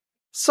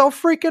 So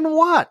freaking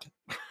what?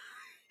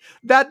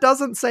 That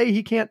doesn't say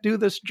he can't do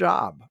this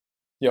job.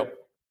 Yep.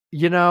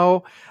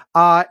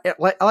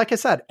 Like I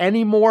said,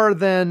 any more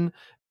than,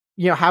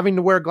 having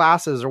to wear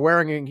glasses or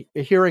wearing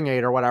a hearing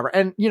aid or whatever.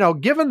 And,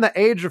 given the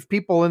age of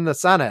people in the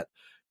Senate,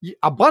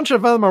 a bunch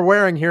of them are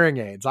wearing hearing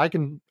aids. I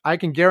can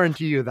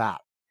guarantee you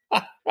that.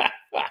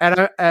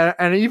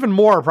 and even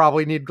more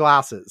probably need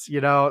glasses,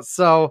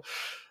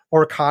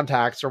 or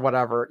contacts or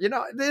whatever,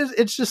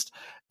 it's just,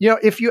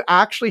 if you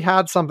actually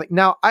had something.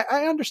 Now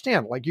I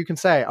understand, like, you can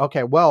say,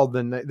 okay, well,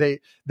 then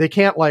they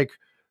can't, like,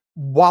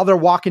 while they're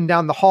walking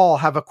down the hall,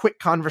 have a quick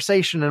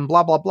conversation and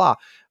blah, blah, blah.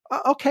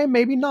 Okay,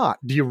 maybe not.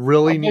 Do you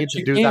really need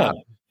to do that?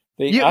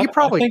 You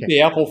probably I think can.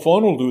 the Apple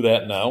phone will do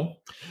that now.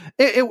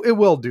 It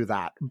will do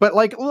that. But,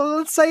 like,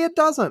 let's say it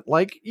doesn't.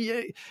 Like,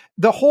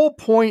 the whole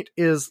point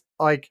is,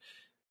 like,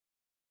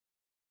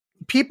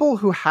 people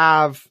who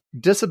have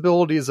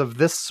disabilities of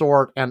this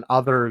sort and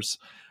others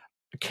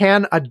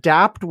can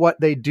adapt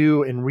what they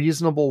do in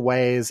reasonable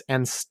ways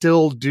and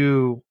still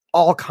do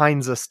all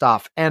kinds of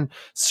stuff. And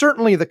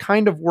certainly the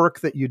kind of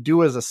work that you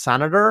do as a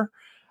senator,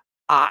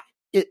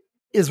 it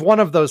is one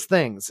of those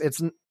things.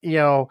 It's,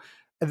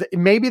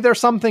 maybe there's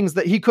some things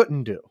that he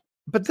couldn't do,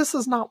 but this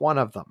is not one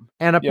of them.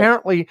 And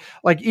apparently,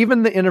 like,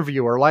 even the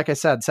interviewer, like I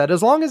said,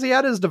 as long as he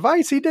had his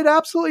device, he did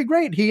absolutely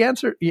great. He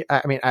answered.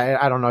 I mean,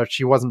 I don't know.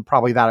 She wasn't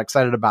probably that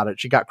excited about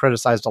it. She got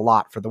criticized a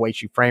lot for the way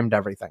she framed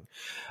everything.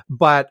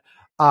 But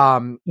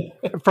from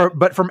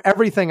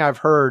everything I've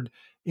heard,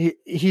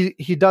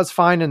 he does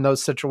fine in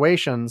those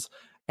situations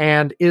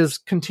and is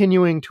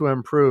continuing to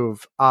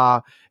improve.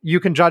 You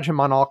can judge him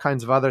on all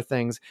kinds of other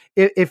things.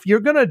 If you're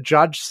going to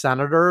judge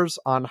senators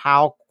on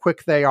how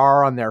quick they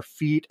are on their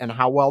feet and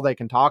how well they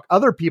can talk,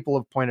 other people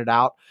have pointed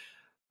out,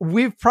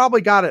 we've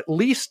probably got at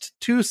least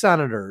 2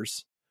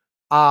 senators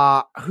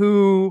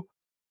who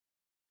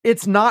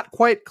it's not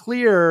quite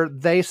clear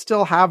they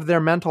still have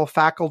their mental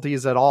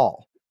faculties at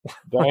all.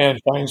 Dianne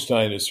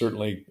Feinstein is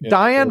certainly...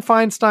 Dianne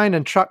Feinstein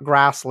and Chuck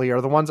Grassley are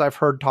the ones I've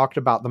heard talked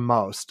about the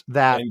most.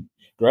 That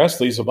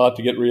Grassley's about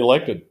to get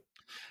reelected.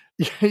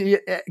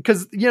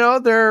 Because,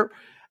 they're...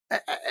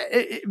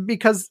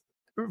 Because,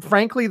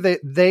 frankly,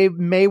 they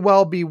may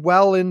well be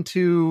well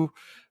into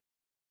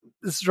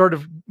sort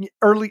of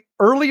early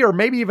or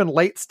maybe even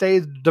late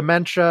stage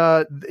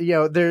dementia.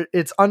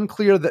 It's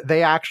unclear that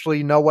they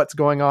actually know what's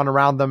going on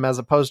around them, as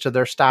opposed to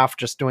their staff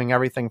just doing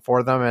everything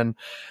for them. And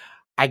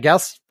I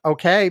guess,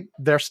 okay,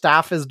 their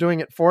staff is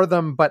doing it for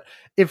them. But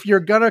if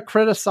you're going to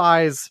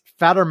criticize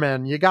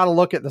Fetterman, you got to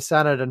look at the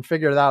Senate and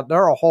figure out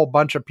there are a whole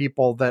bunch of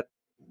people that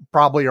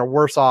probably are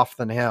worse off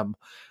than him.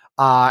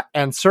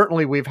 And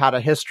certainly we've had a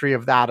history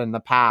of that in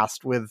the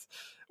past with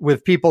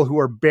people who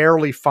are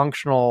barely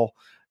functional,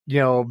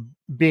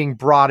 being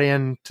brought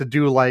in to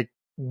do like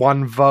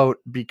one vote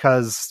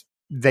because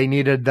they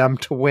needed them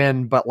to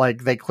win, but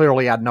like they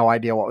clearly had no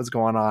idea what was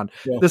going on.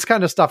 Yeah. This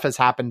kind of stuff has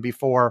happened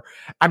before.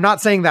 I'm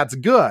not saying that's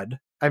good.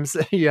 I'm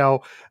saying,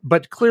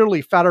 but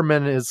clearly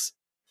Fetterman is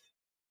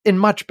in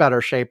much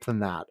better shape than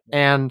that.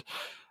 And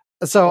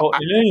so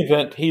in any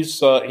event, he's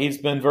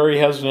been very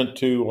hesitant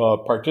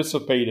to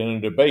participate in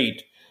a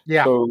debate.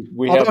 Yeah. So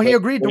although he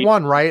agreed to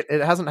one, right?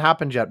 It hasn't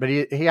happened yet, but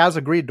he has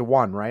agreed to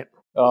one, right?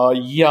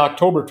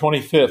 October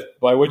 25th,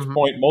 by which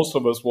point most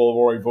of us will have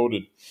already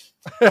voted.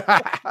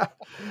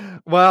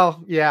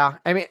 Well, yeah.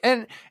 I mean,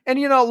 and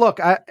look,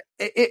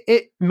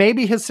 it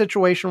maybe his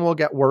situation will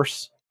get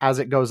worse as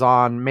it goes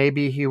on.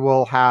 Maybe he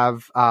will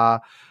have a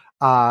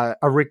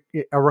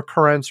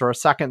recurrence or a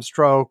second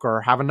stroke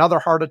or have another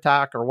heart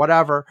attack or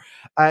whatever.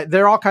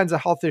 There are all kinds of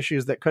health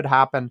issues that could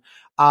happen.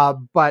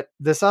 But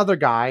this other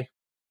guy,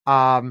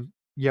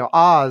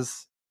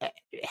 Oz,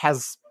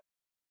 has,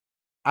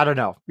 I don't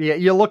know.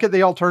 You look at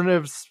the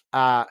alternatives.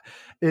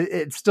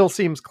 It still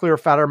seems clear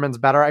Fetterman's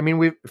better. I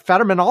mean,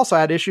 Fetterman also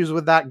had issues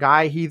with that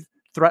guy he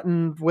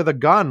threatened with a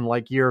gun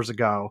like years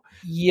ago.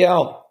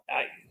 Yeah,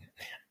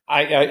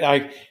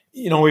 I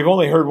we've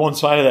only heard one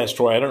side of that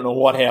story. I don't know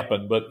what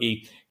happened, but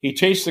he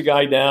chased the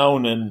guy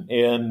down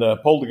and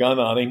pulled the gun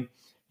on him.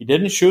 He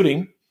didn't shoot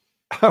him.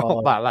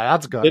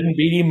 That's good. Didn't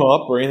beat him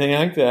up or anything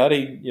like that.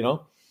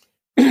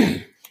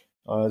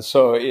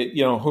 So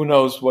who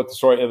knows what the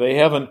story?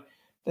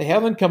 They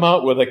haven't come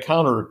out with a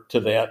counter to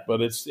that,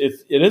 but it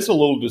is a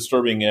little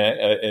disturbing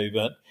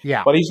event.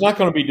 Yeah, but he's not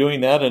going to be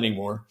doing that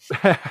anymore.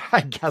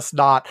 I guess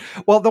not.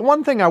 Well, the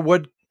one thing I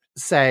would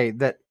say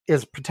that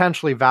is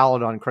potentially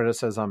valid on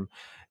criticism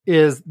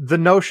is the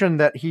notion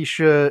that he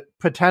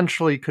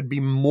could be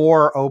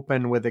more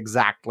open with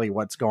exactly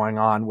what's going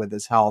on with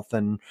his health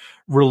and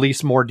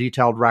release more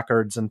detailed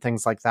records and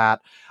things like that.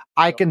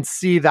 I can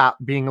see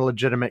that being a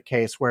legitimate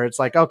case where it's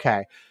like,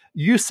 okay,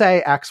 you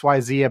say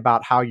XYZ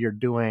about how you're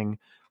doing.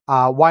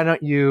 Why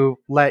don't you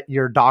let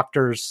your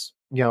doctors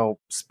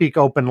speak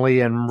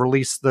openly and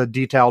release the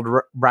detailed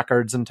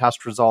records and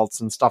test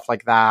results and stuff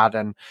like that.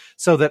 And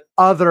so that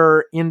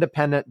other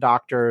independent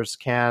doctors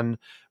can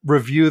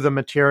review the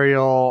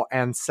material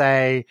and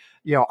say,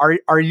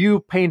 are you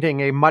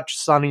painting a much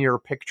sunnier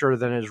picture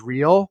than is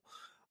real?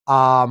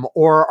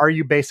 Or are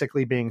you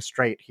basically being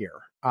straight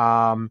here?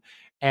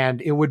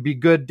 And it would be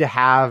good to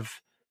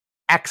have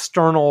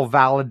external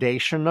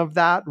validation of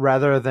that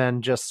rather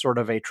than just sort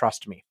of a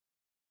trust me.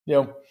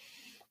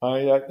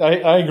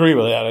 I agree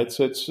with that. It's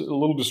a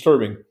little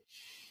disturbing,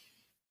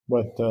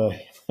 but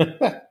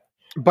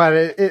but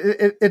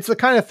it's the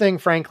kind of thing,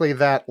 frankly,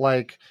 that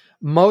like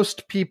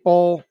most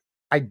people,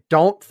 I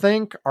don't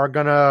think are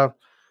gonna.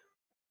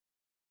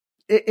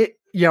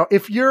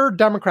 If you're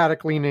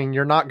Democratic leaning,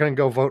 you're not going to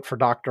go vote for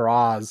Dr.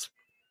 Oz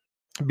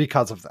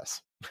because of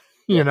this.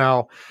 It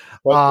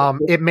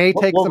may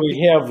take. What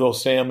we have though,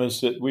 Sam,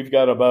 is that we've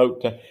got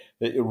about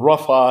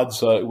rough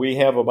odds. We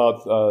have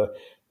about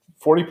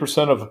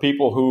 40% of the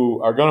people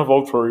who are going to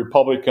vote for a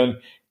Republican,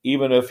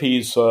 even if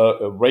he's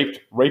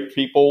raped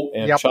people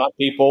and shot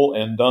people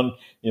and done,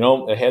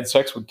 had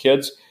sex with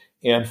kids,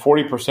 and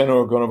 40% who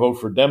are going to vote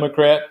for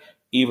Democrat,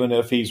 even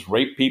if he's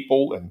raped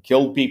people and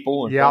killed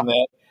people and done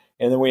that.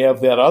 And then we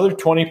have that other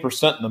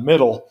 20% in the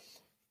middle,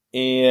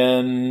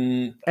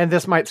 and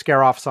this might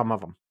scare off some of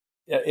them.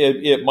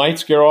 It might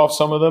scare off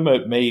some of them.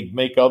 It may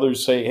make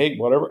others say, "Hey,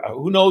 whatever."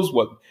 Who knows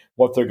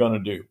what they're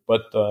going to do?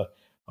 But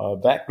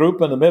that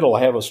group in the middle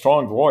have a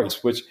strong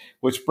voice, which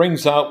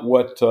brings out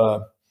what's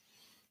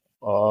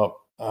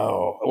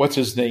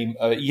his name?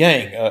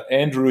 Yang,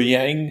 Andrew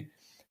Yang,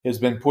 has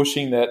been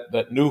pushing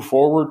that New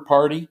Forward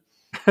Party.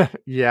 Okay.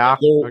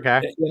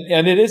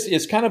 And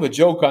it's kind of a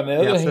joke. On the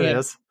other hand, it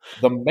is.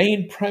 The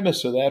main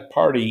premise of that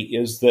party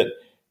is that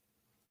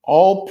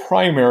all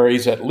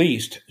primaries, at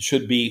least,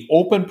 should be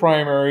open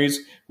primaries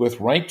with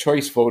ranked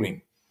choice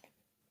voting.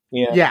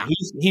 And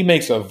he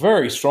makes a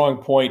very strong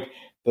point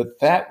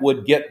that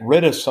would get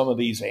rid of some of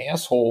these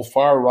asshole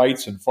far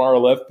rights and far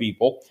left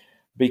people,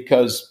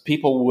 because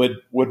people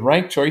would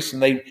rank choice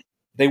and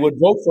they would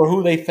vote for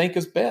who they think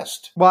is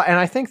best. Well, and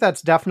I think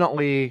that's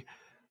definitely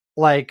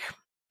like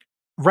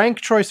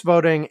ranked choice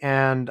voting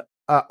and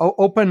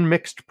open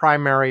mixed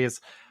primaries.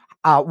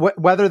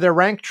 Whether they're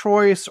ranked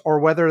choice or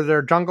whether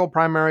they're jungle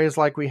primaries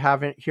like we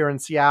have here in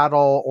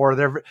Seattle, or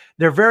there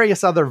are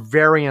various other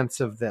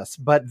variants of this.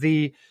 But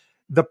the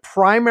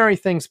primary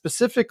thing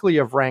specifically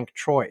of ranked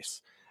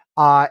choice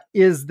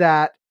is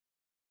that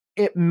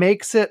it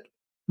makes it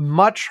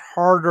much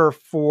harder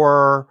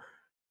for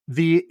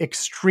the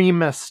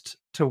extremist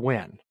to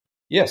win.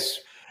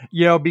 Yes.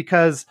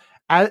 Because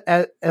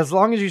as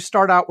long as you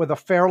start out with a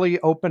fairly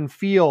open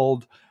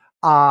field,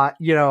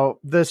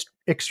 the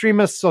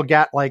extremists will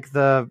get like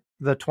the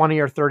 20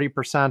 or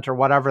 30% or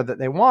whatever that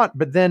they want,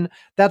 but then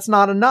that's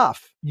not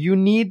enough. You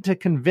need to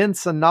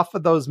convince enough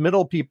of those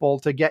middle people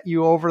to get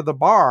you over the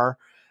bar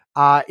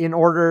in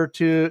order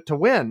to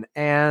win.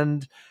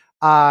 And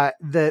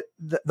the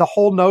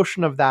whole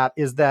notion of that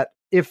is that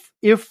if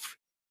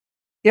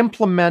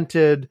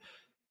implemented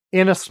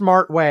in a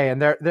smart way,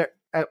 and they're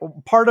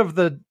part of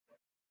the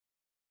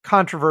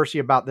controversy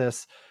about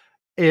this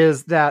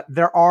is that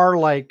there are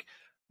like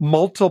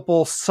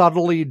multiple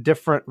subtly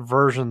different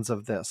versions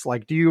of this.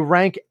 Like, do you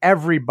rank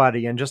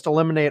everybody and just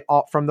eliminate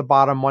all from the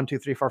bottom 1, 2,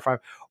 3, 4, 5,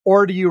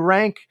 or do you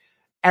rank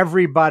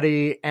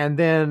everybody and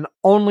then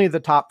only the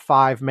top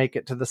 5 make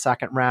it to the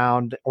second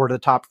round, or the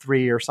top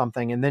 3 or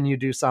something, and then you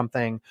do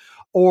something,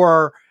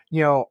 or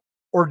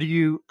do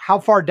you, how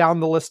far down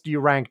the list do you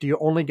rank? Do you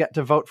only get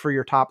to vote for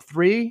your top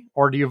 3,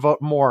 or do you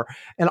vote more?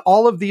 And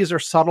all of these are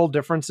subtle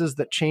differences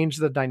that change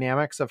the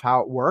dynamics of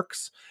how it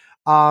works.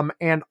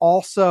 And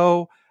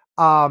also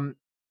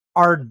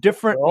are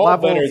different They're all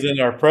levels better than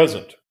our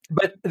present.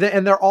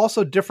 And they're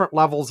also different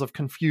levels of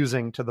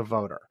confusing to the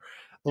voter.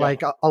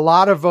 Like a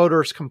lot of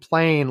voters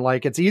complain,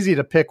 like, it's easy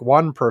to pick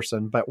one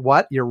person, but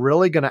what, you're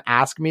really going to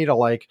ask me to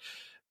like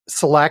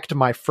select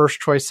my first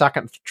choice,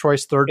 second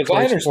choice, third choice,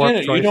 I understand fourth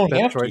it. choice, You don't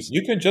fifth have choice. to.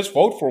 You can just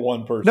vote for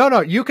one person.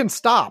 No, you can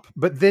stop,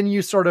 but then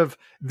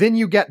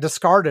you get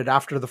discarded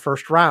after the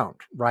first round,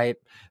 right?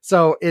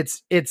 So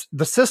it's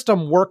the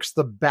system works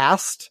the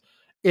best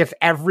if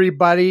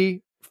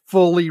everybody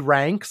fully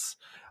ranks,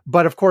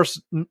 but of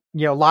course,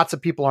 lots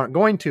of people aren't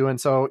going to, and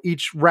so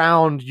each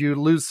round you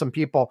lose some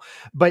people.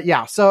 But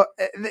yeah, so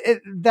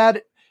it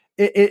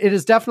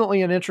is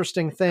definitely an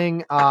interesting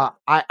thing. I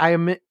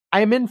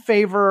am in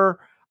favor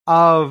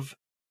of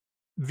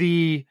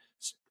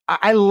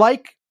I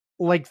like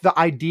the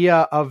idea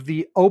of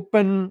the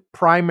open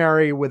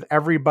primary with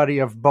everybody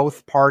of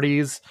both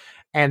parties,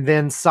 and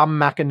then some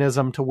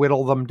mechanism to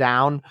whittle them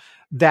down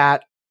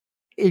that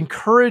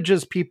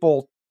encourages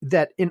people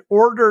that in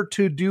order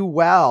to do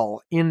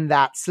well in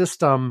that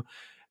system,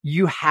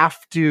 you have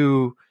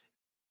to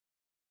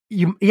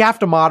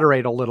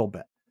moderate a little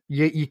bit.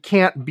 You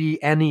can't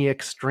be any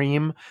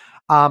extreme.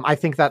 I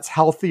think that's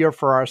healthier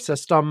for our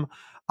system.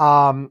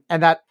 And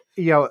that,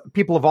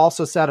 people have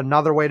also said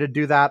another way to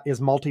do that is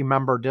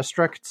multi-member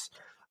districts.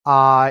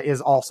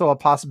 is also a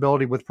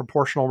possibility with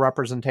proportional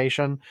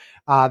representation.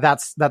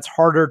 That's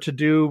harder to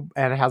do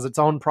and has its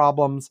own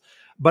problems.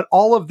 But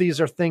all of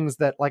these are things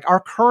that, like, our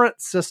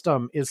current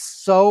system is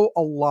so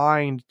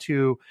aligned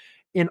to,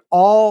 in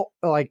all,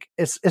 like,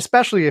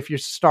 especially if you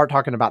start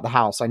talking about the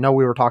House. I know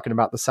we were talking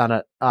about the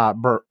Senate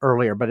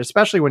earlier, but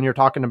especially when you're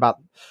talking about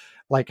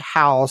like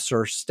House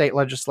or state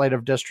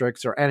legislative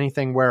districts or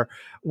anything where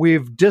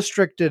we've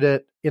districted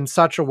it in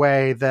such a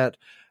way that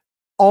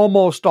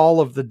almost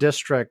all of the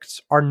districts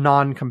are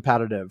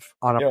non-competitive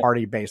on a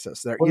party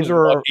basis. They're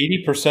either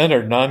 80%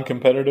 are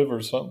non-competitive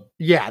or something.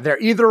 Yeah, they're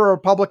either a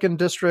Republican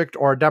district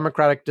or a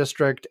Democratic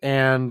district,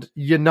 and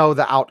you know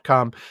the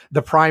outcome.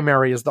 The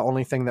primary is the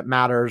only thing that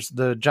matters.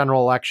 The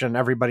general election,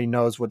 everybody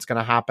knows what's going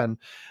to happen.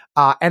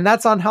 And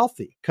that's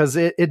unhealthy because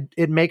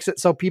it makes it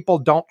so people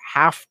don't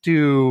have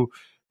to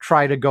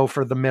try to go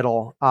for the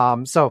middle.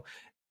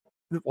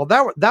 Well,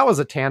 that was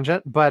a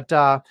tangent, but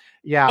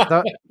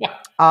yeah.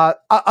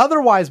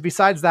 Otherwise,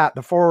 besides that,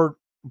 the Forward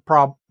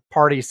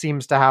Party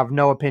seems to have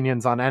no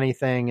opinions on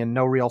anything and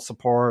no real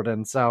support,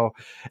 and so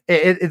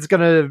it's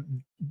going to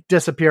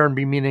disappear and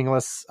be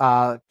meaningless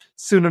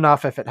soon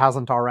enough if it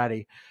hasn't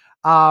already.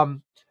 The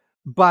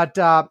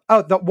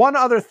one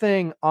other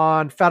thing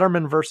on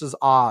Fetterman versus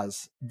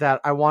Oz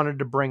that I wanted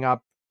to bring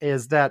up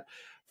is that,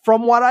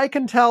 from what I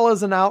can tell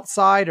as an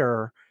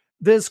outsider,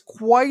 there's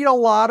quite a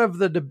lot of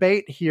the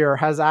debate here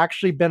has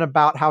actually been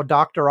about how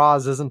Dr.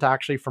 Oz isn't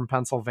actually from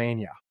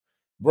Pennsylvania.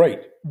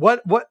 Right.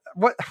 What's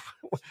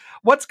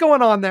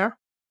going on there?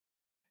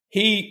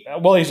 He's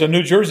a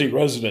New Jersey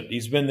resident.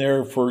 He's been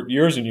there for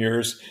years and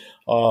years.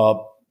 I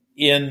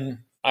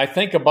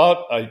think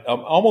about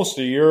almost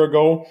a year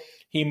ago,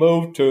 he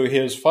moved to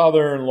his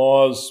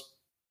father-in-law's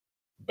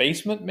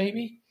basement,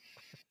 maybe.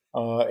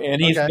 And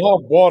he's now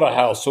bought a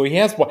house. So he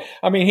has bought,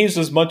 he's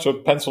as much a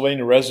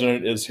Pennsylvania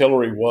resident as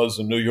Hillary was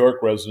a New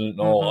York resident, in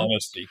all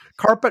honesty.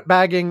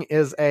 Carpetbagging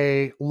is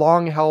a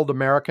long-held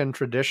American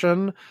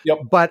tradition. Yep.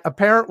 But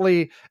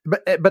apparently,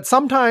 but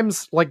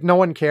sometimes, like, no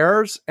one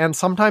cares, and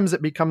sometimes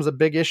it becomes a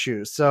big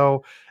issue.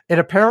 So it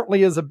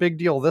apparently is a big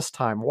deal this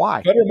time.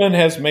 Why? Fetterman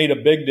has made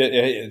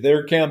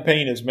their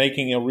campaign is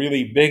making a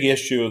really big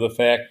issue of the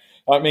fact,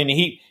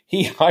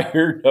 he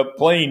hired a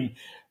plane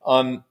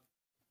on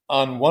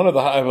one of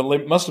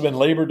it must have been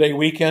Labor Day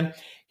weekend.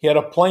 He had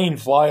a plane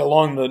fly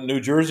along the New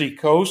Jersey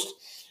coast,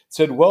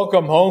 said,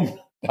 "Welcome home,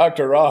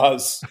 Dr.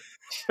 Oz,"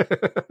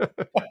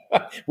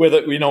 with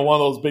it, one of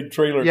those big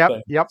trailer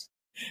things. Yep.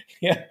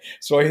 Yeah.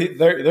 So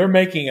they're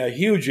making a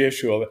huge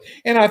issue of it,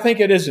 and I think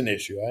it is an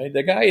issue.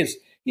 The guy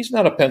he's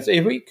not a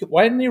Pennsylvania.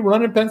 Why didn't he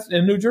run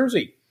in New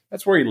Jersey?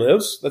 That's where he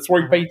lives. That's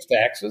where he pays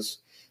taxes.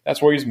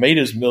 That's where he's made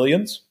his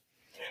millions.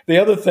 The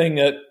other thing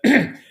that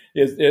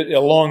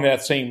along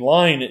that same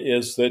line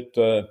is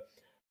that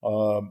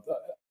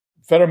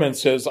Fetterman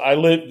says,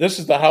 this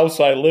is the house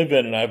I live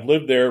in, and I've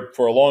lived there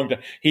for a long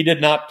time. He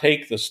did not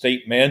take the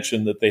state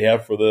mansion that they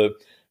have for the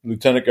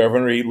lieutenant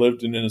governor. He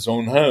lived in his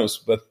own house.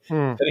 But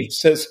then he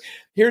says,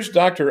 here's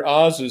Dr.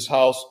 Oz's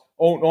house.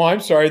 Oh, no, I'm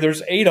sorry.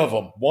 There's 8 of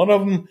them. One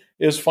of them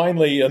is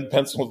finally in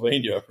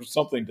Pennsylvania, or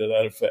something to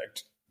that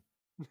effect.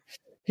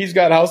 He's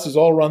got houses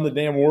all around the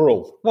damn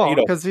world. Well,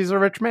 because he's a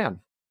rich man.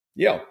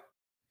 Yeah.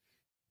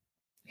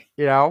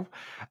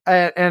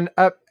 And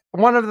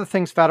one of the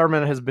things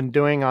Fetterman has been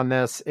doing on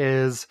this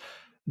is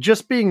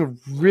just being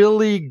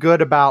really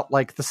good about,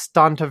 like, the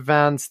stunt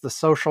events, the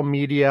social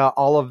media,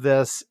 all of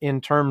this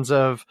in terms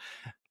of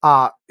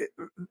the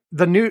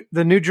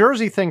New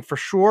Jersey thing for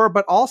sure,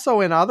 but also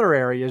in other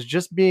areas,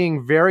 just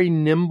being very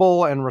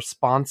nimble and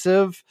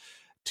responsive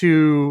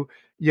to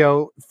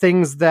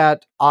things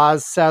that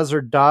Oz says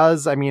or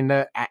does.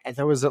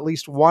 There was at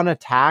least one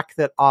attack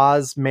that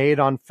Oz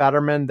made on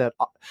Fetterman that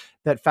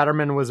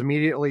Fetterman was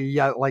immediately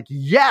like,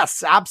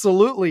 yes,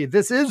 absolutely,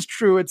 this is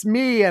true, it's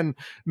me, and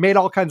made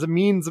all kinds of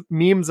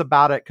memes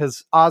about it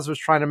because Oz was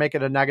trying to make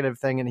it a negative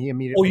thing, and he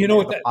immediately.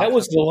 That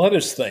was the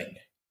lettuce thing.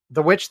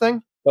 The which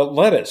thing? The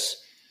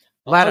lettuce.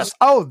 That's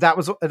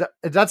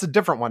a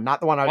different one,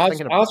 not the one I was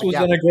thinking about. Oz was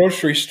in a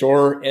grocery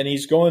store, and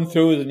he's going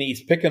through and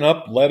he's picking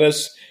up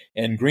lettuce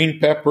and green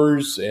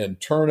peppers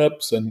and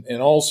turnips and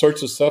all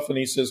sorts of stuff. And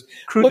he says,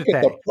 look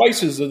at the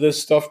prices of this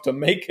stuff to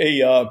make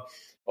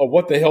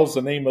what the hell's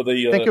the name of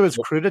the... I think it was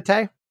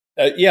crudité.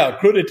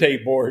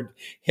 Crudité board.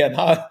 And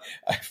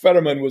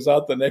Fetterman was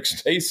out the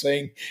next day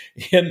saying,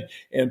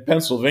 in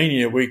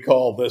Pennsylvania, we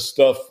call this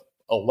stuff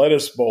a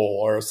lettuce bowl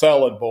or a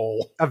salad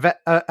bowl. A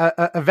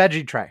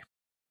veggie tray.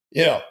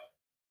 Yeah.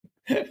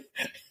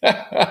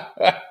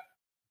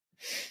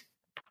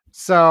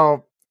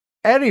 So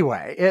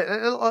anyway,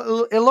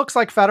 it looks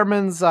like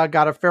Fetterman's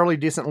got a fairly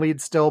decent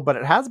lead still, but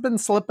it has been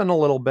slipping a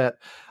little bit.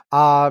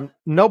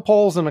 No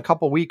polls in a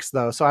couple weeks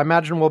though, so I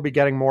imagine we'll be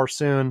getting more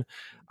soon.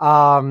 We'll,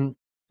 I don't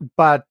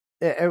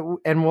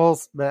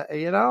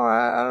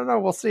know,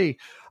 we'll see.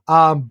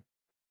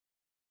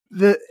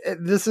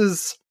 This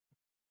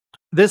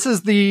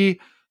is the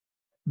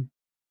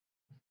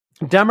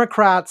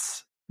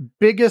Democrats'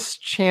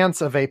 biggest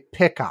chance of a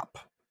pickup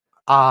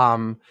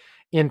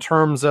in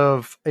terms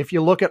of, if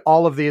you look at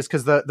all of these,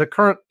 because the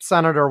current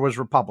senator was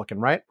Republican,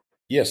 right?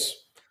 Yes.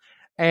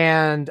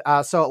 And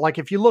so, like,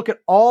 if you look at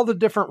all the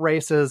different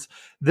races,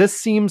 this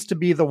seems to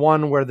be the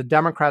one where the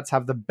Democrats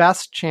have the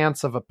best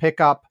chance of a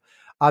pickup.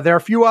 There are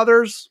a few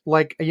others,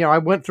 like, I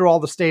went through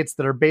all the states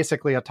that are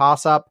basically a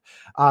toss-up.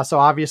 So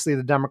obviously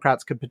the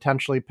Democrats could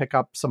potentially pick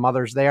up some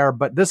others there.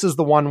 But this is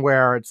the one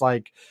where it's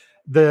like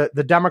the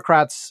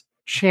Democrats'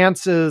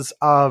 chances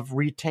of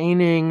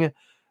retaining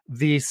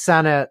the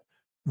Senate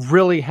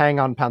really hang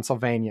on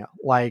Pennsylvania.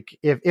 Like,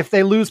 if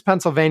they lose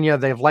Pennsylvania,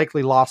 they've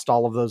likely lost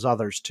all of those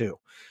others too.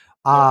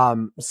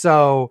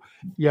 So,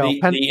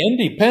 the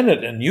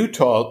independent in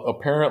Utah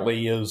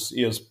apparently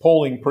is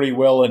polling pretty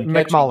well and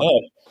catching up.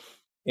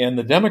 And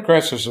the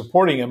Democrats are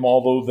supporting him,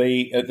 although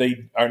they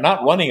are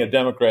not running a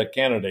Democrat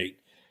candidate.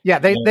 Yeah,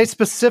 they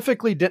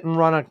specifically didn't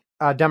run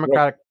a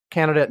Democratic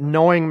candidate,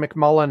 knowing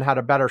McMullen had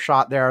a better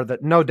shot there,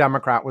 that no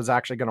Democrat was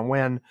actually going to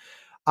win.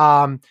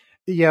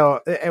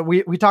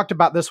 We talked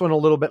about this one a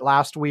little bit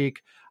last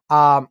week.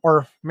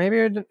 Or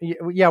maybe,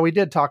 we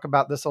did talk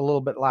about this a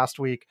little bit last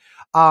week.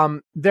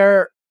 McMullen,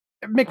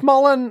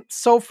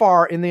 so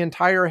far in the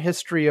entire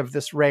history of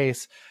this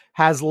race,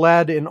 has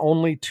led in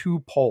only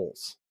 2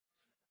 polls.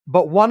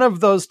 But one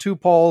of those 2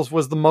 polls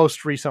was the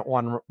most recent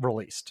one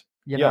released.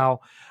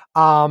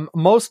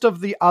 Most of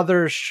the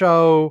others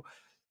show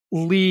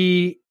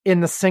Lee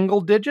in the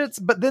single digits,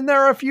 but then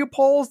there are a few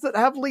polls that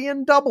have Lee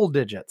in double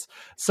digits.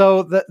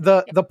 So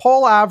the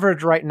poll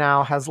average right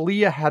now has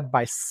Lee ahead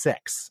by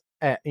 6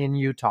 in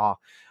Utah.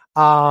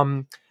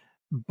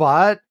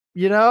 But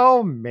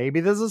maybe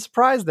there's a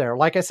surprise there.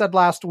 Like I said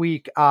last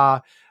week,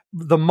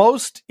 the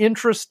most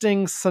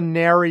interesting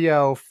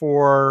scenario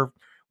for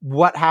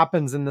what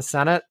happens in the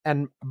Senate,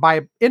 and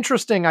by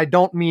interesting, I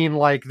don't mean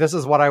like this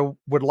is what I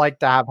would like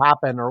to have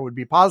happen or would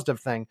be a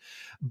positive thing,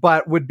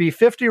 but would be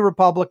 50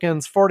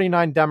 Republicans,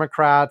 49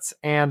 Democrats,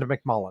 and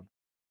McMullen.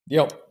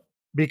 Yep.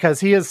 Because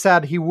he has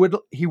said he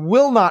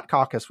will not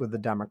caucus with the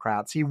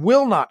Democrats. He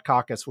will not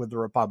caucus with the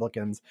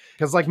Republicans.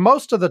 Because like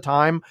most of the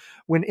time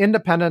when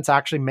independents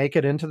actually make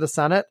it into the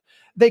Senate,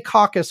 they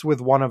caucus with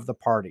one of the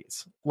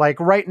parties. Like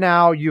right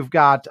now you've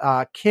got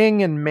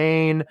King in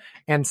Maine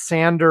and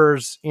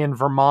Sanders in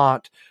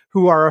Vermont,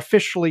 who are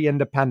officially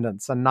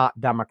independents and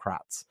not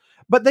Democrats.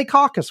 But they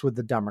caucus with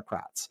the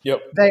Democrats.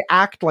 Yep. They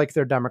act like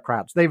they're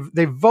Democrats. They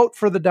vote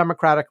for the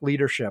Democratic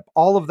leadership,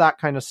 all of that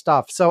kind of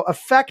stuff. So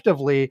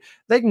effectively,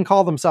 they can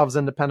call themselves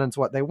independents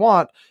what they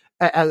want,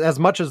 as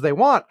much as they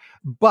want,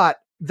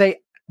 but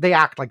they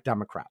act like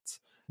Democrats.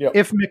 Yep.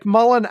 If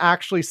McMullen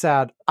actually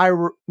said,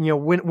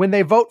 when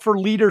they vote for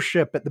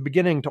leadership at the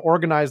beginning to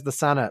organize the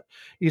Senate,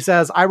 he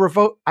says, I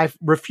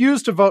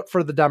refuse to vote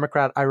for the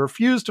Democrat. I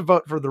refuse to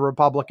vote for the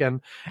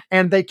Republican,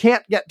 and they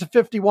can't get to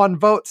 51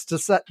 votes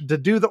to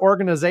do the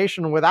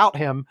organization without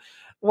him.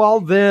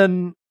 Well,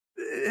 then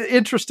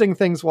interesting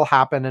things will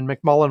happen, and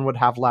McMullen would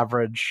have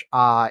leverage.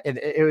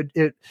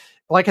 It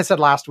like I said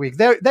last week,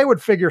 they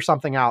would figure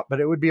something out, but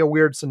it would be a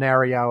weird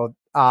scenario.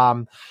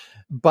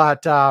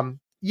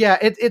 Yeah,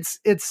 it's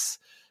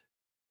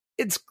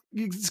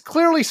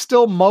clearly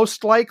still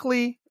most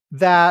likely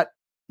that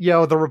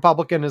the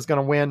Republican is going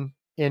to win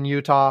in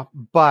Utah,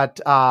 but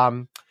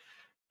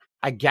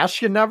I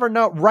guess you never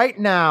know. Right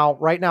now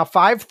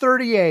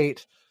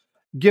 538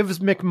 gives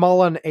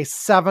McMullen a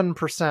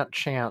 7%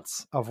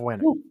 chance of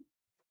winning. Ooh.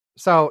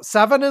 So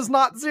 7 is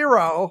not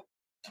 0,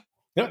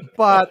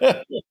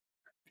 but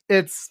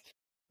it's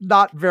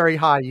not very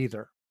high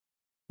either.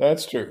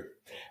 That's true.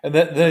 And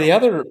the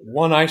other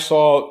one, I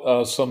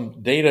saw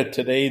some data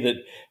today that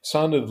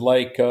sounded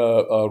like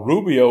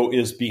Rubio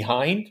is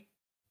behind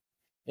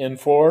in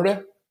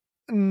Florida.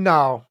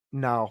 No.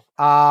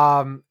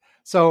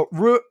 So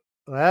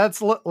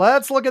let's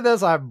look at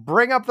this. I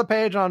bring up the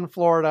page on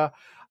Florida.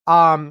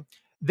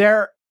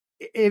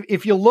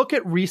 If you look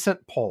at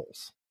recent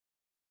polls,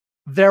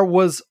 there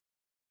was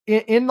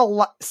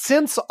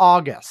since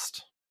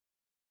August,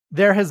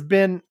 there has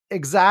been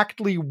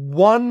exactly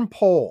 1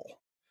 poll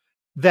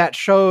that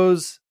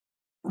shows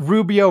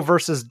Rubio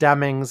versus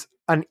Demings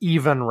an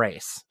even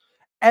race.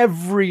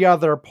 Every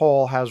other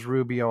poll has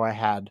Rubio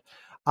ahead.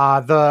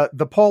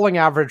 The polling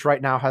average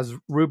right now has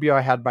Rubio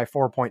ahead by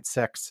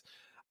 4.6.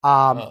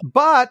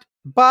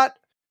 But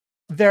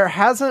there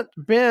hasn't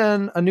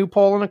been a new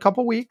poll in a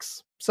couple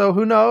weeks. So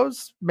who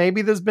knows?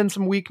 Maybe there's been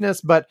some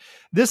weakness, but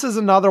this is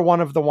another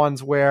one of the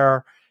ones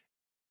where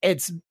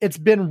it's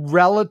been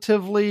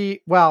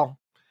relatively well.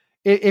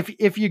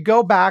 If you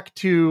go back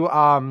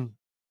to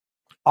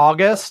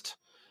August,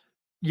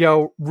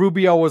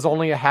 Rubio was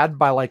only ahead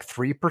by like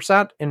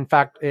 3%. In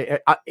fact,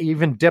 it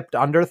even dipped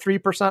under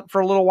 3% for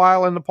a little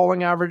while in the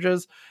polling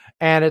averages,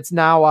 and it's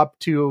now up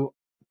to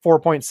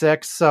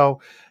 4.6.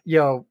 So,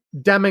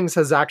 Demings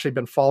has actually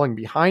been falling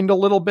behind a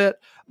little bit,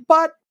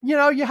 but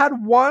you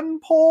had 1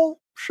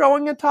 poll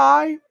showing a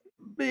tie,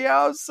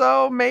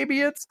 so maybe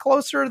it's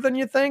closer than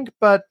you think,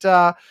 but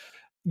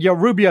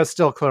Rubio is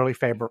still clearly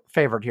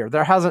favored here.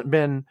 There hasn't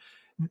been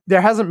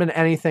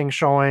anything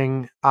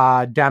showing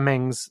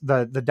Demings,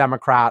 the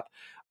Democrat,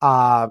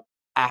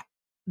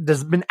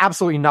 there's been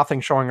absolutely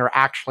nothing showing her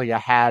actually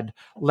ahead,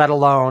 let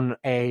alone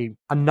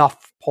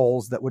enough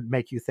polls that would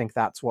make you think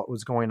that's what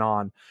was going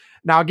on.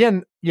 Now,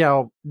 again,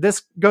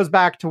 this goes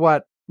back to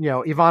what,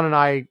 Yvonne and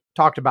I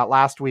talked about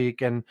last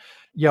week. And,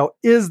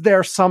 is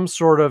there some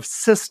sort of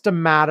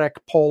systematic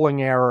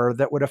polling error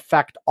that would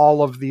affect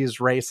all of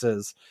these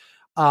races?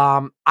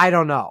 I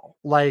don't know.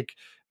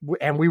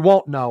 And we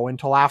won't know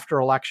until after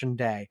election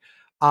day.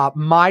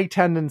 My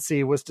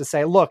tendency was to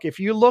say, look, if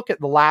you look at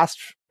the last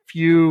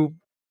few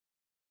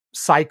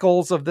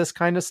cycles of this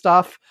kind of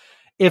stuff,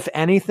 if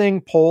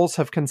anything, polls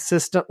have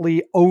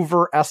consistently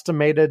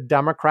overestimated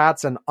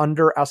Democrats and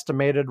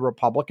underestimated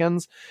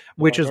Republicans,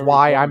 which is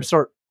why I'm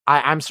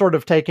sort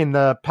of taking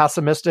the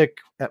pessimistic,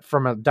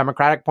 from a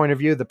Democratic point of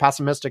view, the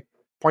pessimistic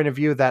point of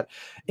view that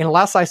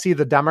unless I see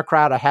the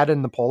Democrat ahead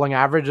in the polling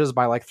averages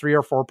by 3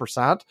 or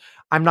 4%,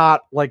 I'm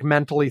not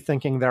mentally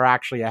thinking they're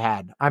actually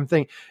ahead. I'm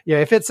thinking,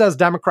 if it says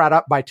Democrat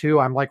up by 2,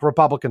 I'm like,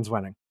 Republicans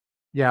winning.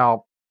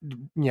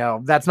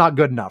 That's not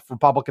good enough.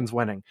 Republicans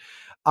winning.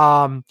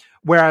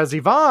 Whereas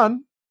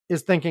Yvonne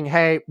is thinking,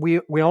 hey, we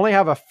only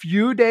have a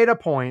few data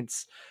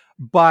points,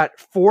 but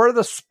for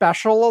the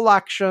special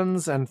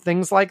elections and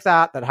things like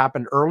that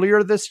happened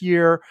earlier this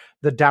year,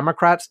 the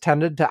Democrats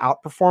tended to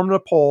outperform the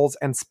polls.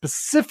 And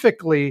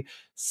specifically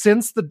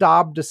since the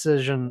Dobbs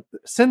decision,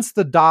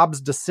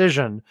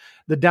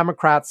 the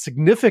Democrats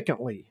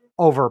significantly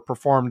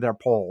overperformed their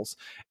polls.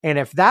 And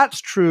if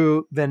that's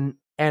true,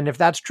 and if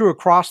that's true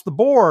across the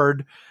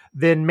board,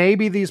 then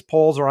maybe these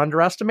polls are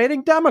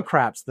underestimating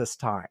Democrats this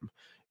time,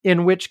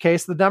 in which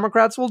case the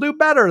Democrats will do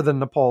better than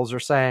the polls are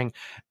saying.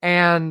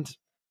 And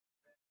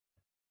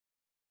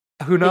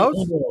who knows?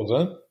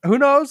 Who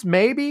knows?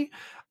 Maybe.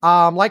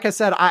 Like I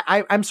said,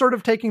 I'm sort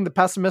of taking the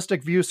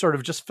pessimistic view, sort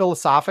of just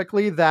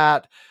philosophically,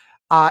 that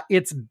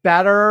it's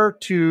better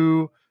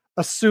to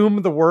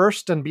assume the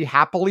worst and be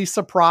happily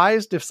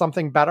surprised if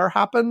something better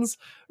happens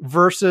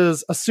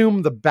versus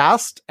assume the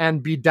best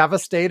and be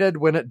devastated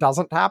when it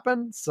doesn't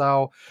happen.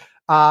 So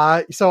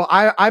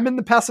I'm in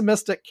the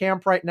pessimistic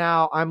camp right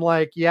now. I'm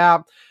like, yeah,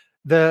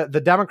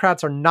 the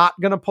Democrats are not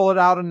going to pull it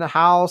out in the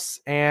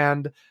House.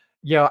 And,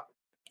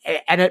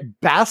 and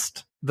at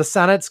best, the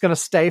Senate's going to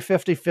stay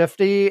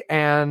 50-50.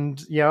 And,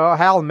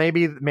 hell,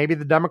 maybe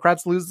the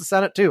Democrats lose the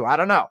Senate too. I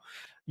don't know.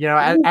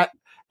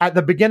 At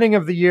the beginning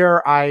of the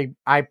year, I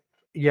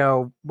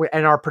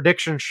in our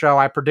prediction show,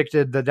 I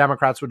predicted the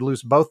Democrats would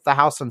lose both the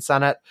House and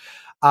Senate.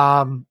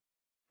 As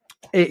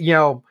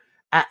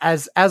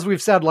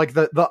we've said,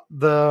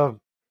 the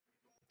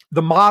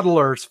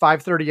modelers,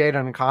 538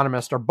 and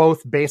Economist, are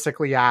both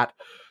basically at,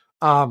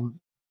 House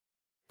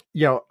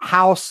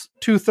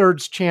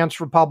 2/3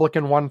 chance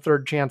Republican,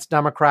 1/3 chance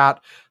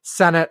Democrat,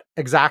 Senate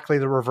exactly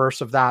the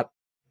reverse of that.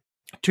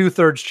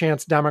 2/3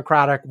 chance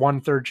Democratic,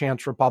 1/3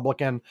 chance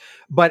Republican.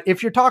 But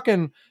if you're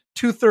talking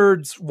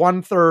 2/3,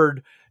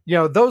 1/3,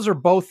 those are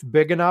both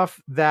big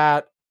enough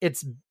that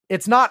it's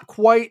not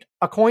quite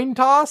a coin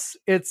toss.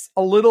 It's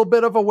a little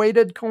bit of a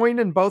weighted coin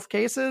in both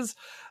cases,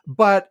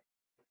 but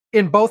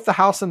in both the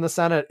House and the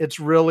Senate,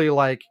 it's really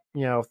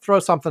throw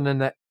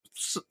something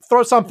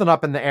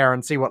up in the air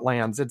and see what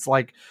lands. It's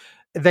like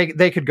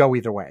they could go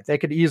either way. They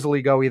could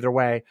easily go either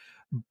way.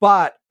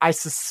 But I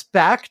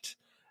suspect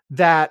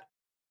that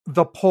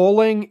the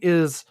polling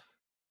is,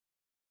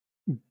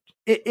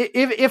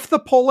 if the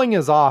polling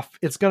is off,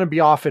 it's going to be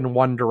off in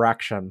one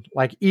direction.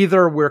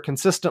 Either we're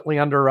consistently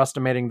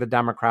underestimating the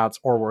Democrats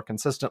or we're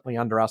consistently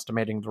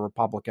underestimating the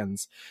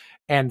Republicans.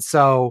 And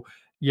so,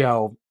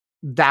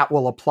 that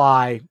will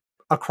apply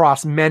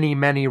across many,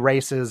 many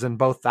races in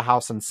both the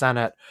House and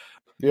Senate.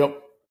 Yep.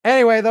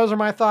 Anyway, those are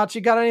my thoughts.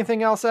 You got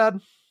anything else,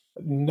 Ed?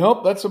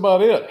 Nope, that's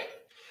about it.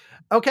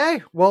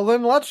 Okay, well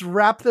then let's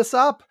wrap this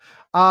up.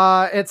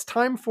 It's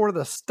time for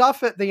the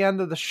stuff at the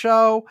end of the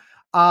show.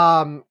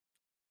 Go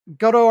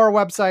to our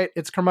website.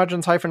 It's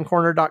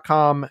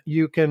curmudgeons-corner.com.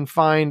 You can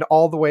find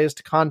all the ways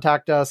to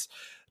contact us: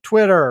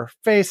 Twitter,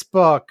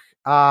 Facebook,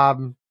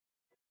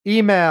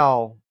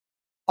 email,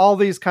 all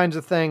these kinds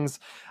of things.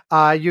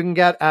 You can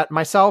get at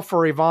myself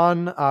or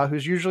Yvonne,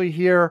 who's usually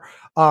here,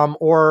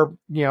 or,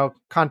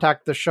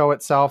 contact the show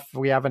itself.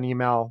 We have an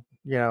email,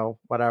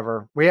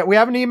 whatever. We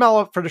have an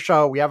email for the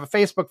show. We have a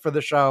Facebook for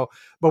the show,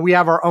 but we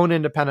have our own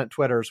independent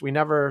Twitters. We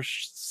never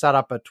set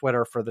up a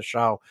Twitter for the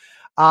show.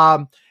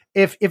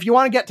 If you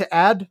want to get to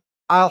Ed,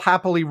 I'll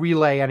happily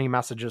relay any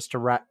messages to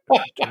Red.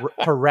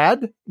 To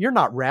Red? You're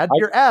not Red.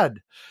 You're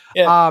Ed.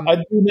 I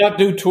do not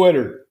do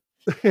Twitter.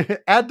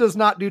 Ed does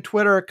not do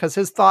Twitter because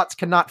his thoughts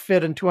cannot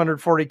fit in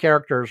 240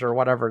 characters or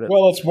whatever it is.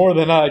 Well, it's more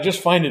than that. I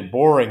just find it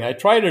boring. I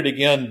tried it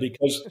again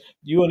because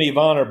you and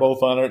Yvonne are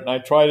both on it, and I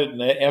tried it,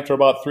 and after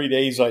about 3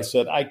 days, I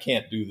said, I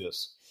can't do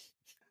this.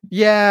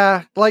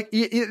 Yeah,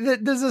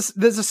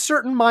 there's a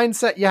certain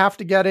mindset you have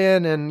to get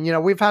in,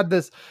 and we've had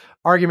this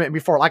argument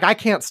before. I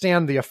can't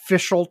stand the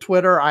official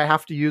Twitter. I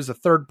have to use a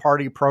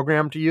third-party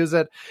program to use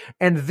it,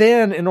 and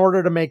then in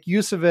order to make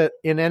use of it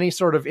in any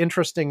sort of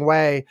interesting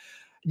way,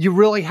 you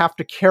really have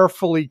to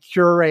carefully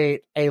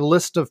curate a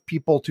list of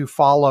people to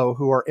follow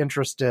who are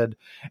interested.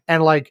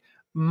 And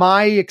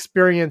my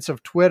experience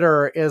of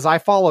Twitter is I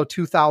follow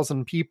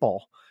 2,000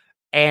 people,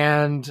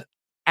 and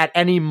at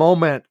any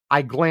moment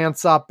I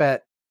glance up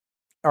at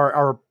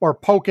or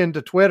poke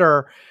into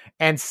Twitter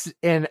and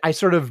I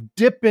sort of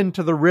dip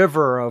into the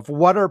river of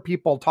what are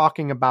people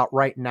talking about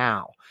right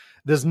now.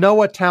 There's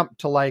no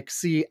attempt to like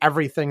see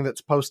everything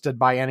that's posted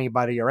by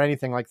anybody or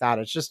anything like that.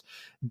 It's just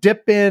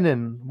dip in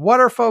and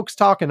what are folks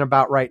talking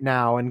about right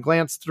now and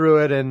glance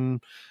through it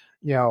and,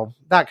 you know,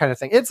 that kind of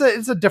thing. It's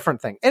a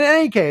different thing. In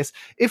any case,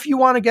 if you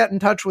want to get in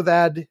touch with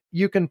Ed,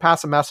 you can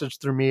pass a message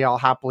through me. I'll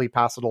happily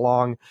pass it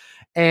along.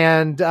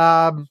 And,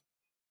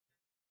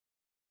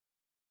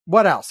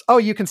 what else? Oh,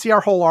 you can see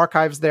our whole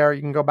archives there.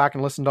 You can go back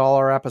and listen to all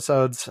our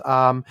episodes.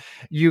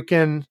 You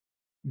can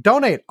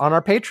donate on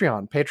our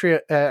Patreon.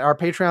 Our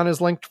Patreon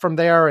is linked from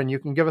there, and you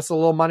can give us a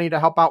little money to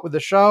help out with the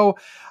show.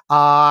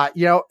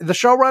 You know, the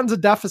show runs a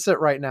deficit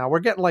right now.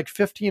 We're getting like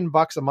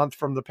 $15 a month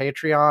from the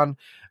Patreon,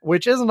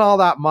 which isn't all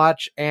that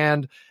much.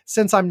 And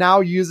since I'm now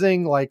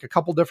using like a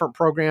couple different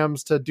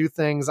programs to do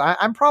things,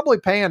 I'm probably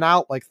paying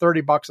out like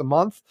 $30 a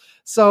month.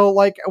 So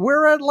like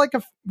we're at like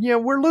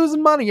we're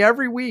losing money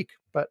every week.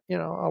 But you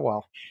know, oh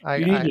well.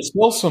 You need to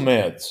sell some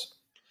ads.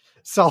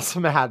 Sell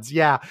some ads.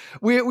 Yeah.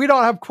 We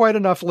don't have quite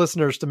enough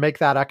listeners to make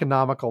that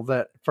economical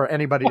that for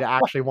anybody to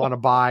actually want to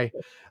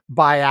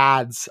buy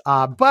ads.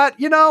 But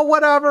you know,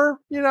 whatever,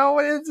 you know,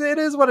 it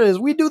is what it is.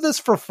 We do this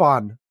for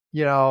fun,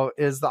 you know,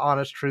 is the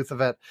honest truth of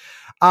it.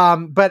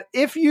 But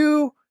if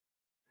you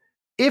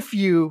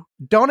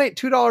donate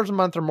 $2 a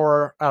month or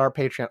more at our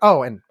Patreon,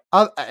 and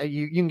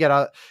you can get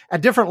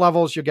at different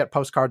levels, you'll get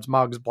postcards,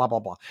 mugs, blah, blah,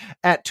 blah.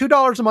 At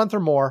 $2 a month or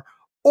more,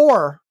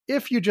 or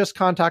if you just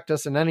contact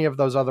us in any of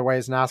those other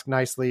ways and ask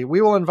nicely,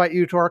 we will invite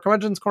you to our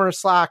Curmudgeon's Corner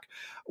Slack,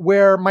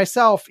 where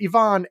myself,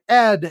 Yvonne,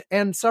 Ed,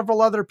 and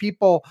several other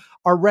people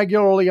are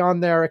regularly on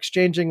there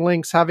exchanging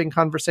links, having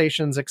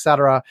conversations,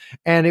 etc.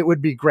 And it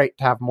would be great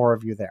to have more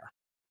of you there.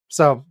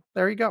 So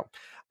there you go.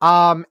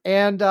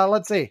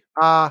 Let's see.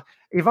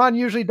 Yvonne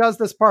usually does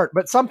this part,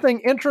 but something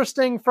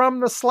interesting from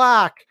the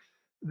Slack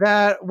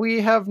that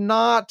we have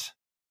not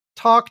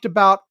talked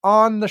about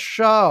on the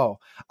show.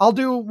 I'll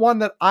do one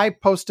that I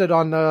posted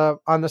on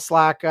the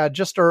Slack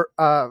just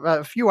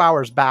a few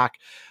hours back,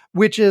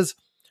 which is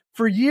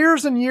for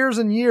years and years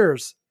and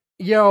years,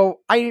 you know,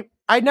 I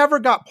never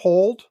got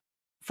polled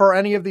for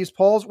any of these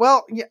polls.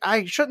 Well,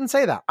 I shouldn't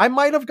say that. I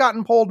might have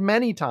gotten polled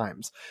many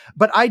times,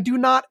 but I do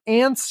not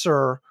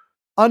answer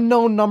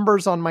unknown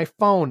numbers on my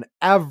phone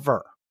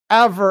ever.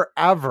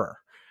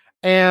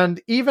 And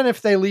even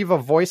if they leave a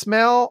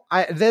voicemail,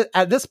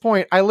 at this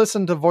point, I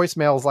listen to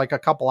voicemails like a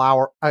couple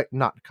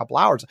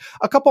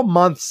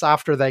months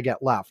after they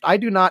get left. I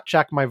do not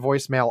check my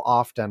voicemail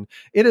often.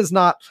 It is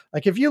not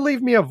like if you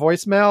leave me a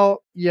voicemail,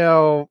 you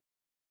know,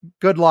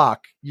 good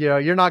luck. You know,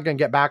 you're not going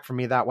to get back from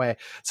me that way.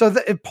 So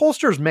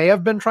pollsters may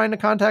have been trying to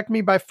contact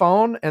me by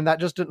phone and that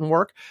just didn't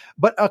work.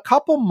 But a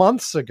couple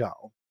months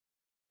ago,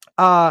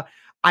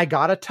 I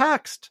got a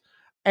text.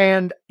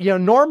 And, you know,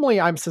 normally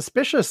I'm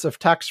suspicious of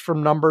texts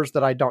from numbers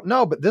that I don't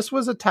know, but this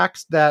was a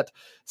text that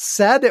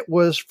said it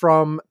was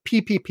from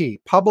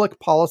PPP, Public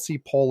Policy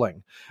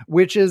Polling,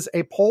 which is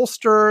a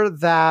pollster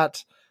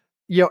that,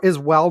 you know, is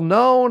well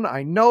known.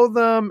 I know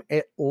them.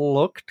 It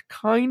looked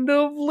kind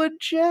of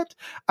legit.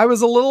 I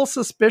was a little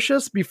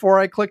suspicious before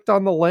I clicked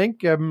on the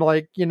link. I'm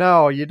like, you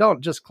know, you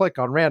don't just click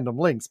on random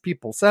links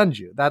people send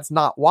you. That's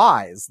not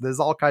wise. There's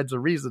all kinds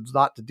of reasons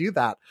not to do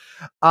that.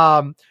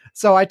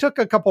 So I took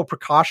a couple of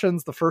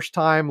precautions the first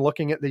time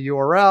looking at the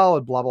URL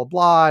and blah, blah,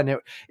 blah. And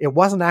it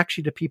wasn't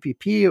actually to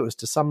PPP. It was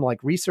to some like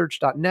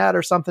research.net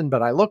or something,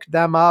 but I looked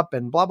them up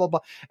and blah, blah,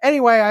 blah.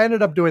 Anyway, I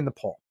ended up doing the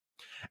poll.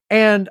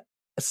 And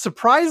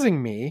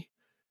surprising me,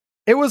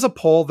 it was a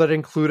poll that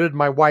included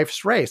my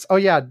wife's race. Oh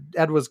yeah,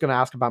 Ed was going to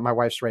ask about my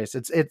wife's race.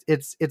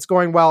 It's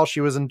going well.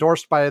 She was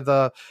endorsed by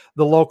the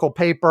local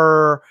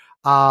paper.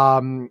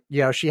 You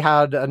know, she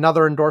had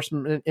another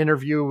endorsement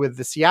interview with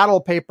the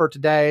Seattle paper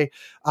today,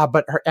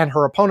 but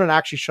her opponent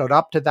actually showed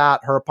up to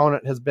that. Her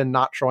opponent has been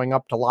not showing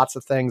up to lots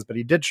of things, but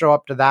he did show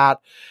up to that.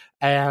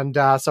 And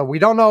so we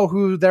don't know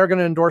who they're going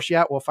to endorse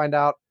yet. We'll find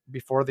out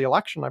before the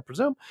election, I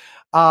presume.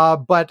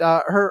 But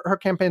her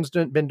campaign's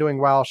been doing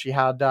well.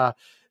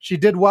 She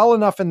did well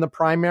enough in the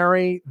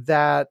primary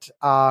that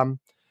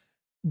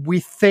we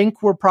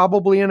think we're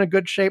probably in a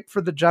good shape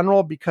for the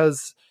general,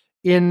 because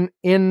in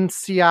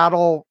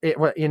Seattle,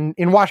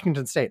 in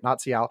Washington State,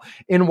 not Seattle,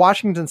 in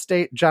Washington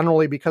State,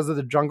 generally because of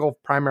the jungle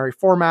primary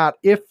format,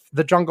 if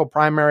the jungle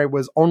primary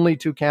was only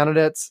two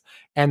candidates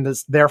and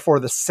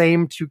therefore the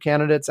same two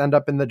candidates end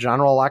up in the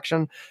general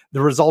election, the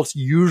results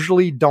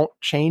usually don't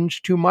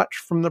change too much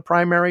from the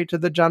primary to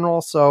the general.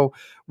 So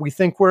we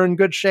think we're in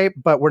good shape,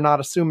 but we're not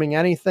assuming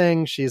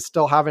anything. She's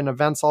still having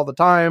events all the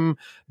time,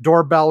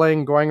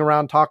 doorbelling, going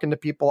around talking to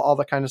people, all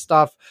the kind of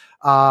stuff.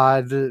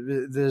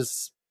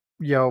 There's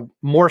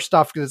more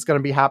stuff that's going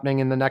to be happening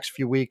in the next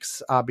few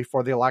weeks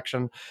before the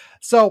election.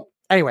 So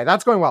anyway,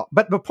 that's going well.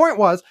 But the point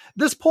was,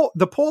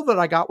 the poll that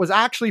I got was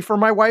actually for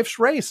my wife's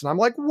race. And I'm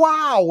like,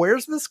 wow,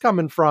 where's this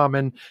coming from?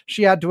 And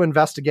she had to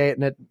investigate.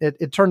 And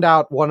it turned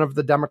out one of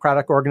the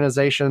Democratic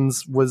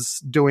organizations was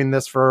doing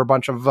this for a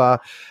bunch of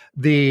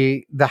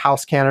the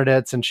House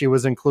candidates, and she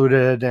was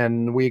included.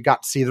 And we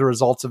got to see the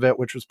results of it,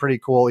 which was pretty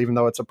cool, even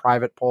though it's a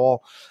private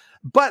poll.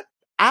 But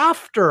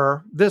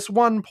after this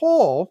one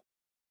poll,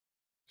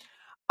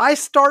 I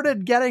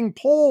started getting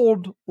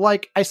polled,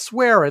 like, I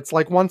swear it's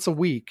like once a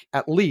week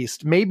at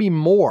least, maybe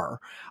more.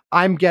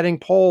 I'm getting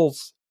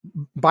polls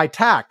by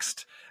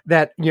text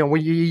that, you know,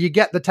 when you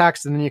get the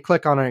text and then you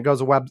click on it, it goes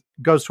to a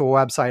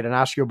website and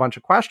asks you a bunch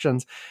of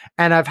questions.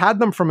 And I've had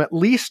them from at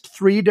least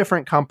 3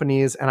 different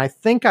companies. And I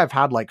think I've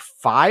had like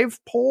 5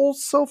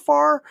 polls so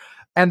far.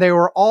 And they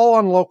were all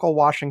on local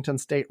Washington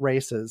state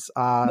races.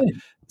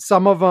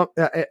 Some of them,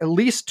 at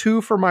least 2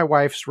 for my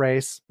wife's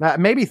race,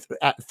 maybe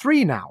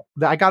 3 now.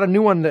 I got a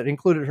new one that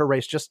included her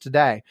race just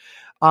today.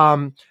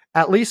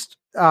 At least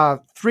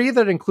 3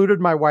 that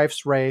included my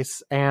wife's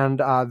race, and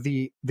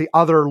the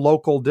other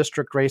local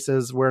district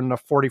races. We're in the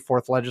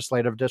 44th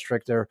legislative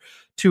district. There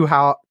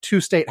are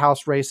 2 state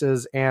house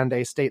races and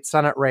a state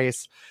senate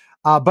race.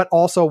 But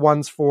also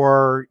ones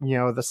for, you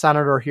know, the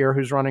senator here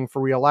who's running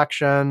for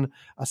re-election,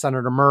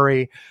 Senator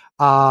Murray,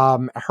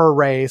 her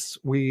race.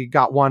 We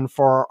got one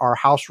for our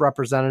House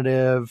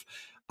representative.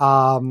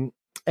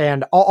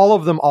 And all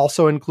of them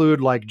also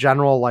include like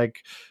general,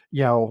 like,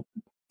 you know,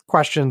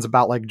 questions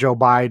about like Joe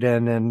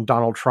Biden and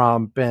Donald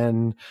Trump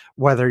and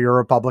whether you're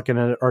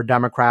Republican or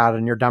Democrat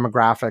and your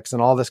demographics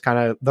and all this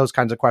those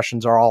kinds of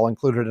questions are all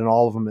included in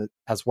all of them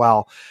as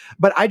well.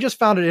 But I just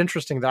found it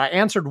interesting that I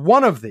answered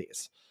one of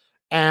these,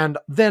 and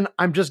then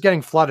I'm just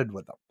getting flooded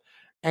with them.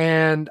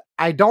 And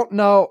I don't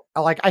know,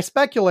 like, I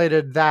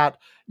speculated that,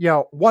 you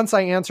know, once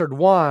I answered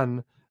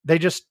one, they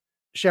just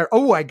shared,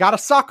 oh, I got a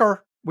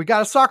sucker. We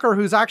got a sucker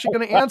who's actually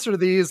going to answer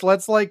these.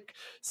 Let's like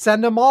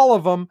send him all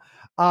of them.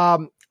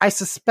 I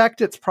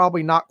suspect it's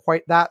probably not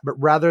quite that, but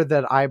rather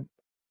that I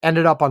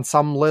ended up on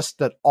some list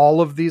that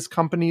all of these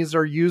companies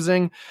are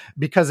using,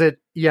 because it,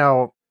 you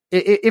know,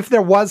 if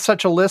there was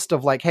such a list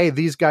of like, hey,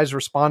 these guys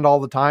respond all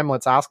the time,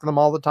 let's ask them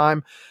all the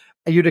time,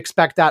 you'd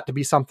expect that to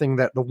be something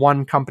that the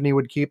one company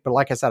would keep. But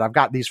like I said, I've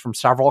got these from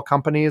several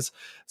companies.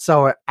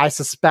 So I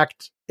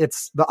suspect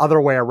it's the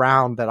other way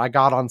around, that I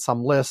got on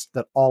some list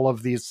that all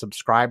of these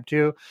subscribe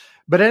to.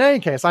 But in any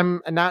case,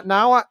 I'm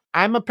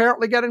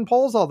apparently getting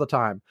polls all the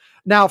time.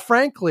 Now,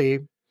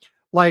 frankly,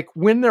 like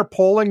when they're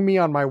polling me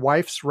on my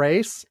wife's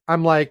race,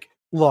 I'm like,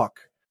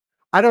 look,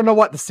 I don't know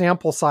what the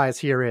sample size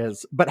here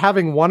is, but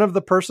having one of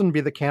the person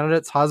be the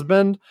candidate's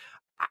husband,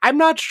 I'm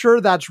not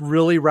sure that's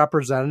really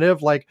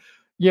representative. Like,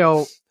 you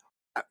know,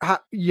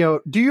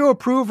 do you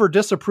approve or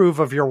disapprove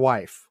of your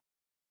wife?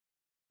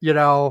 You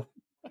know,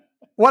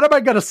 what am I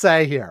going to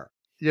say here?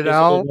 You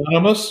know,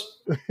 anonymous.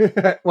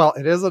 Well,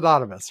 it is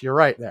anonymous. You're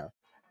right there.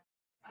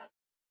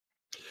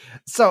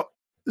 So,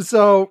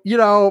 you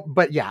know,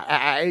 but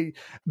yeah, you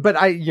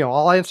know,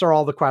 I'll answer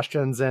all the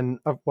questions, and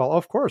well,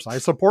 of course I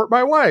support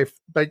my wife.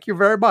 Thank you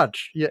very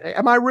much. Yeah,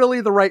 am I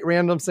really the right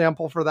random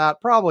sample for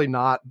that? Probably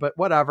not, but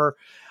whatever.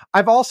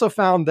 I've also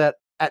found that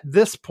at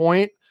this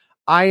point,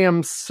 I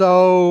am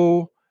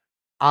so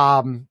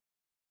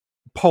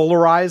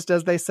polarized,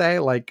 as they say.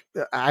 Like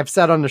I've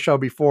said on the show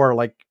before,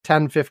 like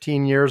 10,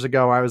 15 years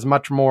ago, I was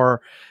much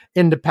more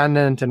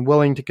independent and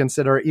willing to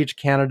consider each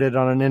candidate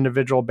on an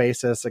individual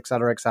basis, et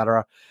cetera, et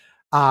cetera.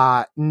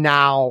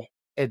 Now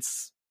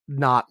it's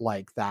not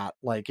like that.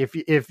 Like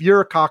if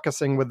you're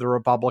caucusing with the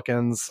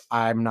Republicans,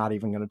 I'm not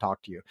even going to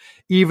talk to you.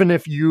 Even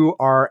if you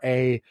are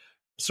a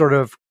sort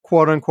of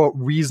quote unquote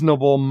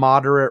reasonable,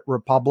 moderate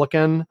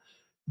Republican,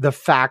 the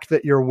fact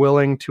that you're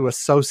willing to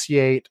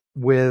associate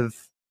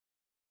with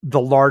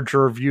the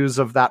larger views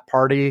of that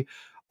party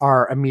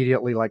are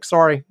immediately like,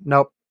 sorry,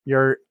 nope.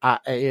 You're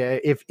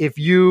if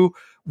you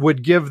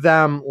would give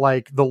them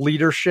like the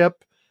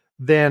leadership,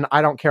 then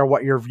I don't care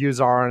what your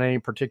views are on any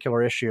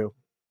particular issue.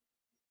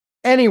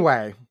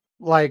 Anyway,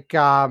 like,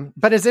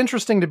 but it's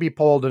interesting to be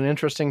polled and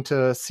interesting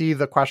to see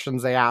the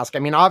questions they ask. I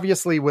mean,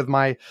 obviously with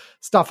my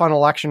stuff on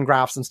election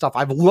graphs and stuff,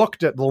 I've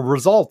looked at the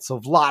results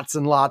of lots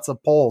and lots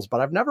of polls,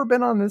 but I've never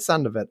been on this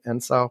end of it.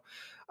 And so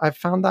I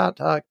found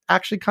that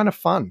actually kind of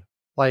fun.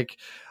 Like,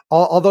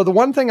 although the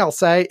one thing I'll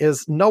say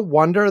is no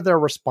wonder their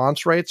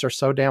response rates are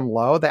so damn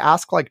low. They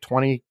ask like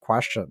 20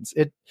 questions.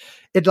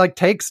 It like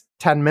takes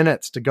 10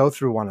 minutes to go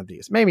through one of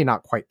these. Maybe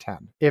not quite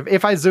 10.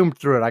 If I zoomed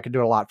through it, I could do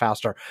it a lot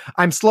faster.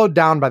 I'm slowed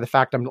down by the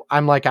fact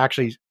I'm like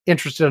actually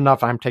interested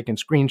enough. I'm taking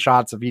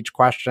screenshots of each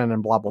question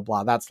and blah, blah,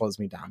 blah. That slows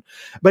me down.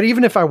 But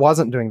even if I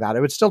wasn't doing that,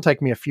 it would still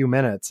take me a few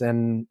minutes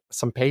and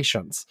some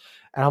patience.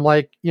 And I'm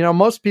like, you know,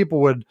 most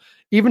people would,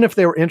 even if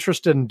they were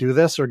interested in do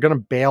this, are going to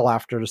bail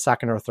after the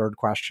second or third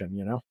question,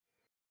 you know?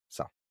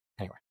 So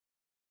anyway,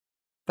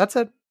 that's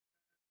it.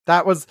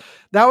 That was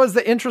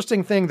the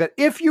interesting thing, that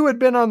if you had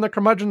been on the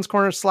Curmudgeon's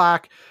Corner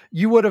Slack,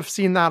 you would have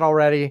seen that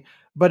already.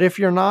 But if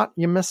you're not,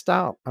 you missed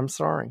out. I'm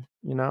sorry.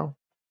 You know,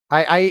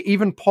 I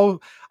even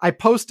I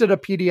posted a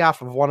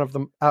PDF of one of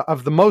them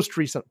of the most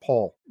recent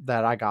poll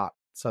that I got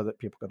so that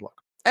people could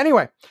look.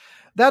 Anyway,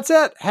 that's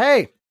it.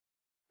 Hey,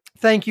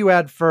 thank you,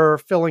 Ed, for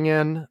filling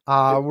in.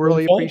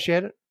 Really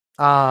appreciate it.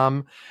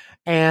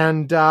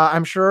 And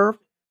I'm sure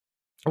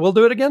we'll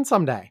do it again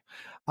someday.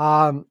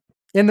 In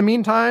the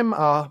meantime,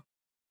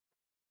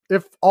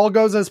 if all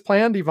goes as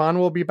planned, Yvonne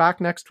will be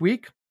back next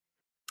week.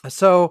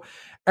 So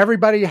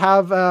everybody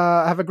have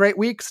a great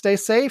week. Stay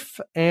safe,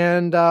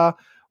 and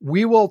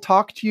we will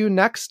talk to you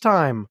next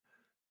time.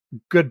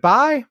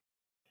 Goodbye.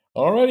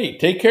 All righty.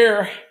 Take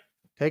care.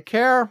 Take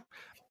care.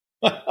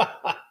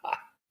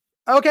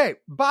 Okay.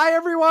 Bye,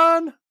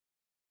 everyone.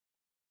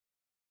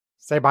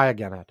 Say bye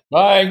again, Ed.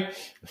 Bye.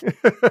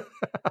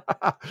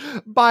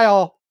 Bye,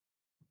 all.